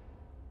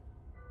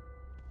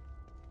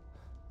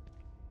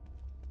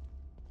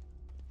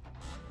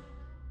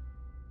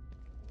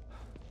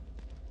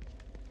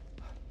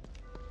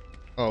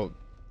 Oh.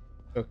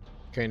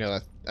 Okay, no,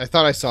 I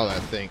thought I saw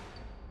that thing.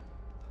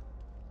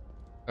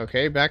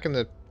 Okay, back in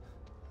the...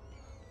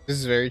 This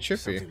is very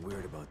trippy. Something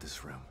weird about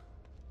this room.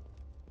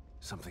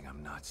 Something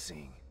I'm not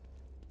seeing.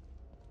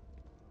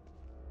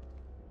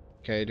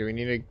 Okay, do we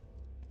need to...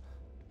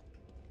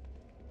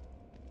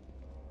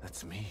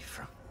 That's me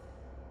from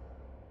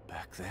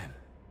back then.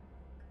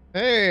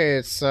 Hey,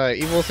 it's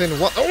Evil Within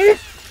what? Oh!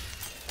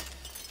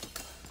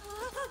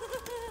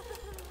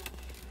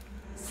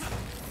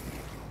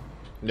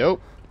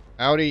 Nope.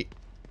 Howdy.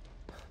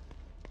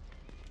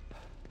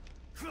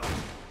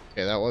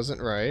 Okay, that wasn't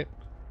right.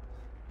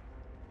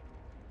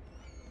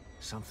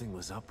 Something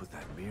was up with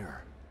that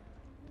mirror.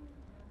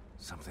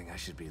 Something I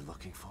should be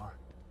looking for.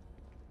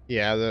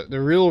 Yeah,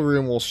 the real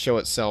room will show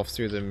itself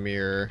through the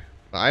mirror.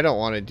 But I don't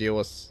want to deal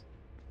with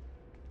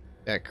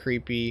that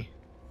creepy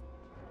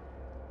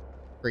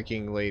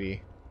freaking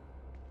lady.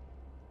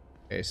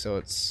 Okay, so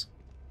it's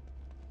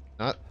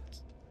not...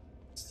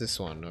 It's this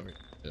one over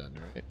here,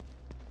 right?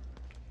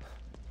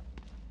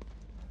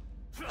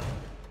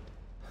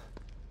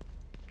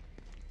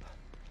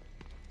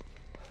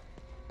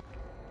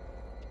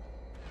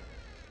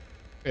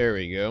 There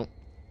we go.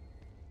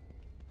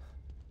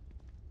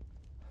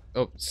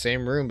 Oh,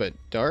 same room but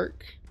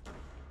dark?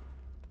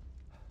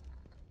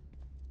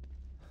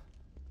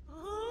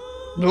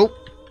 Nope.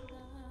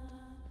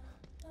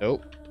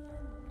 Nope.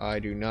 I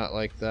do not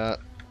like that.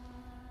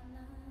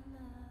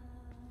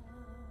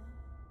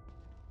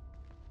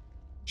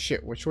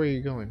 Shit, which way are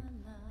you going?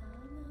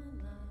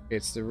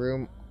 It's the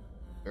room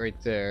right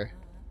there.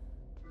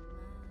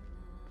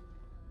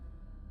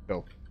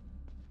 Go.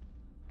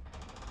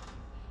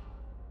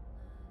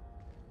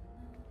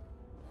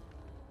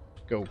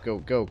 Go, go,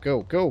 go,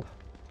 go, go!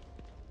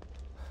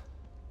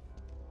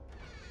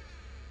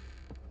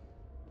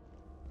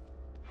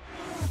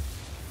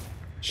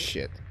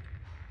 Shit.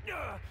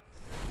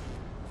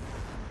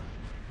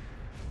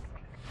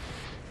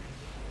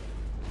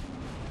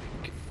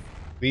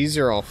 These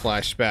are all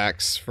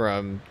flashbacks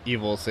from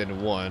Evil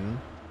Within 1.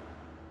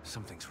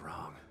 Something's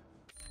wrong.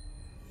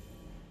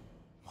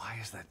 Why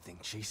is that thing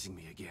chasing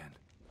me again?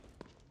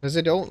 Because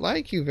I don't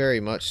like you very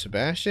much,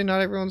 Sebastian.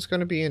 Not everyone's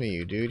gonna be into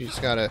you, dude. You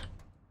just gotta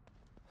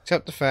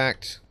accept the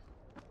fact.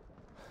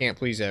 Can't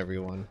please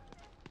everyone.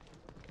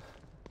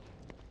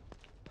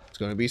 Just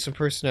going to be some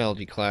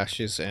personality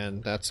clashes,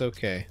 and that's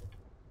okay.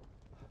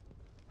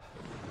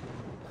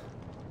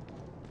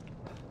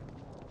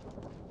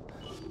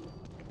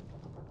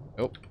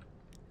 Nope.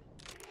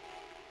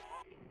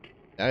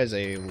 That is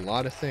a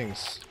lot of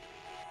things.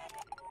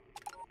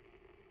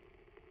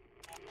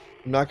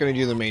 I'm not going to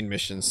do the main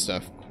mission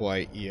stuff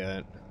quite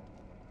yet.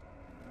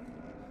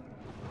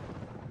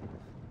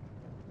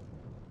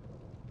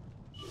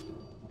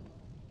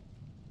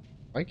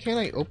 Why can't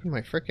I open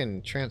my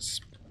frickin'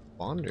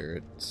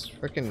 transponder? It's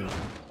frickin'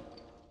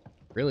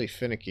 really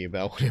finicky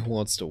about when it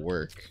wants to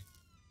work.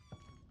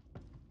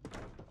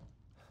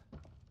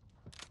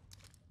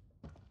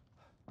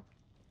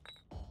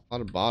 A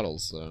lot of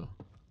bottles, though.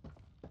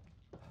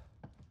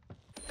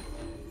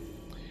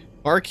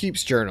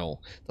 Barkeep's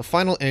journal. The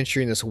final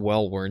entry in this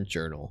well-worn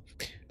journal.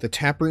 The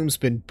taproom's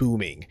been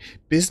booming.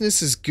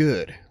 Business is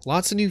good.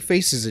 Lots of new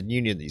faces in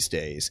Union these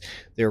days.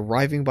 They're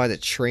arriving by the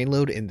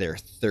trainload and they're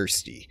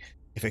thirsty.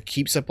 If it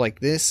keeps up like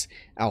this,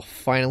 I'll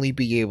finally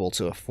be able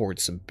to afford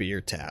some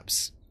beer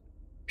taps.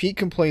 Pete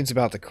complains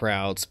about the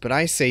crowds, but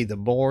I say the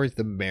more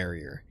the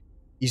merrier.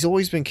 He's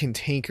always been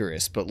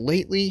cantankerous, but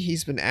lately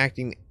he's been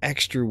acting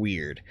extra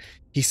weird.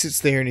 He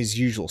sits there in his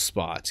usual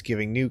spot,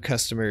 giving new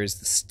customers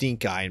the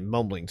stink eye and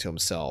mumbling to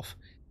himself.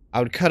 I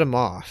would cut him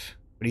off,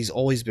 but he's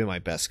always been my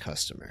best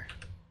customer.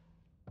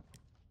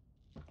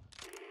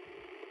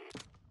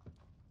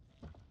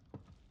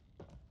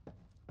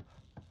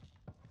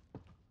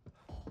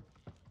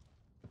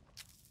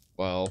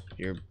 Well,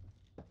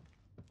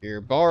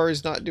 your bar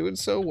is not doing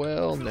so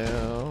well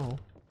now.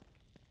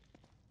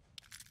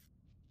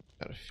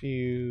 Got a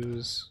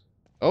fuse.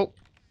 Oh,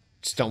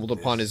 stumbled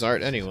upon his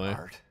art anyway.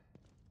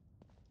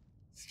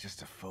 It's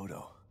just a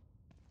photo.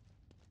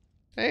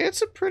 Hey,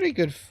 it's a pretty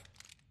good.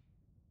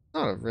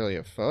 Not really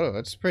a photo.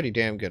 It's pretty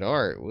damn good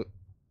art. You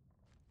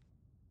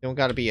don't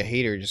gotta be a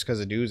hater just because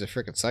a dude's a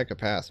freaking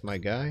psychopath, my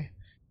guy.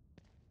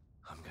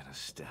 I'm gonna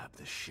stab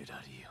the shit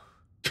out of you.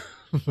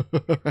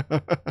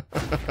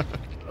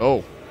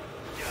 Oh.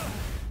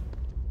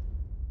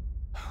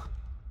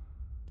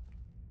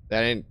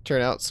 That didn't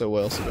turn out so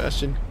well,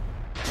 Sebastian.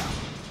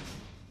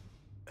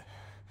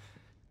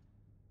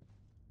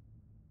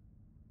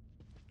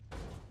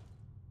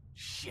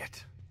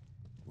 Shit.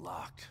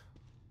 Locked.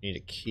 Need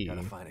a key.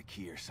 Gotta find a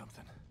key or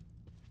something.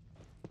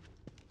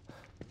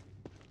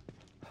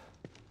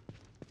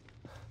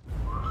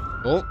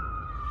 Oh.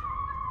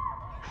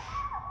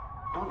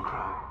 Don't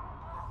cry.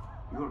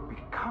 You're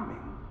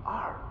becoming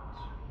art.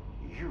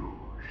 You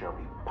shall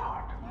be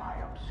part of my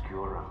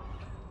obscura.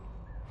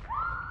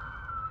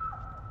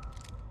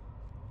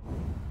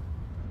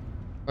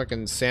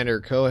 Fucking Sander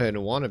Cohen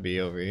wannabe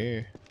over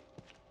here.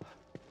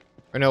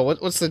 Or no,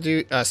 what's the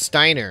dude?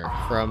 Steiner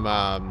from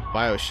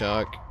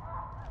Bioshock.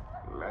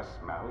 Less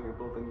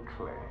malleable than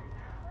clay,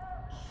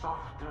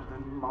 softer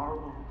than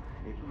marble.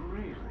 It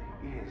really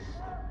is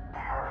the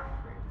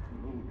perfect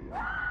medium.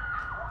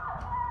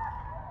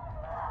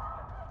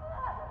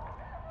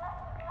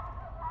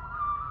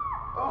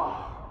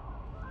 Oh,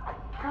 I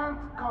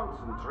can't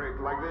concentrate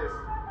like this.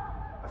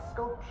 A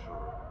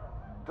sculpture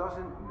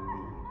doesn't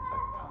need a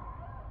tongue.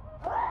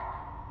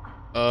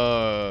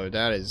 Oh,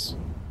 that is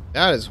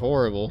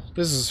horrible.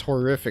 This is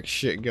horrific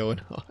shit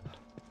going on.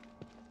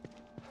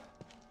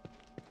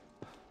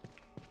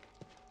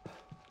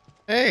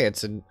 Hey,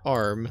 it's an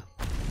arm.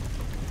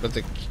 But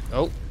the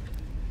oh.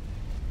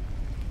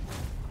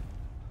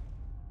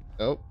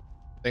 Oh.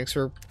 Thanks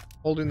for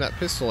holding that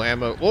pistol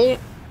ammo. Oh.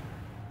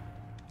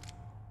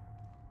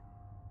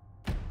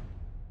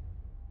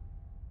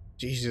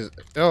 Jesus.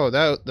 Oh,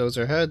 those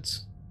are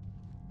heads.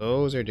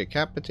 Those are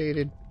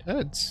decapitated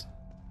heads.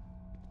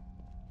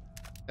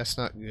 That's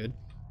not good.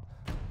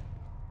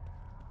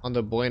 On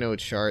the Bueno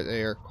chart,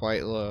 they are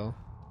quite low.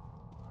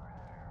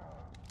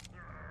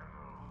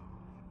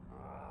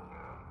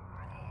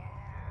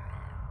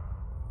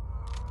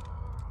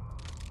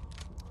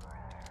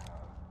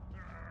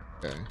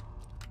 Okay.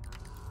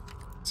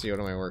 Let's see, what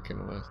am I working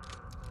with?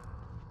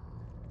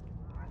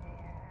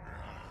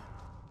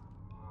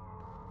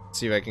 Let's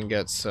see if I can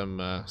get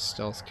some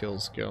stealth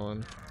kills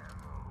going.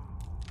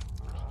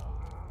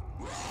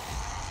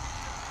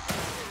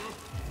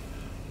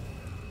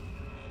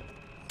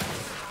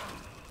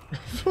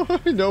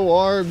 No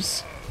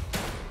arms.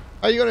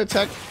 How are you gonna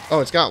attack? Oh,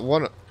 it's got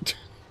one.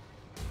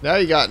 Now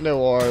you got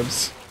no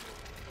arms.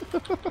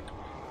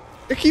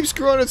 It keeps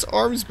growing its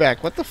arms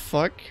back. What the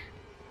fuck?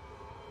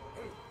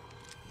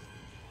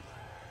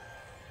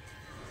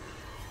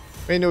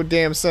 Made no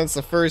damn sense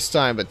the first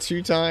time, but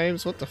 2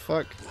 times? What the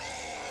fuck?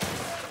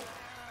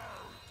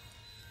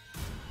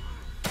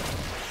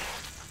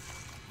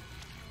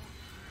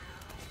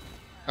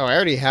 Oh, I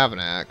already have an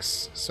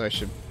axe, so I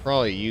should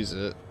probably use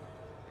it.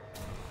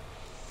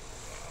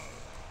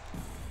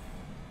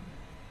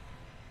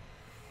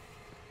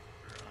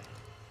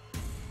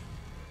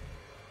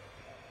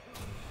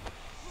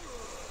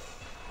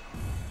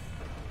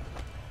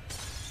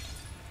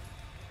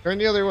 Turn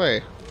the other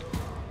way.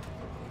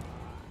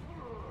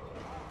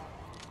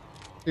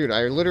 Dude,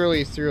 I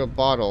literally threw a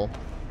bottle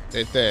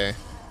right there.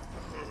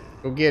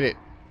 Go get it.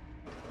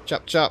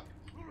 Chop, chop.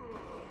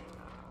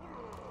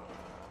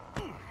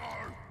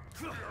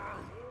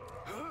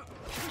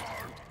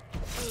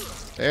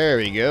 There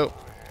we go.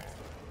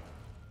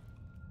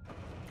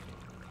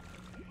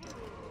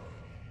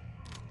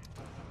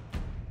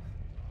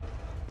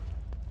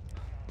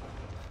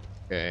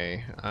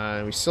 Okay,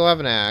 we still have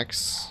an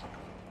axe.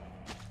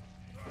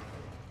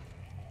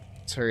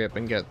 Let's hurry up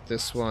and get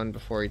this one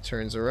before he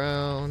turns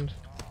around.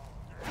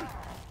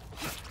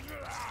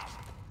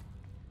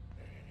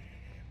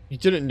 He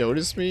didn't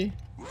notice me?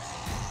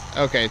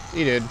 Okay,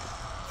 he did.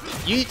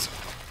 Yeet!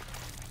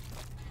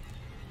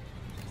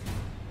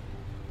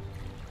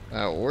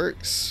 That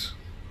works.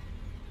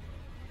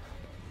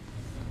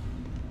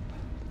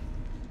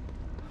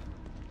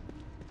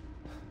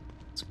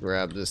 Let's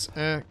grab this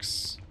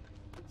axe.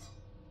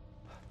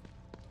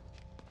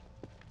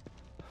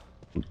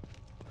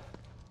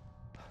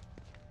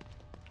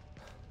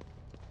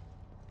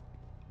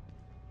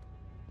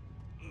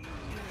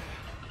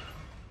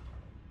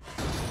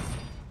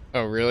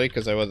 Oh, really?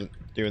 Because I wasn't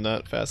doing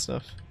that fast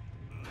enough.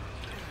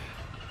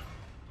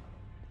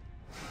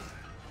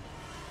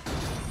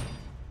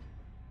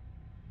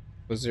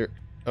 Was there...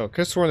 Oh, I could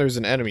have sworn there was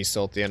an enemy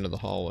still at the end of the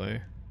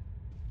hallway.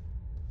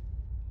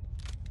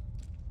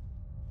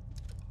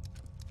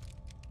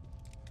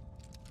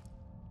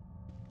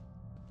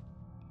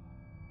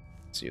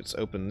 Let's see, let's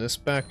open this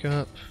back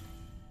up.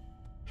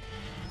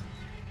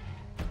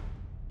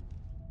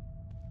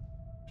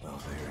 Well,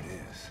 there it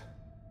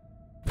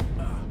is.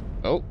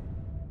 Oh.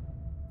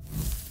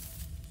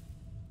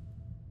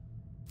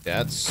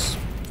 That's...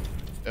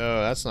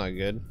 Oh, that's not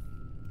good.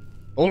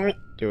 Oh,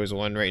 there was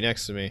one right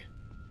next to me.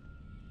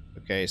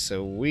 Okay,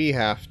 so we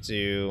have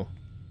to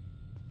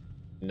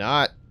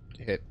not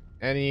hit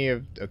any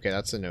of... Okay,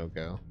 that's a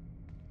no-go.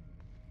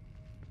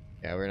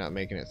 Yeah, we're not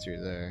making it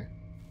through there.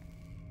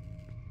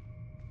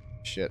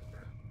 Shit.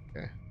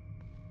 Okay.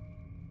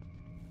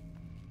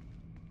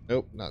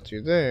 Nope, not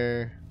through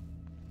there.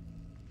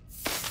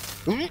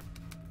 Damn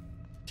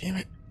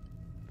it.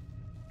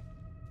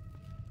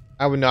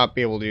 I would not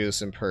be able to do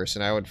this in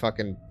person. I would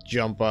fucking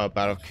jump up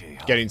out of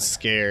getting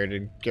scared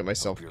and get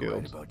myself Hope killed.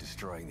 you're right about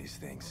destroying these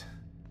things.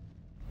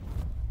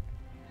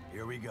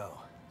 Here we go.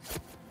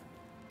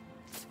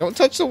 Don't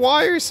touch the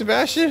wire,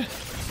 Sebastian.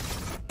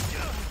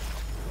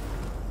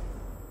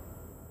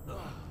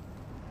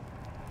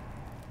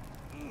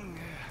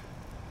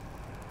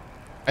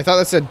 I thought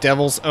that said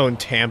Devil's Own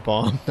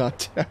Tampon, not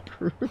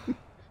taproom.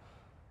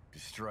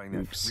 Destroying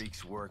that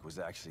freak's work was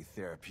actually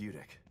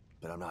therapeutic,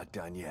 but I'm not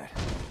done yet.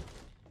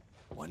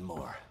 One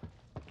more.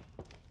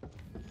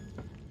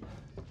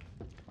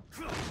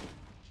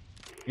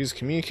 Use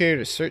communicator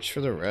to search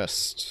for the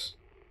rest.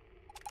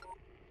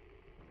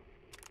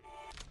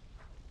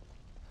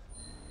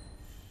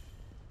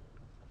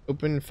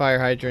 Open fire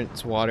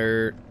hydrants,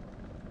 water,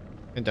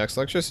 conducts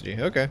electricity.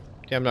 Okay.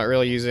 Yeah, I'm not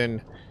really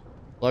using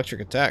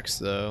electric attacks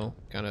though.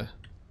 Kind of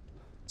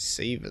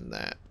saving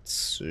that.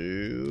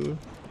 So,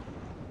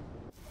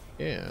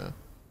 yeah.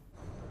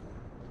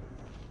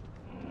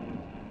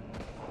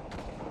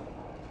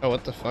 Oh,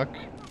 what the fuck?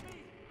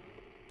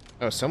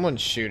 Oh,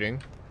 someone's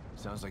shooting.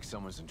 Sounds like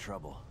someone's in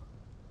trouble.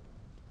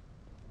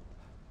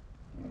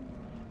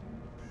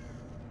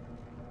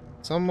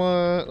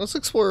 Someone... Let's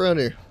explore around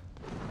here.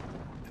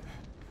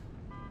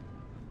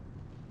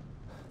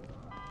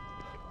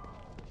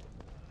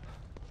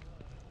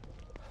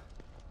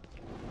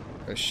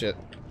 Oh shit.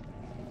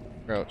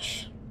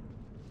 Crouch.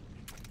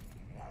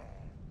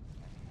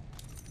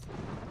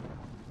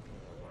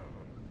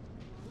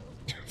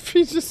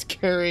 He's just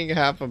carrying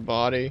half a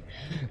body.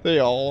 They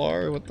all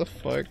are. What the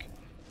fuck?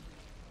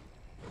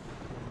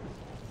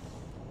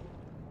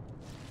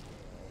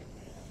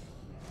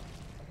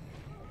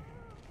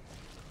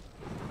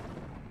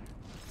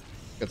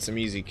 Got some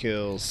easy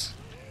kills.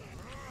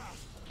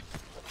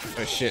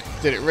 Oh shit.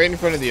 Did it right in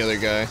front of the other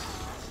guy.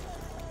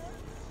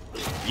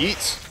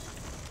 Yeet.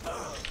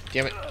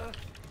 Damn it.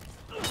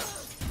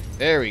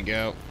 There we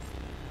go.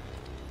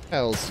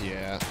 Hells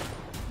yeah.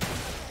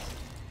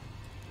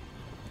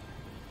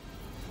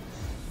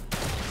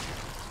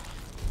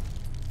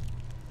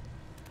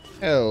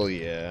 Hell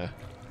yeah.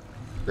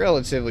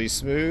 Relatively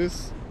smooth.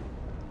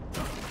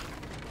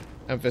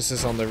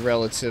 Emphasis on the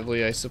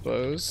relatively, I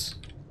suppose.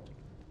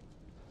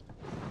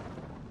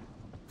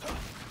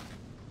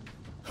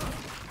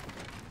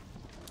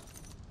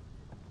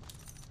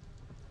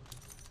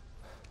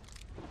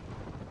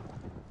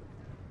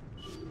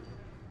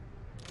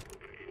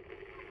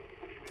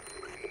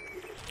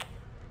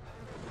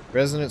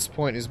 Resonance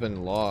point has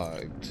been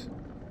logged.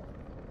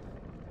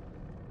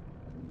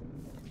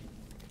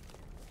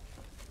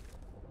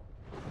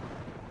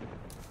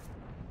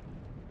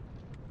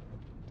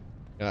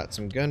 Got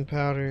some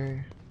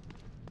gunpowder.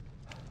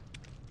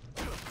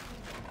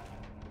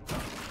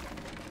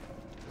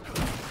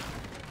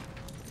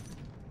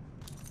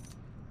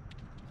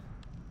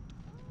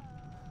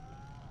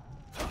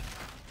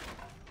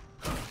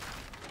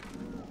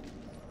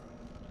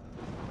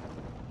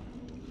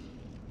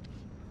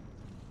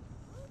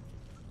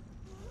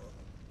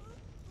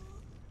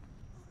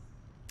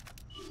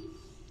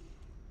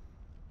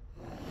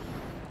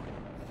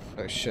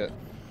 Oh shit.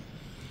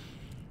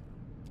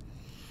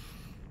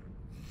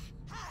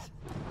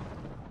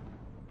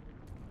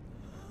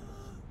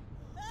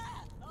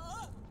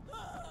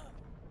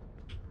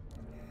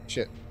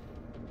 Shit.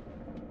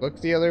 Look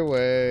the other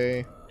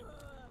way.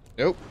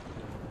 Nope.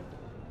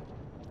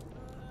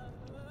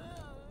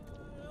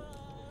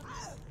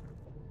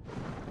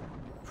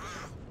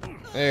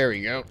 There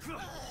we go.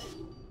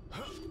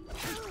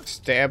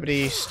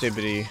 Stabbity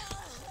stibbity.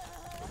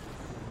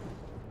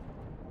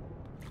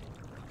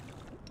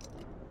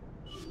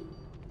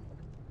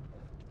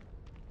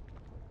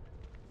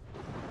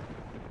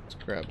 Let's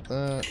grab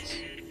that.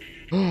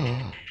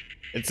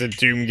 It's a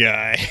Doom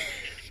guy.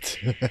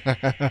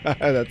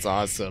 That's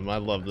awesome. I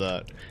love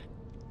that.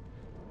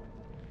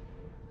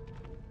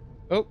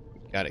 Oh,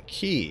 got a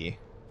key.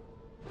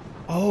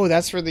 Oh,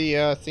 that's for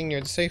the thing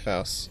near the safe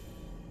house.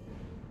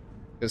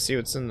 Go see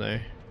what's in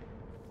there.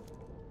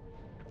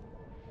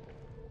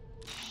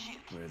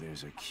 Where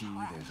there's a key,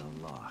 there's a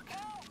lock.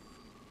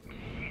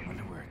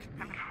 Wonder where it could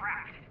be. I'm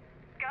trapped.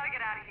 Gotta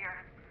get out of here.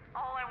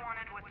 All I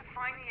wanted was to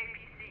find the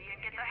APC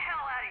and get the hell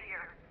out of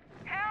here.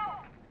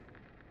 Help!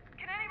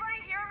 Can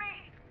anybody hear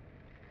me?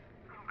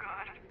 Oh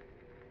god.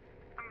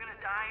 I'm gonna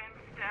die in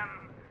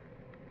STEM.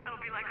 It'll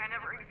be like I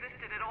never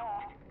existed at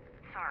all.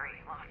 Sorry,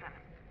 Lawson.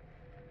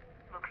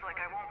 Looks like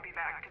I won't be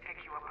back to pick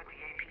you up with the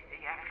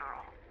APC after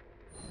all.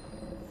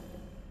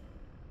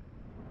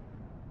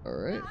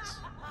 Alright.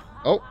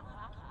 Oh.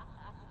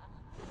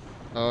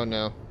 Oh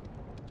no.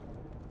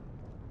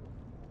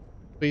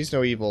 Please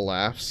no evil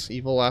laughs.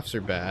 Evil laughs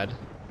are bad.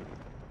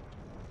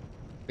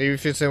 Maybe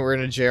if it's we're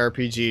in a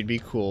JRPG it'd be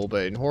cool,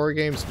 but in horror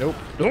games, nope.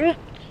 Nope.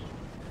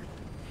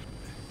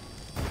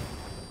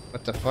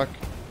 What the fuck?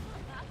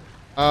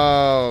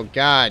 Oh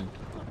god.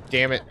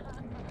 Damn it.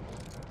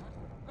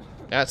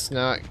 That's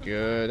not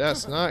good.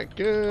 That's not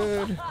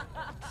good.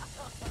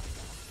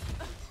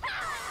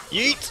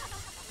 Yeet!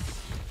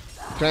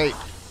 Okay.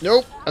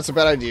 Nope. That's a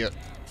bad idea.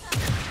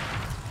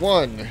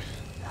 1,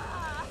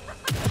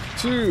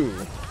 2.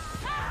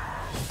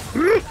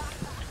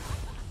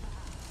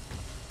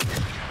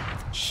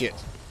 Shit.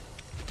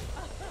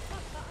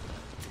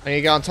 I need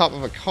to get on top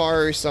of a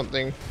car or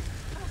something.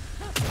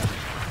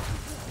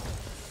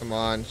 Come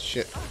on.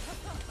 Shit.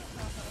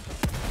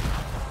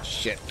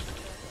 Shit.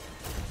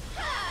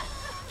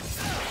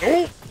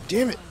 Oh!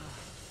 Damn it.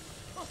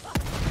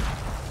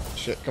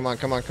 Shit. Come on,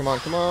 come on, come on,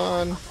 come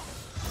on.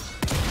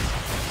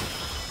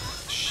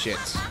 Shit.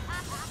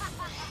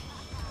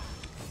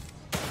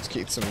 Let's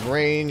get some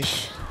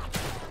range.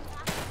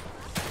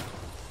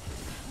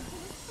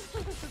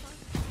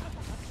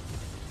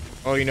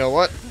 Oh, you know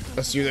what?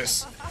 Let's do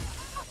this.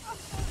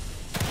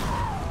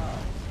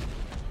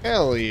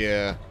 Hell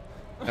yeah.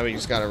 Now we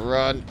just gotta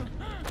run.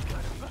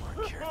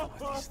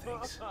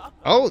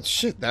 Oh,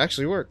 shit. That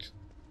actually worked.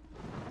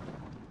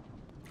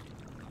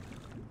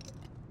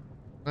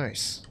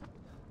 Nice.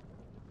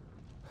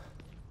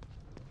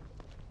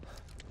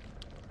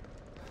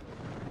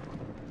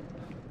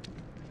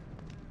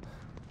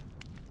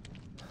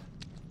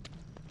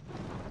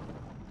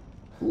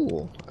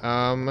 Cool.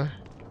 I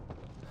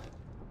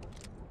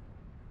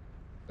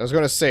was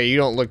gonna say, you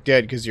don't look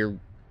dead because you're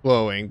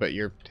glowing, but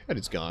your head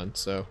is gone,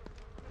 so...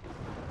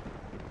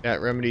 that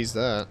remedies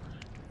that.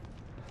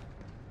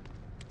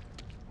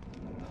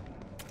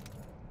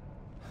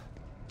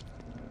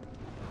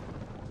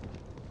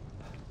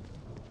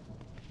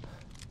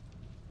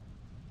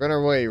 Run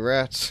away,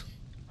 rats.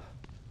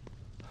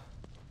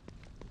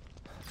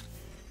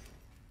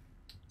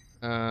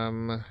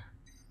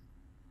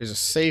 There's a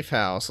safe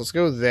house. Let's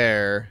go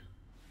there.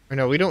 Or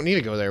no, we don't need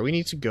to go there. We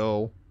need to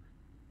go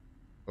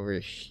over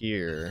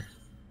here.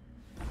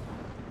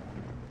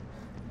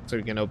 So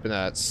we can open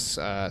that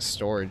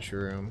storage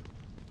room.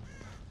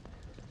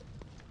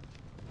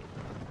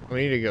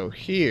 We need to go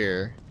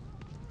here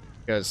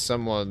because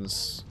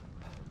someone's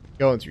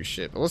going through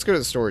shit. But let's go to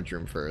the storage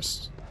room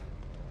first.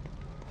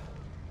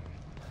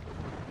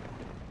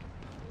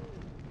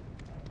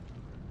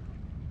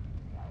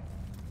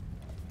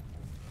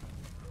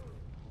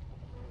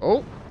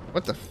 Oh,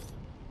 what the f...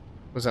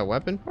 was that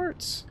weapon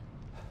parts?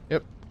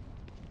 Yep.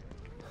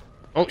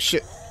 Oh,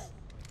 shit.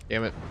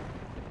 Damn it.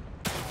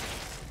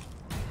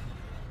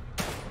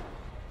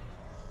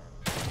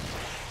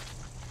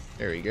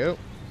 There we go.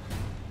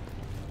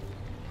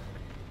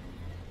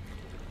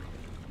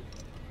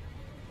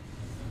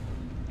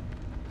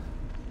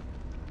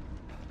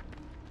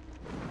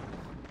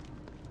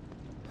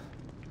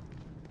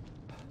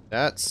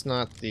 That's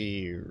not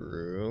the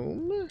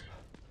room.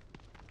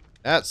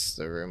 That's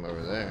the room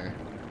over there.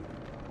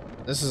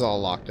 This is all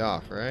locked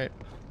off, right?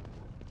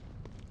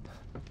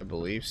 I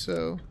believe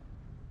so.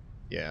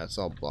 Yeah, it's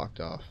all blocked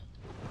off.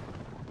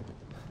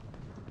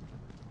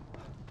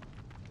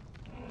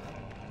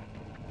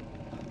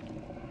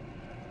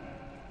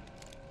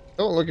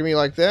 Don't look at me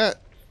like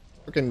that.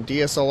 Freaking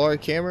DSLR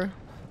camera.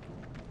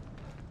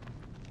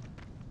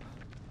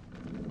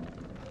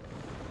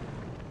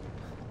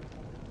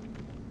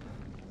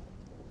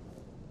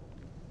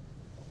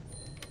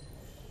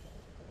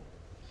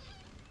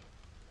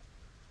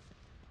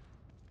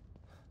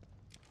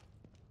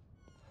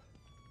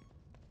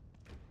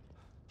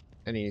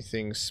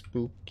 anything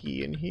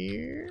spooky in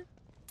here?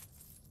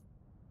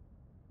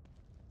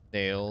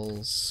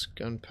 Nails,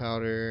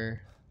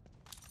 gunpowder,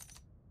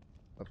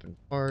 weapon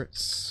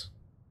parts.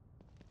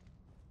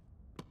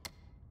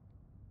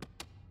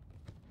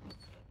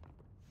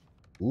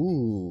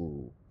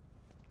 Ooh,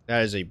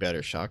 that is a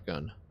better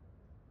shotgun.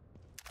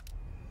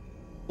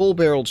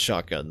 Full-barreled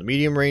shotgun. The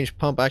medium-range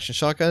pump-action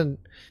shotgun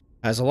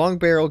has a long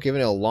barrel,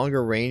 giving it a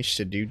longer range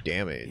to do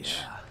damage.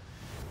 Yeah,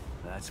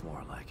 that's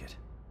more like it.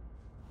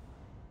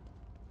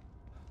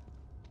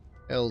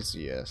 Hells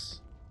yes.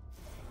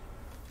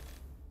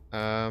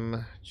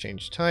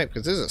 Change type,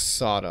 because this is a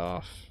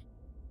sawed-off.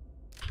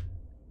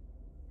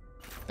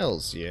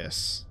 Hells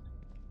yes.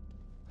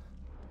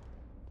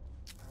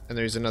 And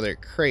there's another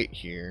crate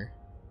here.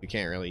 We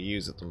can't really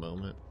use at the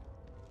moment.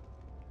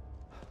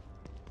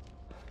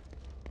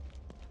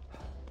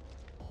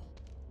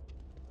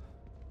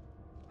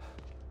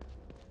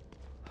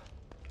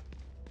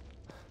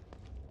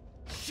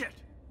 Shit!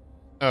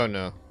 Oh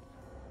no.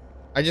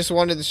 I just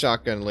wanted the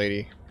shotgun,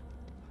 lady.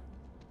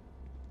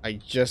 I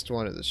just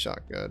wanted the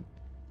shotgun.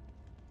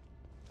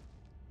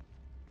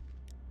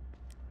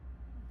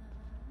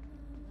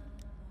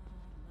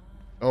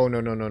 Oh no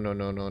no no no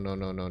no no no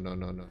no no no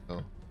no no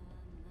no.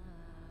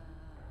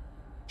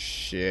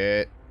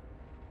 Shit.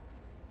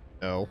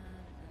 No.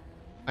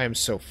 I am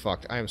so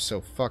fucked. I am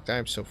so fucked. I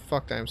am so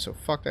fucked. I am so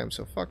fucked. I am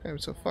so fucked. I am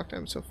so fucked. I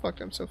am so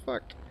fucked. I am so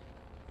fucked.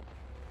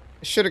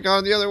 I should have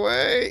gone the other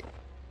way.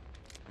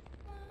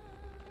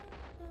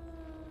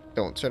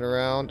 Don't turn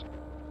around.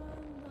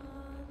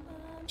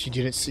 She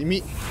didn't see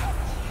me.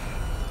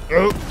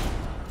 Oh.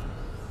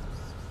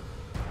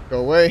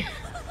 Go away.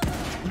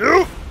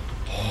 No.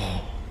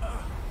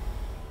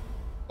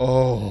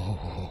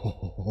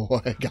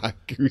 Oh, I got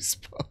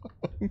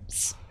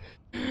goosebumps.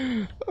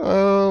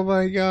 Oh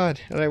my god.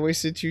 And I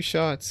wasted 2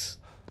 shots.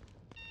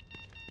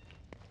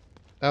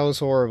 That was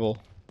horrible.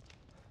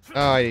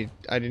 Oh, I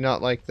do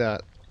not like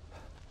that.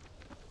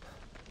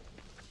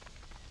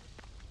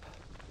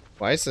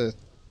 Why is it?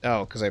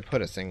 Oh, because I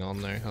put a thing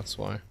on there. That's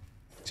why.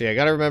 See, I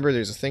gotta remember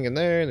there's a thing in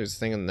there, and there's a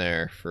thing in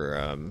there for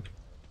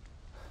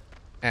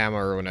ammo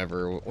or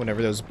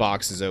whenever those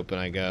boxes open,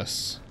 I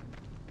guess.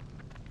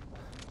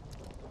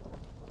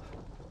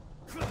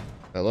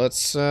 But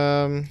let's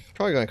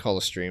probably gonna call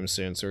the stream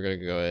soon, so we're gonna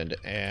go ahead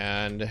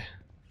and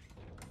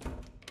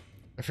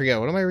I forget,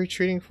 what am I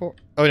retreating for?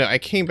 Oh no, I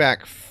came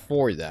back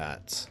for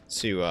that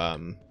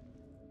to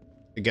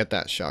get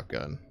that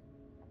shotgun.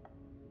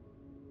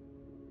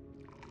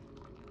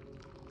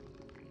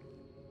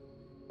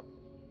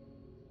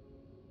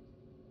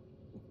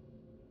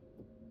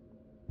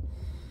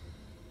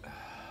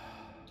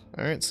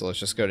 Alright, so let's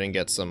just go ahead and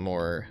get some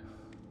more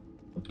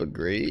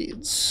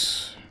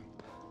upgrades.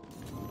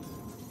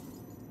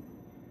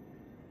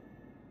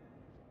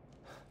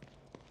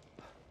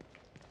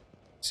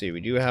 See,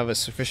 we do have a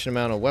sufficient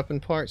amount of weapon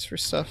parts for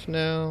stuff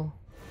now.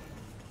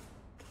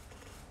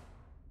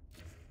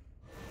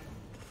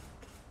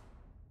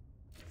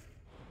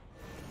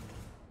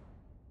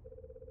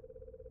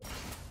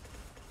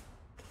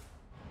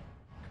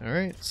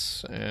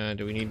 Alright, and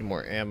do we need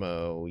more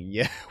ammo?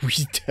 Yeah, we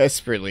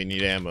desperately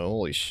need ammo.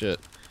 Holy shit.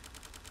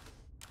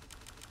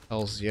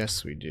 Hells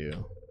yes, we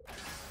do.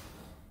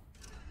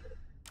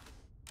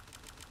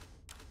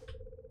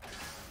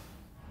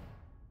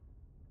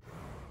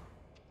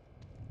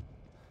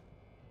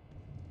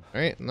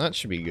 Alright, and that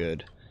should be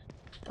good.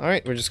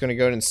 Alright, we're just going to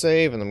go ahead and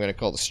save, and I'm going to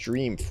call the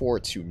stream for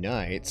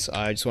tonight.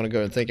 I just want to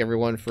go and thank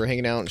everyone for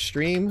hanging out and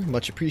stream.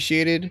 Much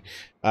appreciated.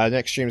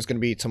 Next stream is going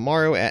to be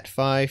tomorrow at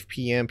 5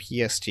 p.m.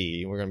 PST.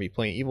 We're going to be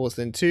playing Evil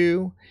Within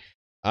 2.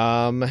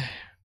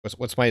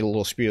 What's my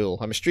little spiel?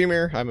 I'm a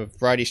streamer. I'm a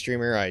variety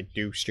streamer. I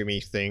do streamy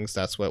things.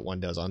 That's what one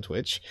does on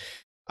Twitch.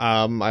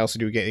 I also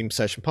do a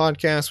GameSession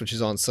podcast, which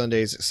is on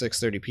Sundays at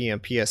 6:30 p.m.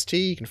 PST.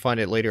 You can find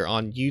it later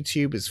on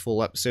YouTube as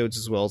full episodes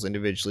as well as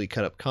individually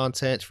cut up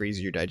content for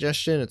easier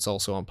digestion. It's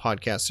also on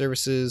podcast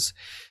services.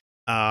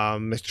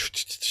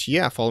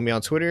 Yeah, follow me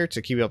on Twitter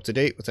to keep up to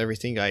date with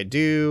everything I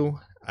do.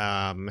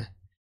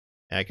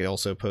 I could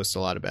also post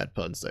a lot of bad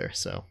puns there.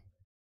 So,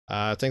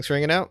 thanks for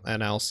hanging out,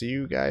 and I'll see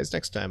you guys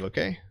next time,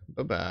 okay?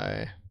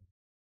 Bye-bye.